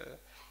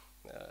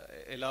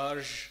a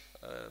large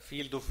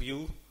field of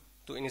view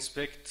to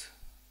inspect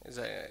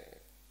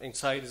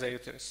inside the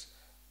uterus.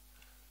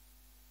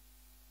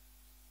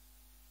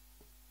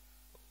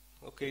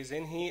 Okay,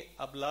 then he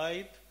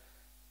applied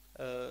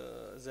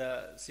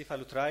the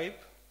cephalotribe.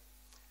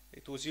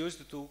 It was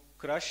used to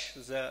crush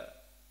the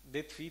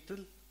dead fetal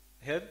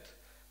head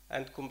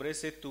and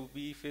compress it to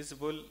be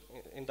visible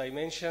in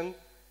dimension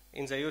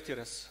in the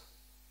uterus.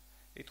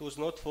 It was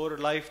not for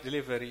live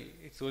delivery.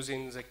 It was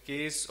in the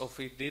case of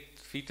a dead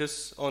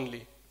fetus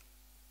only.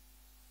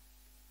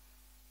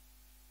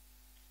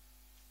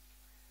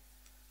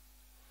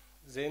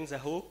 Then the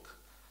hook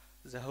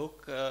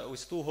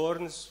with two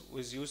horns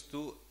was used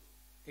to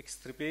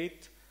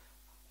extirpate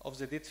of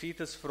the dead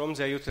fetus from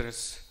the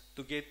uterus,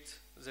 to get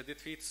the dead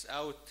fetus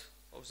out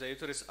of the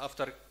uterus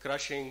after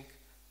crushing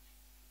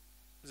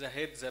the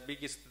head, the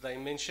biggest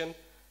dimension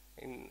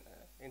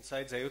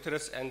inside the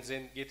uterus, and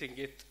then getting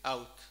it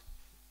out.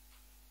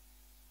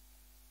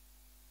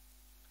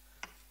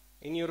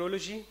 In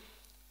urology,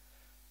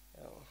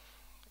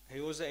 he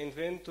was the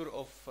inventor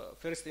of,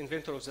 first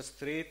inventor of the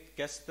straight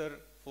caster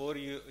for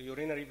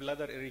urinary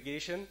bladder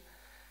irrigation.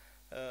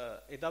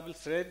 A double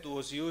thread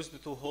was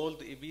used to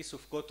hold a piece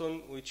of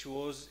cotton which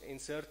was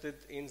inserted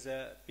in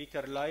the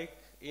beaker-like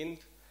end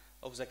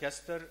of the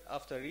caster.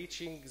 After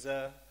reaching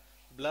the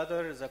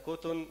bladder, the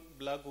cotton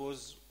plug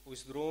was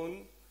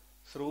withdrawn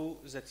through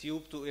the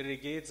tube to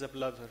irrigate the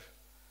bladder,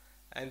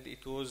 and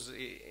it was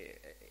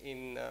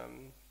in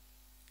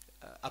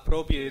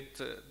appropriate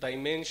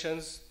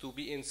dimensions to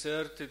be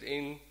inserted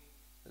in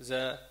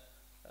the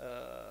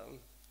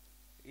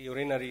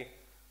urinary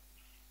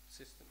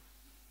system.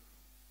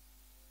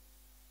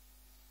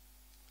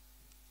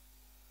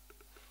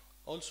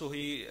 Also,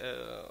 he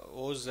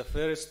was the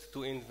first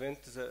to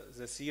invent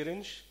the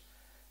syringe,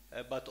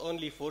 but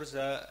only for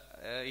the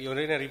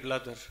urinary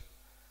bladder.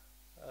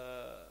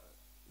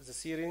 The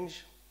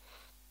syringe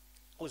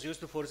was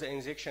used for the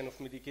injection of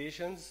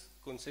medications,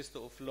 consists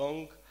of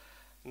long,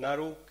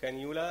 narrow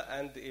cannula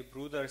and a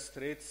broader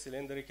straight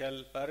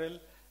cylindrical barrel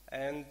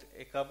and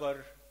a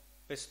copper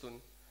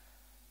piston.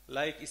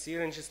 Like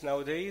syringes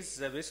nowadays,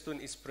 the piston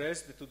is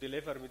pressed to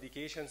deliver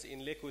medications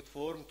in liquid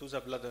form to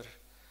the bladder,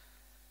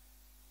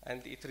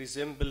 and it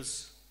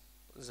resembles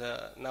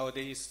the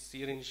nowadays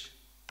syringe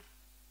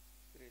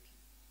greatly.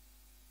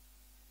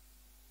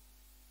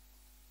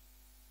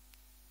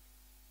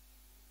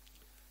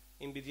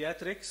 In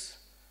pediatrics,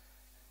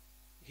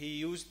 he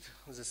used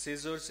the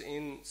scissors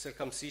in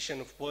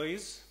circumcision of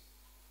boys.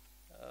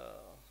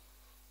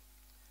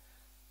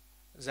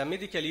 The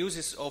medical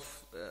uses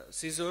of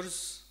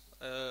scissors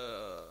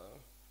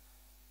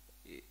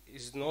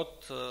is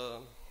not,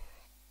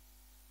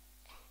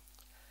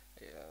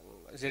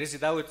 there is a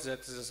doubt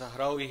that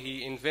Zahrawi,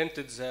 he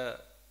invented the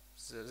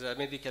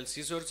medical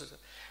scissors,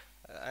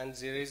 and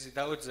there is a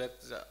doubt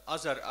that the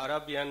other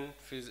Arabian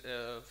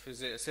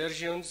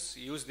surgeons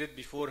used it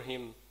before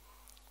him.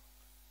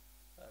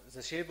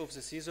 The shape of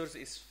the scissors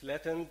is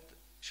flattened,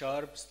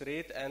 sharp,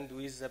 straight, and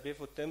with the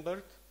pivot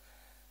tempered.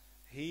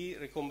 He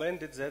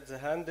recommended that the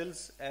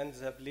handles and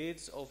the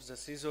blades of the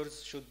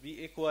scissors should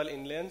be equal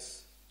in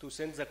length to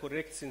send the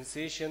correct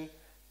sensation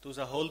to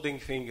the holding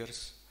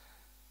fingers.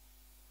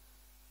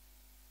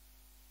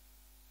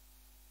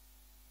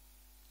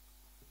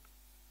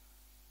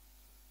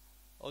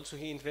 Also,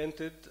 he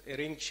invented a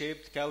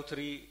ring-shaped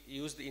cautery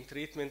used in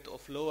treatment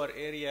of lower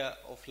area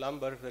of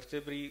lumbar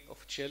vertebrae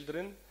of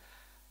children.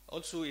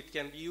 Also, it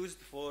can be used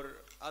for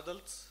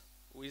adults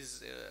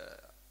with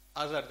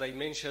other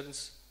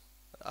dimensions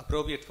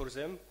appropriate for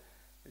them.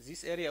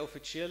 This area of a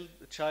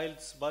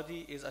child's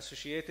body is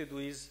associated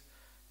with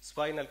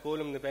spinal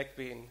column back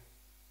pain.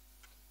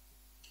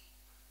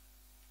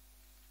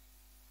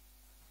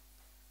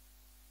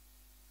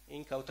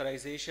 In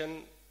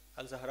cauterization,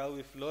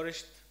 Al-Zahrawi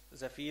flourished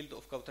the field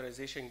of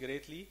cauterization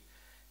greatly.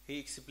 He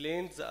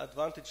explained the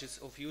advantages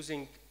of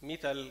using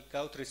metal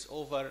cauteries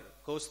over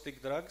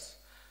caustic drugs.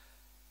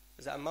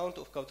 The amount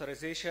of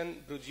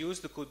cauterization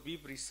produced could be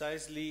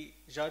precisely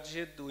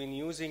judged when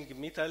using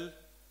metal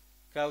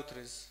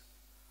cauteries.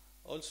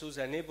 Also,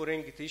 the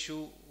neighboring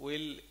tissue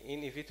will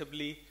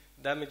inevitably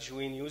damage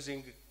when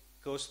using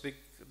caustic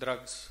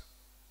drugs.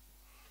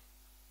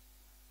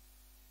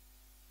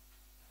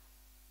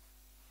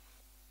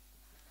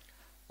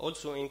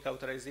 Also, in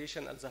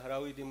cauterization,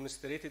 Al-Zahrawi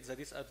demonstrated the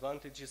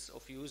disadvantages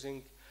of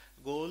using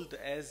gold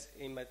as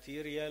a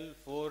material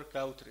for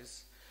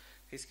cauteries.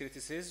 His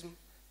criticism: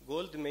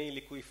 gold may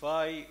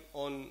liquefy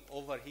on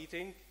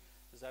overheating.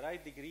 The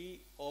right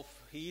degree of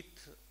heat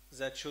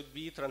that should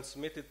be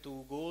transmitted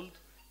to gold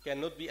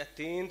cannot be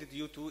attained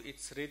due to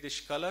its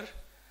reddish color.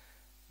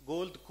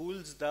 Gold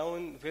cools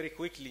down very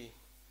quickly.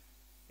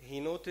 He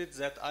noted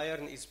that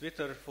iron is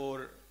better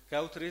for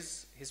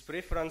cauteries. His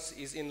preference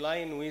is in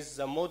line with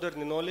the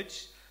modern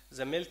knowledge.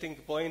 The melting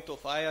point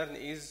of iron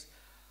is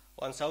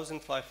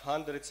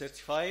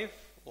 1535,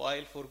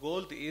 while for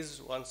gold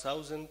is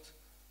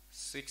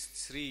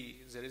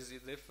 1063. There is a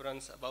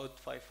difference about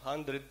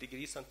 500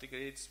 degrees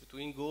centigrade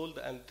between gold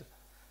and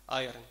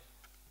iron.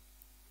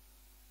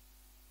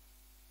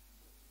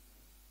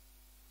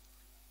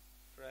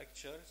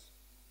 Fractures.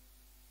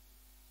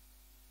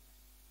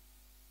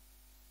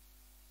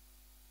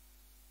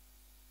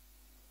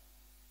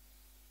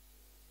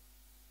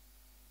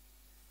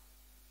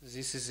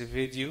 This is a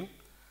video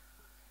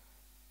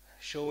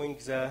showing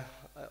the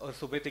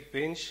orthopedic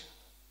bench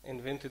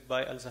invented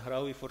by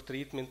Al-Zahrawi for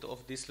treatment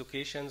of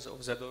dislocations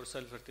of the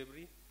dorsal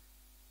vertebrae.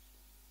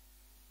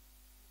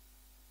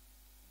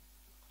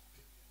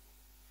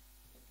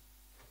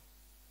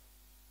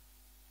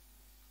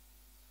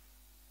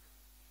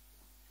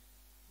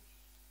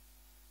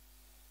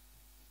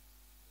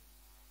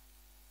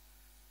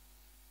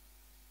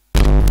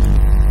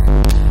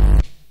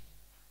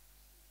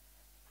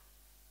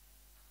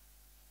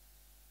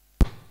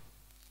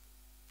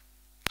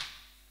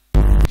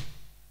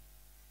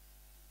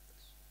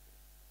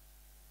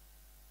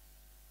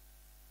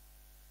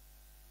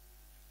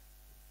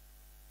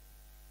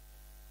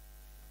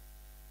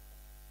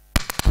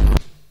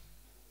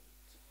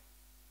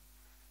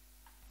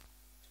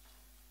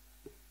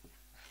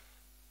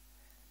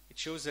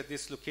 shows the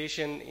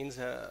dislocation in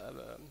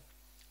the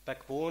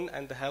backbone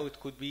and how it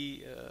could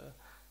be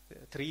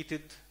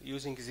treated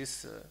using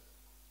this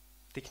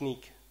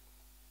technique.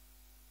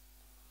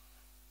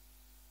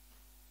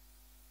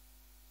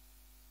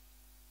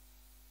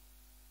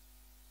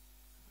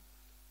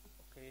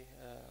 Okay,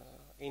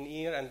 in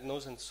ear and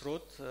nose and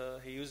throat,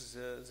 he used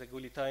the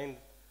guillotine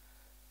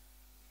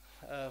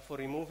for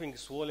removing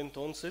swollen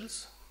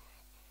tonsils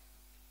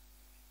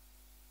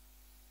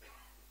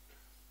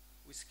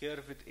with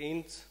curved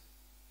ends,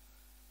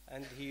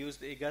 and he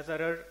used a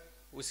gatherer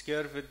with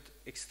curved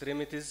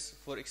extremities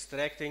for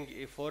extracting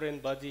a foreign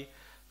body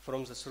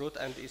from the throat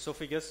and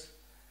esophagus.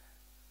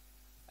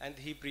 And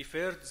he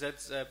preferred that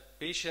the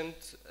patient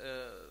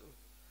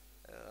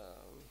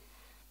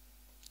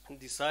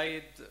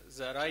decide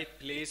the right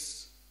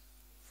place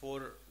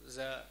for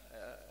the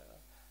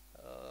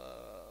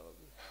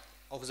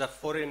of the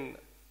foreign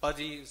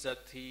body, that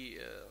he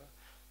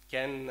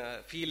can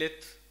feel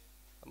it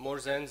more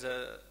than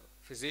the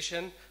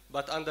physician,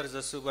 but under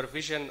the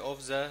supervision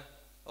of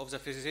the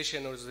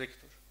physician or the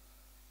doctor.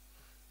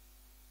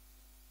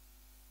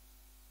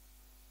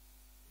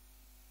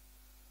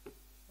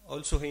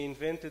 Also, he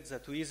invented the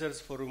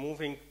tweezers for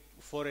removing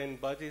foreign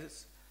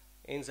bodies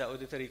in the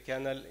auditory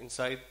canal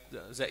inside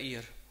the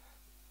ear.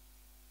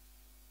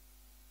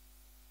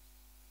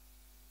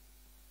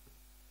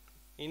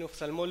 In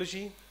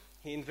ophthalmology,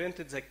 he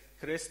invented the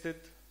crested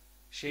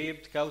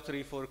shaped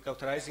cautery for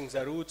cauterizing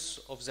the roots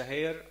of the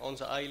hair on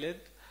the eyelid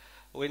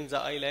when the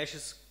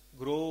eyelashes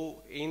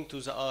grow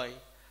into the eye.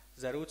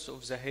 The roots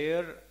of the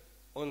hair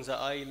on the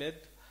eyelid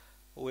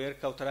were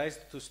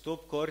cauterized to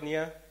stop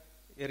cornea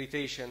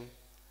irritation.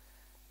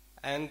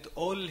 And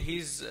all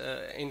his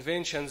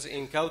inventions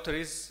in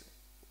cauteries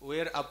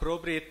were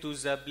appropriate to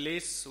the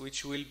place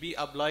which will be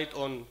applied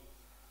on.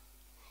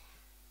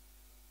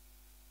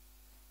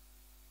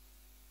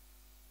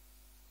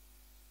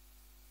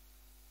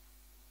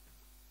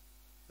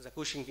 The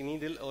Cushing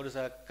needle or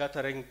the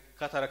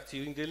cataract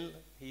needle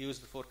he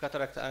used for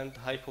cataract and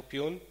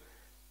hypopyon.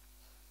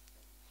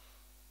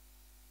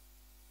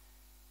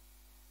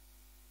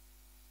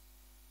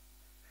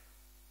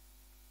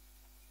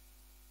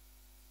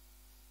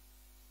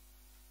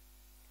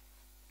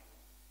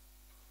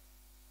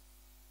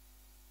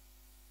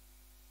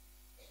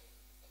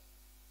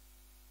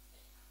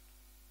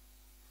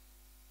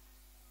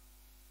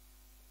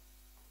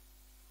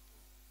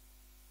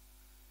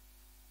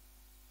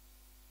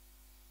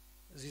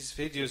 These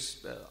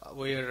videos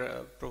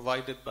were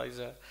provided by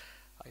the,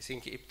 I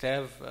think,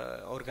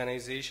 IPTAV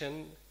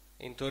organization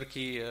in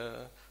Turkey,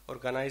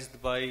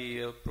 organized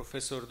by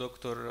Professor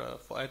Dr.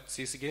 Fuad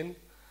Sisgin,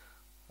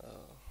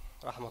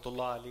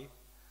 Rahmatullah Ali.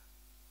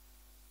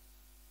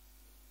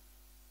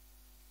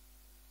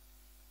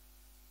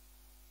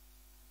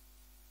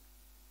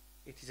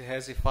 It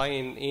has a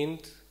fine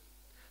end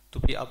to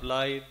be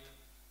applied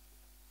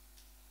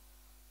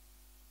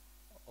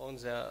on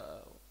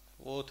the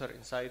water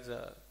inside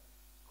the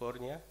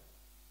cornea.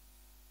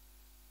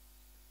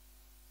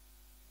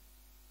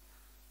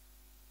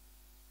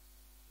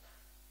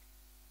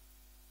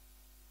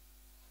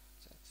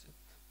 That's it.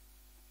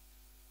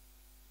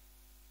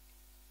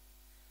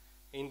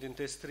 In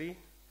dentistry,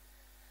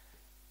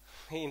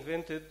 he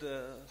invented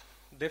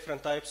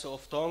different types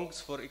of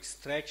tongs for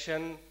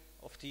extraction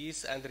of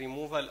teeth and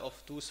removal of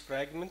tooth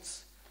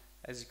fragments,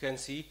 as you can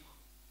see.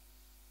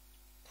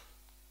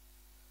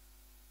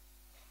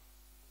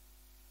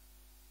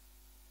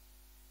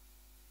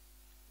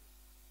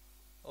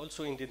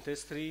 Also in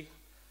dentistry,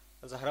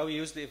 Zahrawi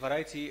used a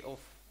variety of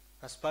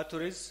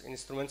aspiratories,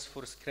 instruments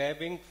for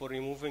scraping, for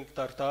removing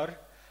tartar.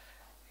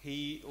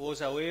 He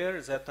was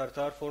aware that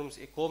tartar forms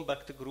a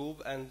compact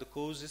group and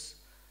causes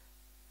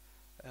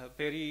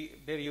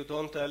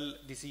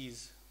periodontal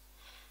disease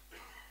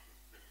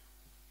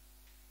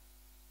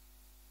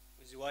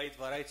with a wide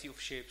variety of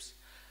shapes.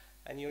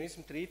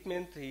 Aneurysm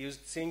treatment, he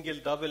used single,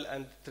 double,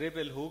 and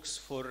triple hooks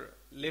for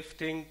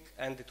lifting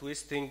and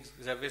twisting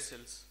the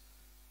vessels.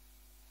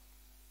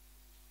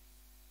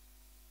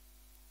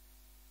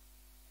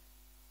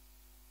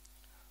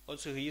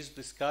 Also, he used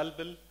the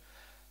scalpel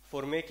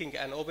for making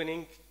an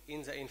opening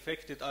in the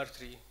infected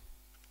artery.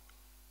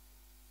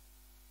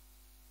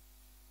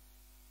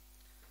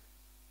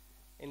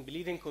 In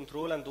bleeding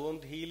control and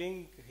wound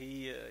healing,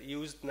 he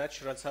used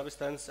natural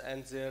substance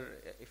and their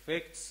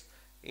effects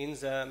in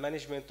the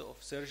management of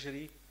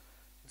surgery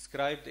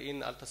described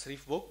in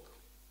Al-Tasrif book.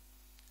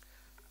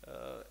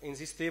 In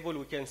this table,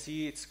 we can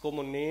see its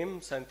common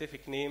name,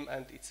 scientific name,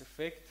 and its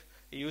effect.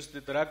 He used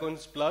the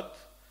dragon's blood.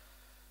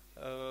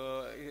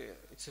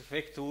 Its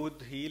effect: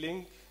 wound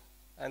healing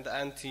and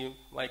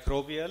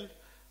antimicrobial.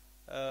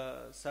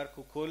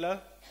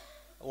 Sarcocola,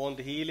 wound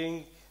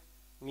healing.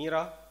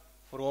 Mira,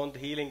 for wound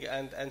healing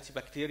and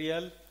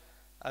antibacterial.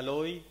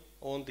 Aloe,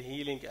 wound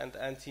healing and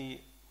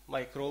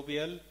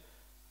antimicrobial.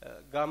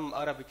 Gum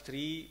arabic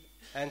tree,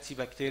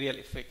 antibacterial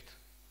effect.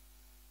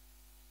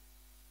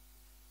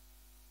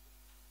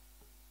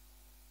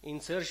 In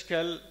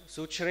surgical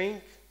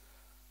suturing,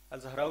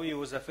 Al-Zahrawi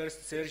was the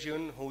first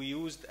surgeon who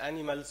used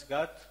animal's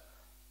gut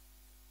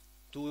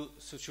to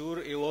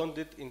suture a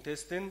wounded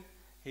intestine.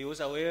 He was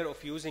aware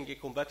of using a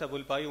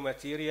compatible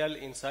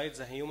biomaterial inside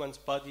the human's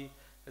body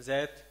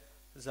that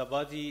the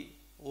body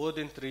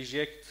wouldn't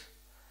reject.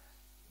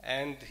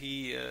 And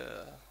he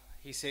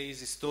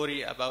says a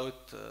story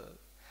about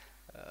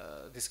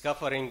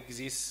discovering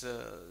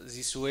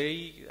this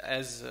way,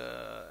 as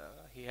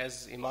he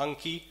has a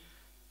monkey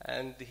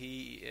and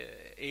he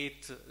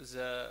ate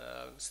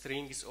the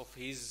strings of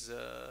his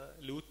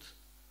lute,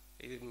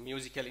 a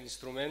musical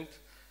instrument,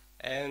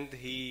 and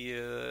he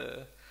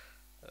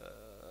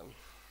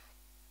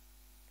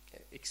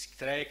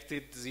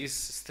extracted these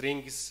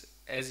strings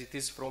as it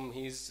is from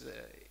his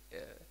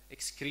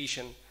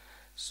excretion.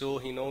 So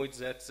he knows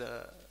that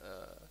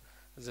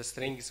the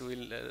strings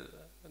will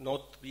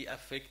not be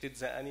affected,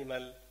 the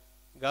animal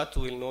gut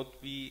will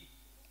not be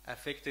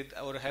affected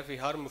or have a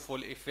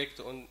harmful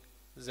effect on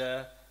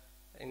the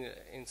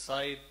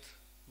inside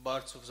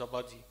parts of the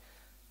body.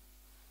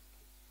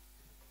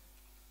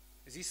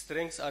 These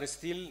strings are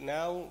still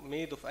now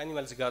made of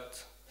animal's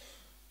gut.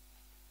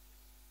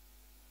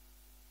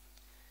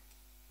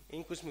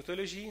 In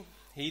cosmetology,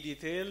 he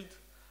detailed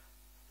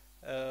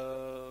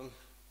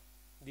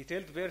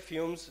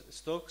perfumes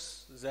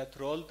stocks that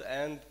rolled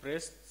and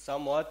pressed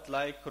somewhat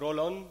like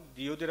roll-on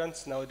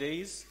deodorants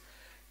nowadays.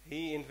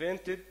 He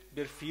invented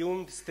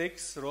perfumed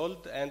sticks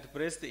rolled and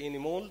pressed in a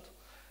mold,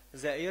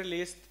 the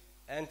earliest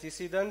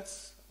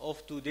antecedents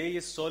of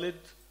today's solid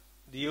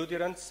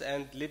deodorants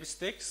and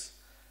lipsticks.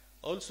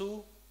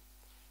 Also,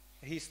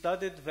 he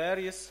studied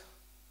various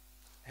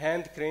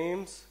hand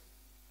creams,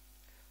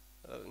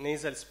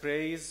 nasal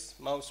sprays,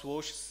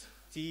 mouthwashes,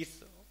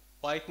 teeth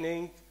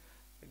whitening,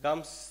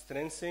 gum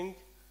strengthening,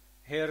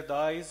 hair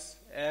dyes,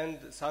 and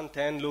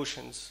suntan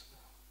lotions.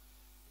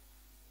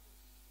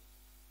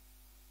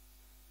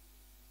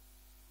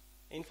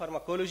 In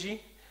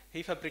pharmacology,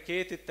 he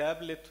fabricated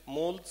tablet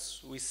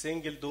molds with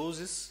single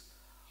doses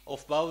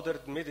of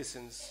powdered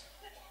medicines.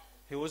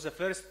 He was the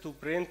first to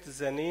print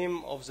the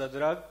name of the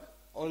drug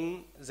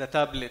on the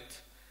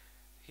tablet.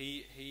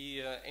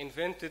 He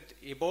invented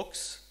a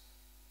box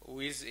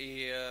with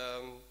a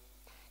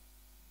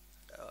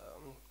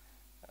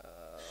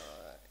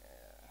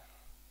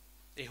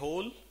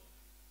hole,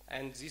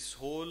 and this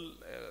hole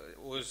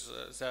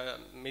the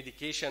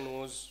medication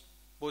was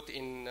put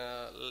in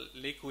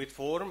liquid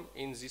form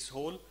in this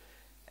hole,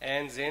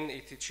 and then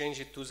it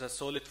changed to the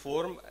solid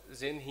form.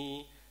 Then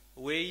he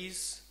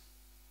weighs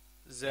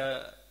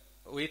the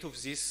weight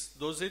of this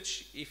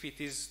dosage. If it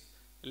is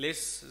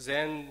less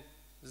than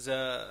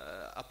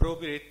the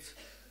appropriate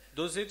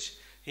dosage,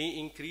 he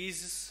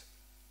increases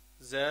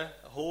the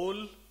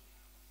hole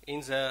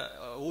in the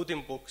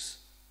wooden box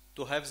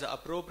to have the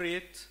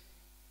appropriate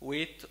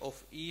weight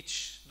of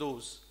each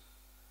dose.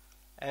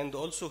 And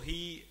also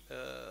he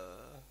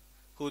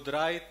could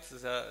write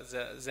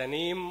the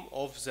name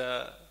of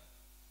the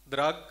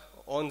drug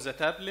on the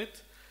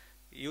tablet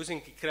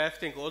using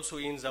crafting also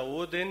in the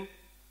wooden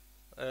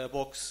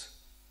box.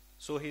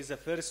 So he's the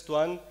first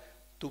one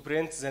to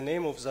print the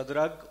name of the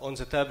drug on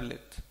the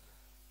tablet.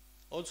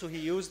 Also he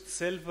used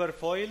silver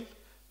foil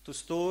to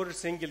store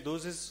single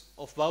doses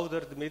of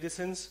powdered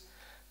medicines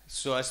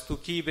so as to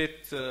keep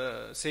it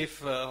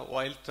safe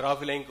while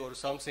traveling or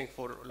something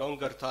for a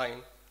longer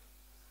time.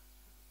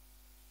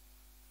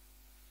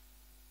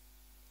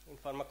 In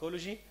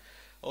pharmacology,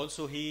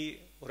 also he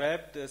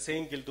wrapped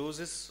single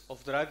doses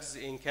of drugs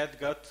in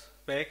catgut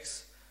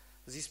packs.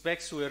 These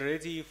packs were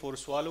ready for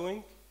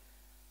swallowing.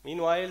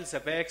 Meanwhile, the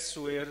packs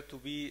were to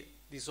be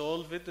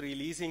dissolved,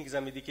 releasing the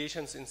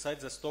medications inside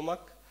the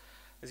stomach.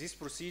 This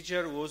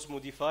procedure was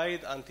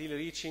modified until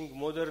reaching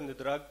modern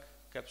drug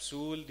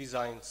capsule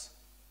designs.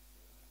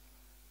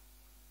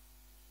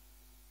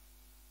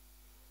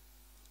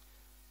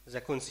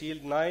 The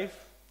concealed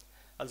knife.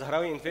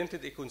 Al-Zahrawi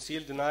invented a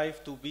concealed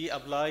knife to be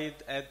applied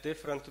at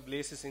different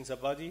places in the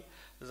body.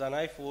 The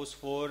knife was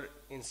for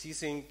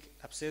incising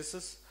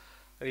abscesses,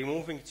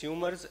 removing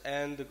tumors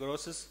and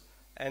growths,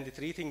 and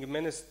treating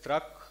men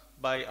struck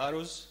by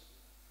arrows,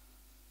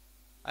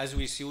 as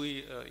we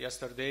see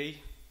yesterday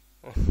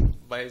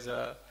by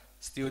the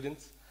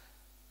students.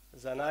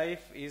 The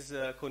knife is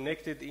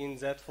connected in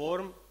that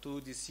form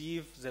to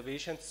deceive the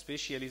patient,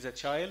 especially the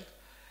child,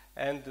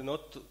 and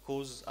not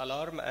cause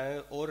alarm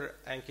or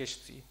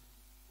anxiety.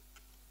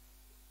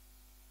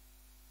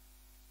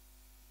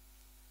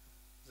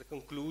 The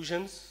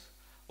conclusions.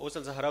 Was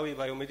Al-Zahrawi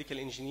biomedical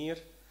engineer?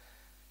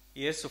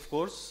 Yes, of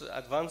course.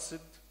 Advanced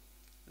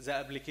the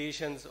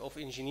applications of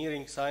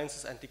engineering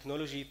sciences and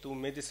technology to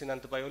medicine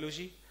and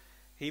biology.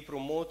 He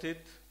promoted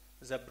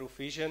the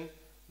profession,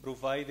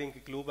 providing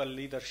global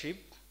leadership.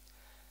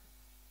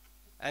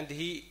 And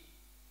he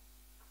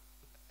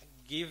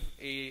gave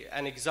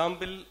an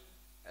example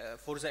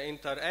for the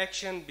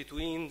interaction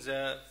between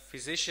the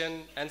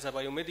physician and the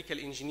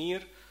biomedical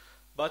engineer,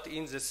 but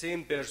in the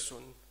same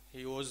person.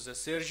 He was the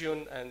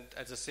surgeon and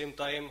at the same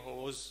time he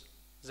was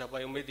the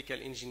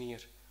biomedical engineer.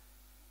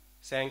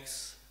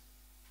 Thanks.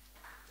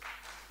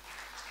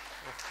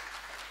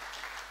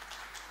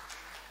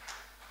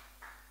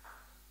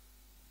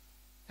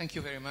 Thank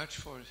you very much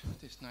for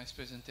this nice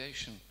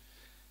presentation.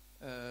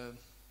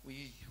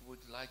 We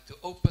would like to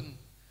open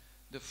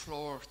the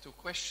floor to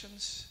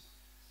questions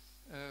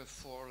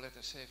for, let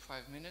us say,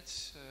 5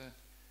 minutes.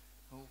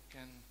 Who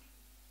can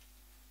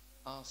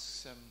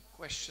ask some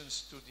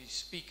questions to the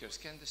speakers?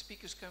 Can the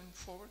speakers come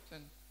forward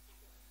and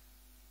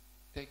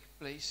take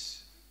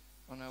place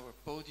on our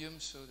podium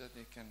so that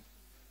they can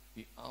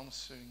be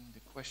answering the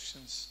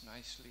questions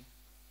nicely?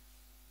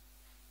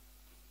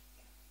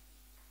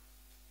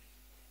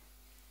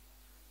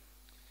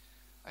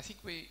 I think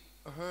we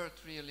heard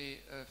really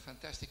a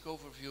fantastic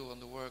overview on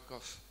the work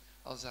of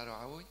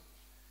Al-Zarawi.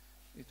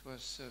 It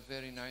was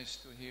very nice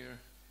to hear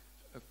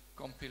a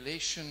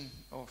compilation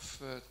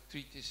of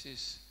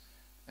treatises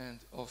and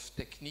of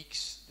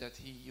techniques that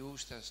he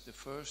used as the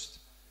first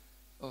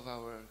of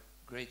our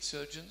great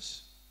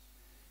surgeons.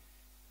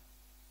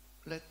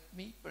 Let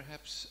me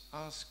perhaps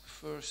ask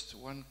first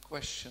one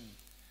question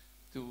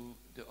to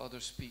the other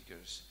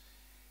speakers.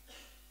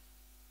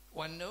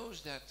 One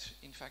knows that,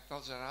 in fact,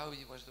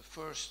 Al-Zarawi was the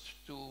first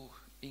to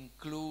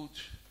include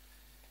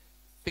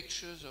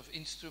pictures of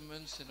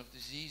instruments and of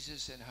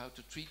diseases and how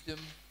to treat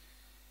them.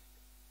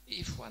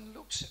 If one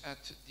looks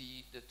at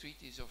the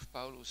treatise of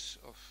Paulus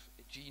of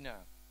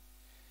Aegina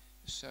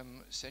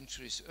some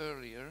centuries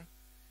earlier,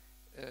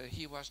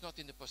 he was not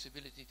in the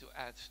possibility to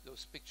add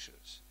those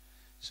pictures.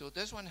 So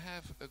does one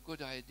have a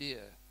good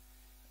idea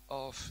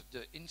of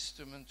the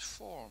instrument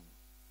form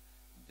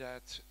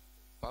that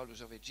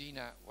Paulus of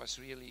Aegina was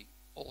really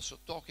also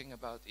talking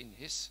about in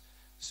his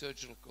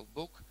surgical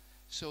book,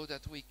 so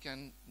that we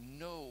can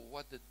know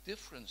what the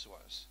difference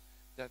was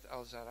that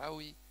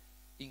Al-Zarawi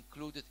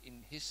included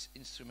in his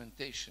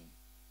instrumentation?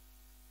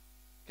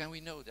 Can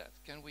we know that?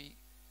 Can we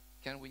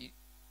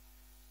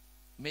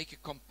make a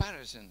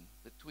comparison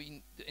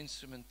between the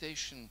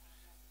instrumentation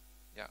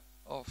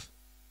of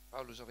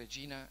Paulus of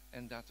Aegina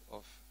and that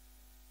of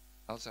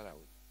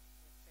Al-Zarawi?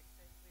 That's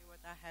exactly what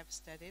I have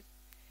studied,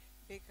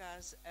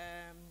 because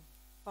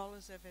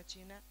Paulus of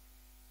Aegina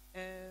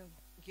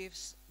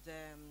gives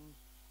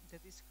the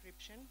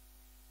description,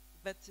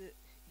 but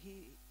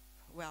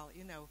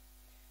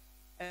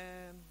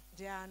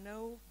there are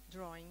no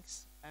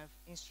drawings of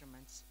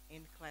instruments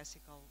in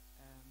classical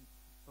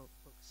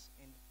books,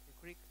 in the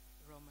Greek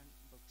Roman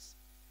books.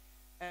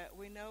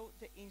 We know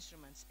the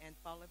instruments, and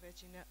Paul of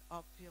Aegina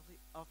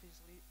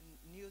obviously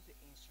knew the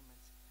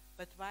instruments,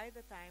 but by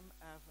the time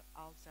of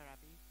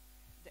Al-Zarawi,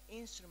 the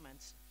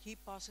instruments, he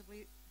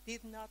possibly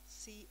did not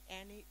see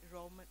any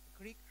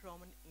Greek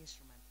Roman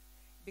instrument,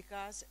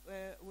 because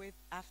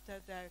after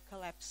the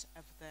collapse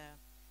of the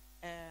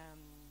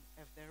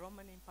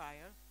Roman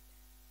Empire,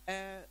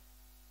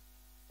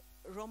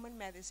 Roman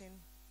medicine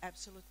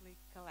absolutely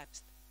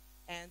collapsed,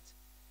 and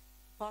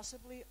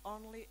possibly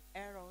only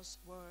arrows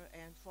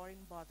and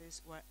foreign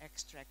bodies were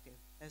extracted,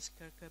 as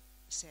Kirkup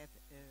said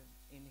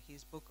in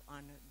his book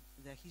on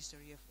the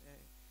history of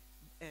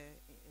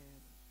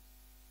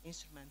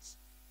instruments,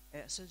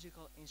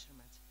 surgical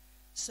instruments.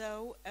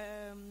 So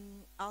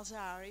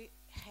Al-Zarawi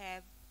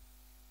had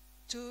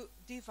to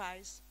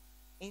devise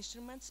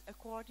instruments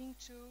according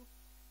to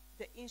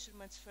the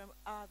instruments from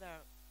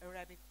other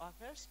Arabic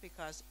authors,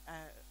 because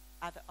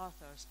other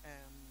authors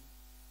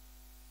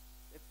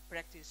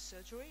practice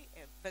surgery,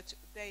 but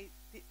they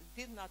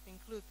did not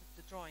include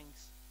the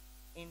drawings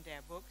in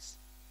their books.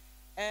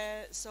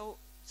 So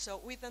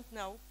we don't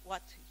know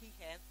what he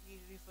had. He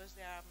refers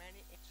there are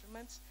many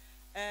instruments,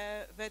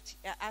 but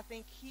I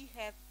think he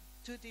had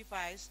to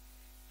devise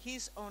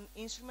his own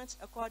instruments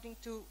according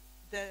to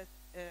the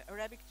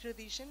Arabic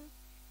tradition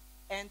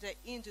and the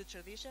Hindu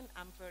tradition.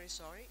 I'm very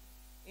sorry,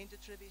 Hindu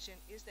tradition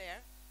is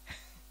there.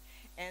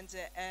 And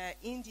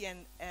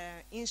Indian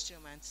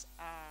instruments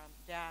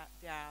there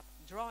are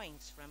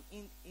drawings from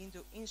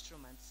Hindu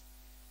instruments.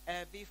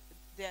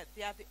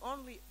 They are the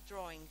only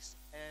drawings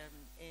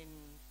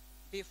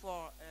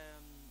before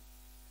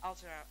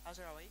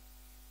Al-Zarawi,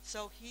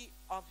 so he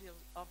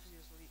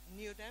obviously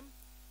knew them,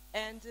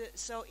 and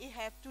so he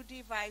had to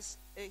devise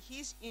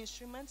his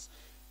instruments,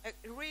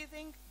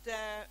 reading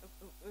the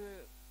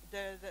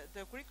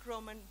Greek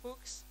Roman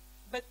books,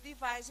 but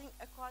devising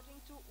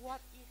according to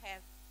what he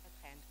had at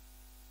hand.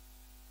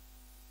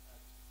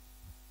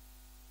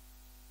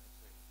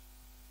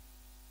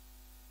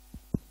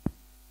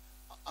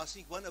 I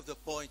think one of the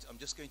points, I'm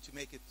just going to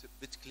make it a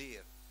bit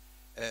clear.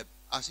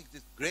 I think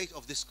the great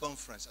of this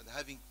conference and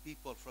having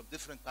people from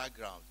different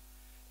backgrounds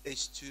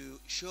is to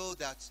show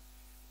that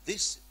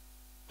this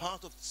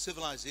part of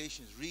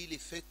civilizations really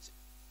fit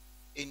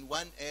in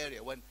one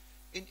area. When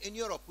in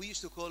Europe, we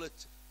used to call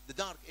it the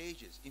Dark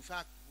Ages. In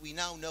fact, we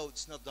now know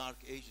it's not Dark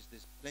Ages.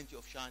 There's plenty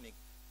of shining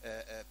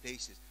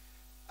places.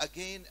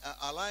 Again,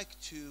 I like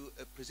to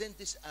present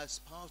this as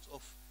part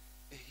of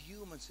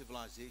human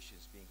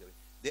civilizations being going.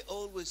 They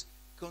always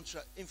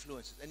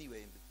contra-influences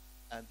anyway,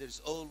 and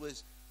there's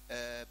always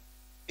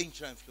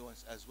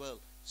intra-influence as well.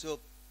 So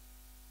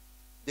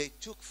they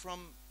took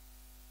from,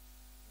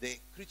 they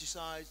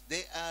criticize,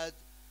 they add,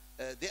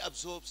 they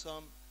absorb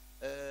some.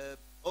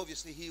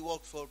 Obviously, he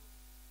worked for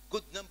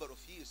good number of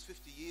years,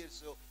 50 years,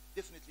 so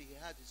definitely he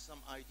had some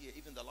idea.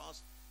 Even the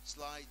last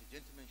slide, the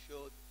gentleman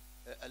showed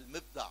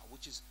al-mibda',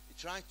 which is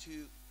trying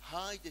to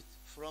hide it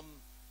from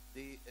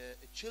the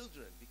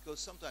children, because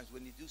sometimes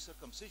when you do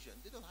circumcision,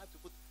 they don't have to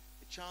put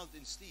a child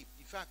in sleep.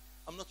 In fact,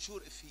 I'm not sure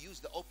if he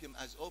used the opium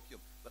as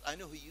opium, but I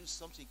know he used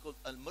something called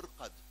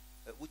al-murqad,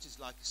 which is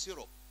like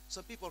syrup.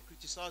 Some people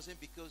criticize him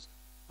because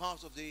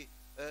part of the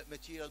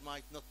material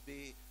might not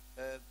be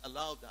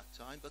allowed that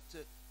time, but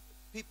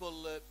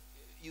people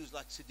use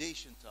like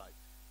sedation type.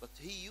 But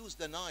he used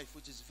the knife,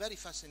 which is very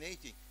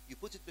fascinating. You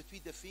put it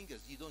between the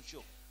fingers, you don't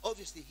choke.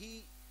 Obviously,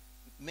 he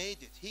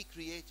made it, he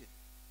created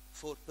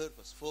for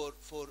purpose, for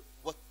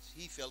what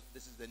he felt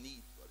this is the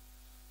need for it.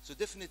 So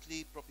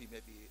definitely, probably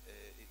maybe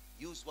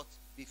use what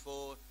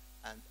before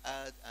and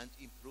add and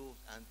improve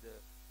and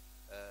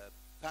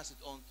pass it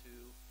on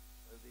to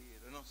the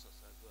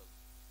Renaissance as well.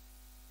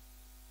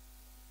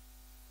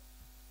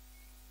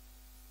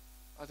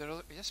 Are there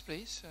other, yes,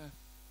 please.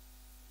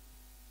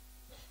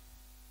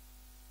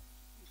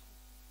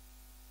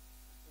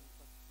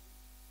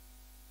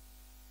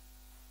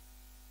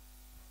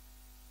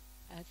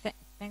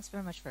 Thanks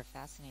very much for a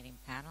fascinating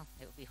panel.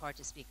 It would be hard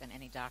to speak on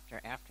any doctor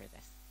after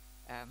this.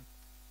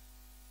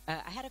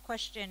 I had a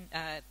question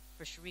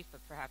for Sharif,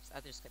 but perhaps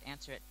others could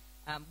answer it.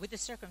 With the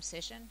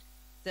circumcision,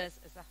 does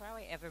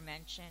Zahrawi ever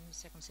mention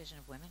circumcision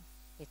of women,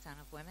 Khitan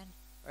of women,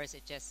 or is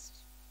it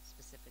just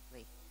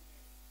specifically?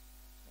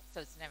 So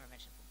it's never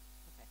mentioned.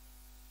 Okay.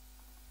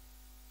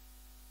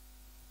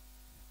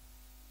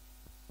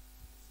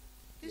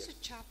 There's a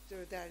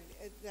chapter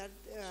that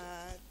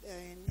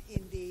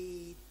in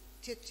the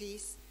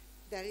treatise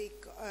that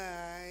it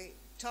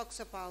talks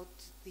about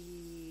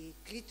the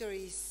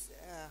clitoris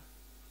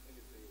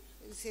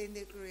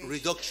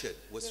reduction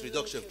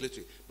of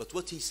clitoris. But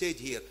what he said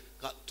here,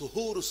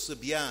 tuhur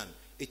al-sibyan,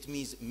 it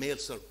means male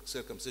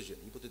circumcision.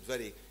 He put it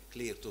very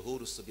clear, tuhur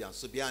al-sibyan.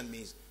 Sibyan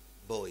means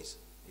boys.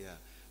 Yeah.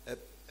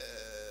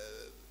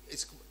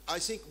 I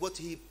think what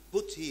he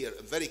put here,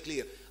 very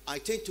clear. I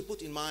tend to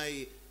put in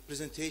my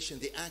presentation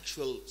the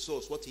actual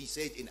source, what he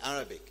said in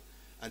Arabic,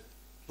 and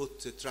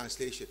put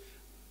translation.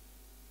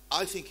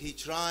 I think he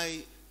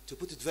tried to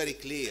put it very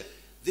clear.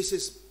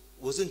 This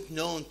wasn't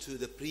known to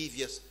the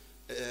previous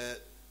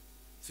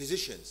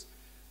physicians.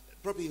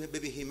 Probably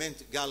maybe he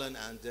meant Galen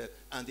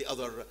and the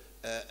other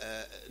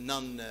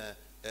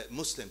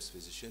non-Muslims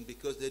physician,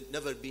 because they'd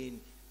never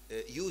been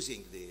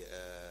using the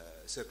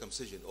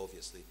circumcision,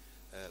 obviously,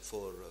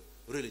 for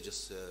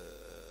religious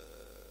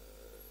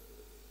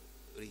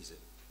reason.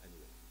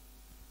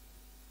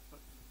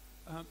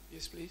 Anyway.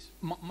 Yes, please.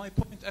 My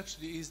point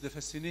actually is the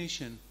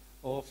fascination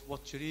of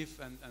what Sharif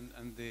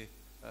and the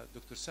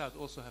Dr. Saad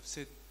also have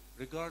said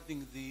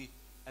regarding the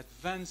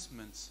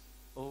advancements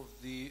of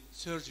the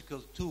surgical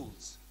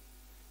tools.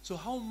 So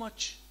how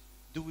much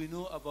do we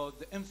know about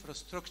the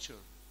infrastructure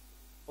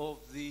of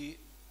the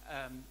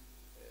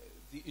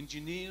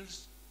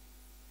engineers?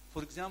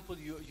 For example,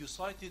 you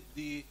cited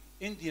the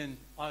Indian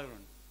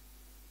iron.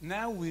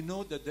 Now we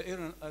know that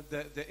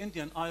the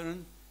Indian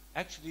iron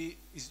actually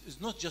is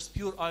not just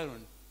pure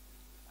iron.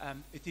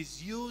 It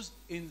is used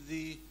in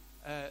the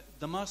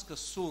Damascus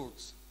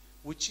swords,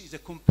 which is a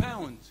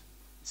compound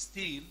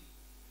steel,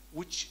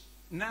 which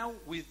now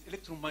with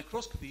electron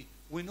microscopy,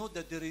 we know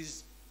that there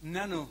is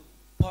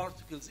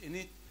nanoparticles in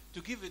it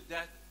to give it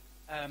that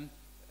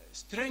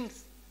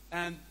strength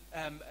and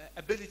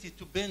ability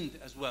to bend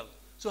as well.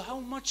 So how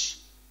much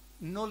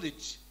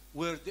knowledge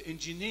were the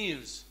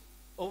engineers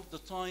of the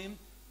time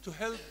to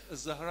help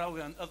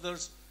Zahrawi and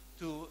others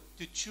to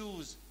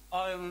choose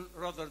iron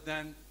rather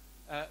than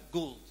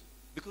gold?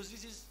 Because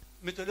this is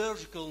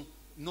metallurgical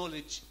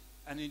knowledge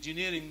and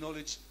engineering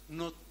knowledge,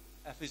 not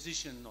a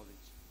physician knowledge.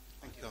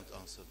 I can't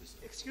answer this.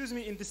 Excuse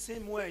me, in the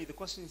same way, the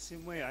question in the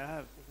same way,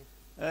 I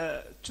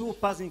have two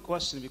passing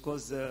questions,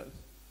 because there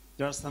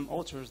are some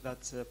authors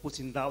that put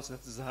in doubt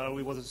that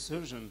Zahrawi was a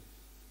surgeon.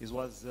 He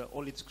was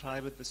only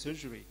described the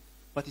surgery.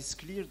 But it's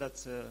clear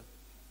that,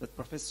 that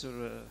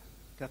Professor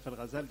Kaf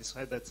al-Ghazal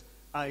described that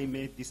I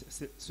made this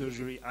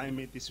surgery, I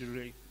made this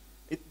surgery.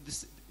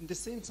 In the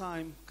same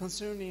time,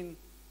 concerning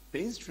the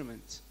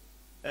instrument,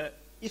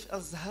 if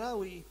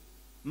al-Zahrawi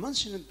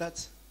mentioned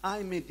that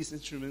I made this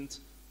instrument,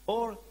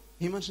 or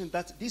he mentioned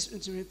that this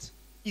instrument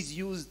is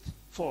used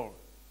for,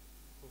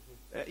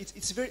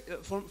 it's very,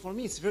 for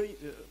me, it's very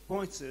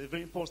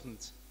very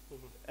important.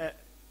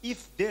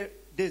 If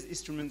these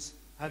instruments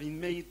have been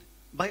made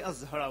by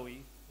al-Zahrawi,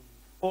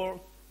 or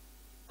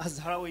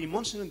al-Zahrawi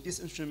mentioned this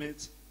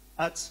instrument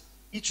as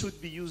it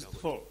should be used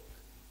for.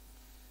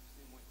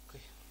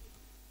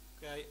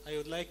 Okay, I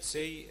would like to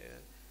say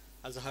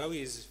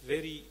al-Zahrawi is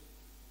very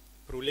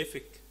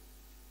prolific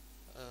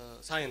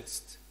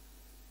scientist.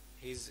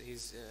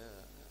 His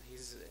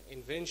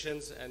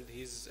inventions and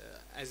his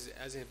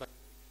as an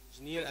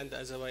engineer and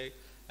as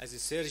a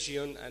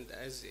surgeon and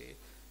as a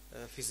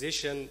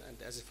physician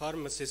and as a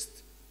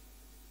pharmacist,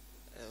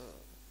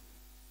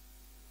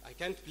 I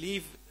can't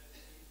believe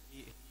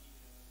he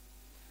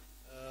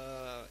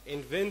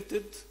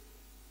invented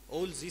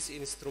all these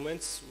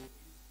instruments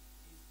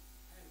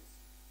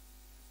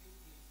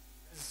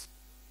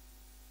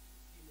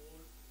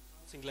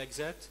something like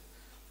that.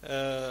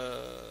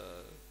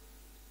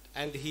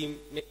 And he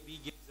maybe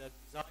gives the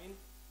design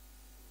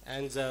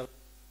and the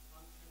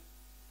function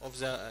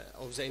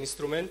of the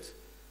instrument. And,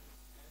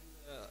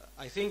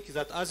 I think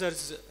that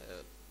others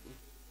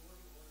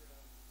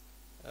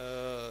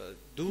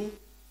do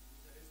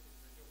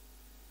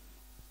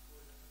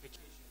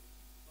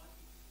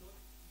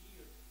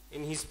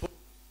in his book.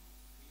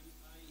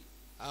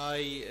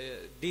 I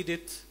did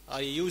it,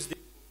 I used it,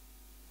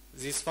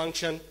 this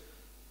function,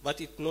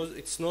 but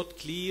it's not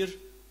clear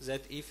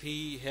that if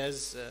he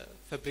has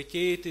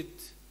fabricated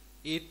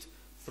it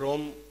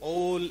from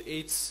all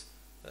its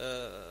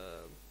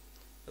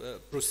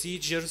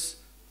procedures,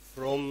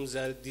 from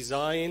the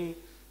design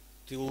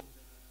to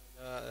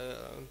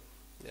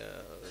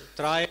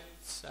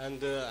trials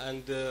and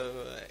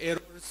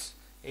errors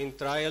in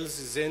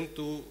trials, then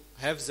to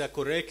have the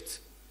correct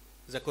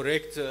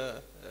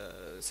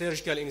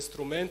surgical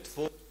instrument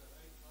for the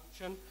right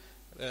function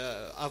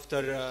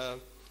after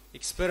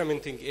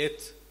experimenting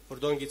it for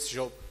doing its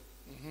job.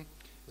 Mm-hmm.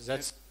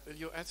 That's. Will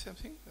you add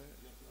something?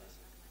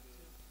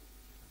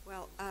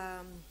 Well,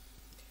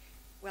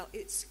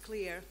 it's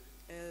clear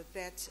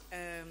that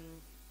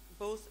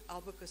both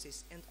Albuquerque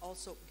and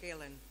also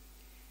Galen,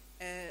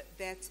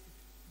 that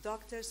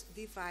doctors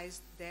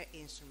devised their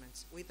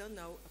instruments. We don't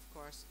know, of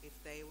course, if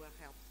they were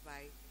helped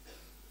by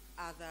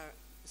other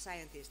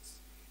scientists.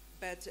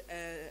 But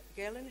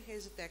Galen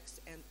has a text,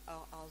 and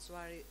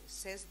Al-Zwari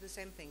says the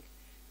same thing,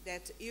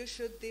 that you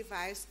should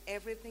devise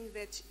everything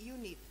that you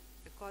need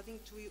according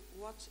to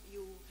what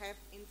you have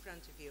in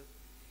front of you.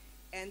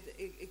 And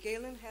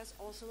Galen has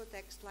also a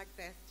text like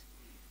that,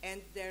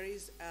 and there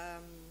is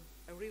a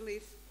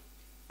relief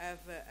of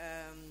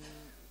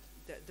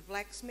the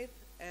blacksmith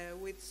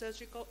with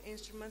surgical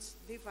instruments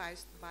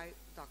devised by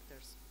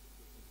doctors.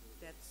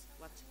 That's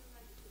what.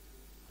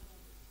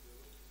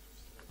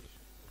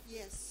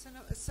 Yes,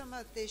 some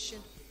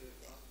addition.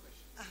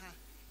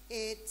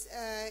 It's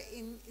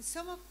in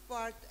some of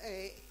part.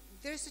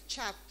 There's a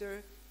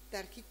chapter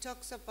that he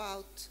talks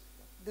about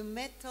the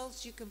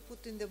metals you can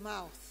put in the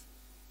mouth,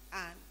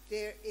 and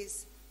there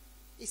is.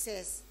 He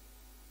says,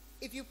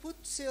 if you put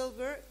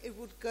silver, it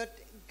would get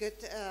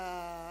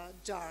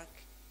dark.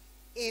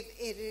 If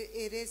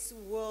it is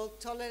well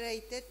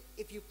tolerated,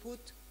 if you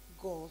put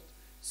gold,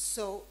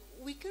 so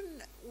we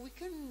can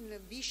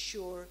be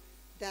sure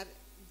that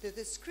the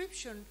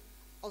description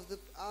of the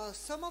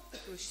some of the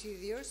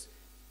procedures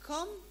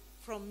come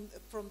from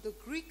the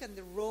Greek and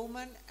the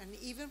Roman, and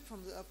even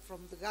from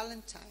the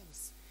Galen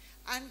times,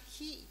 and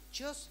he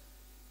just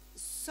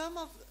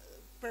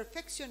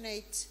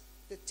perfectionate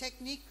the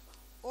technique,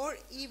 or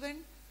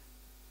even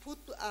put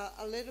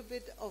a little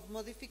bit of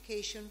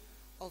modification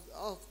of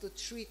the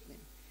treatment.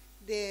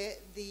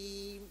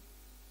 He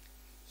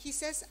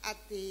says at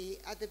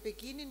the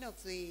beginning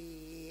of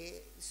the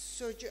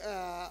surgery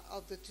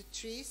of the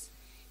trees,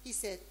 he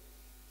said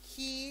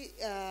he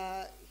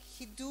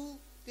do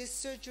this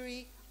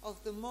surgery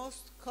of the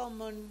most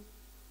common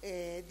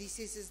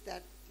diseases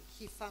that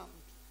he found.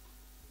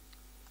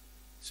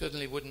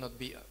 Certainly would not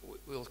be.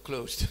 We'll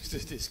close the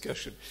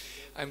discussion.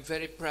 I'm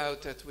very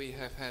proud that we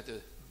have had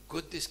a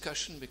good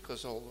discussion,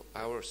 because all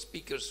our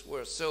speakers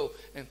were so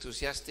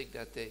enthusiastic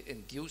that they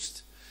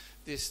induced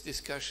this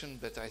discussion.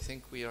 But I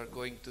think we are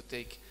going to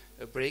take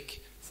a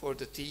break for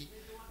the tea.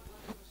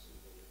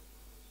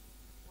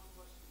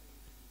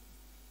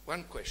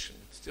 One question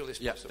still is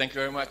possible. Thank you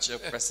very much,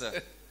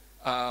 Professor.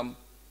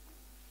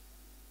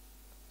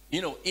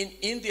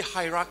 In the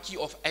hierarchy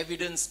of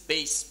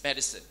evidence-based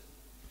medicine,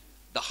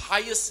 the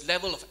highest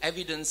level of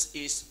evidence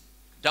is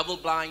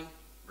double-blind,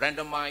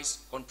 randomized,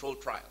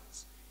 controlled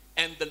trials.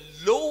 And the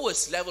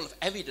lowest level of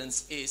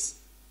evidence is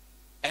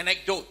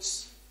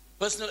anecdotes,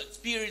 personal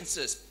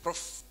experiences,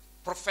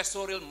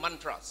 professorial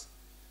mantras.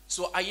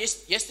 So I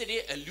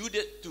yesterday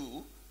alluded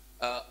to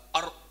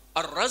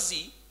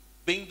Ar-Razi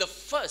being the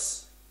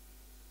first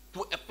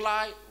to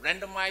apply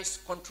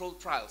randomized controlled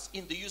trials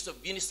in the use of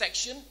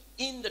venesection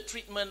in the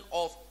treatment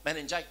of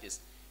meningitis.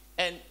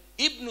 And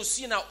Ibn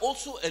Sina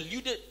also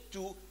alluded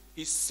to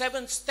his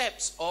 7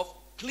 steps of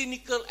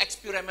clinical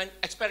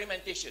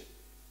experimentation.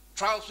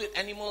 Trials with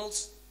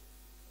animals,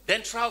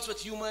 then trials with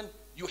human.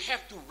 You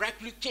have to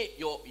replicate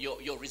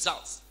your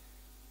results.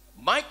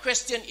 My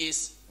question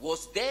is,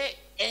 was there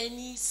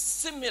any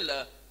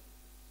similar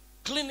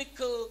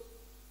clinical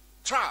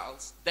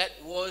trials that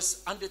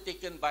was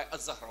undertaken by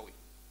Az-Zahrawi?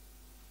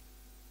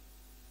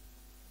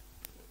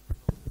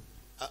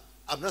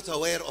 I'm not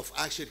aware of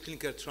actual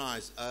clinical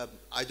trials.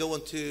 I don't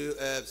want to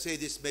say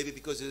this maybe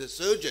because he's a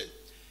surgeon.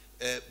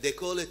 They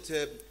call it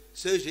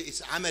surgery,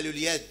 it's amalul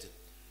yad.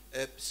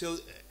 So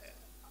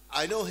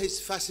I know his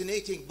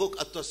fascinating book,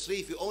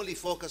 At-Tasrif, he only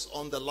focused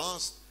on the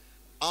last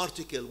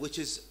article, which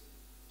is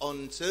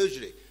on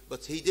surgery.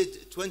 But he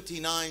did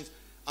 29.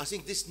 I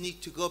think this needs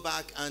to go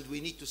back, and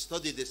we need to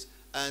study this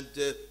and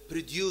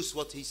produce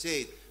what he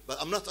said. But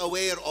I'm not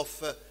aware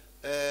of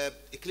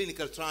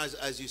clinical trials,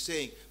 as you're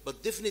saying.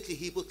 But definitely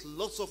he put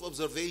lots of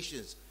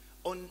observations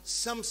on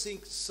some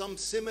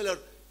similar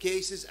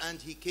cases,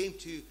 and he came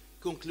to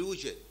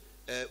conclusion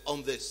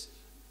on this.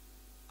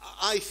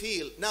 I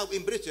feel now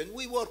in Britain,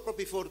 we work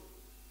probably for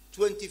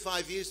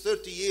 25 years,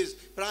 30 years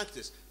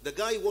practice. The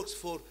guy works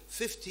for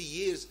 50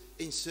 years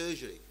in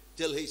surgery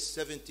till he's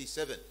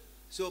 77.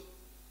 So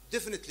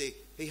definitely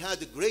he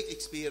had a great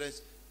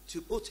experience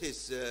to put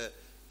his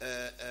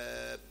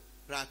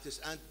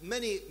practice, and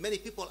many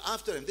people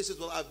after him. This is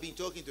what I've been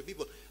talking to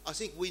people. I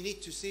think we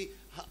need to see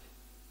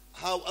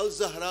how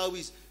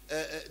Al-Zahrawi's,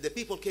 the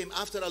people came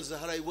after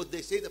Al-Zahrawi, what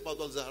they said about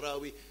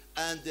Al-Zahrawi,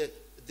 and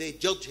they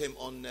judge him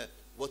on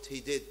what he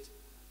did.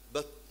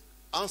 But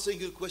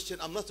answering your question,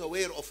 I'm not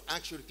aware of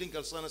actual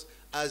clinical science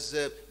as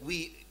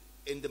we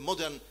in the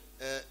modern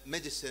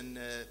medicine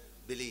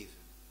believe.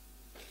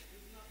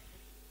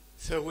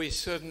 So we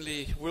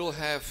certainly will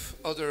have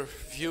other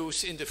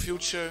views in the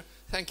future.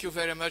 Thank you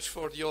very much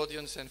for the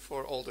audience and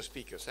for all the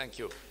speakers. Thank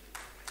you.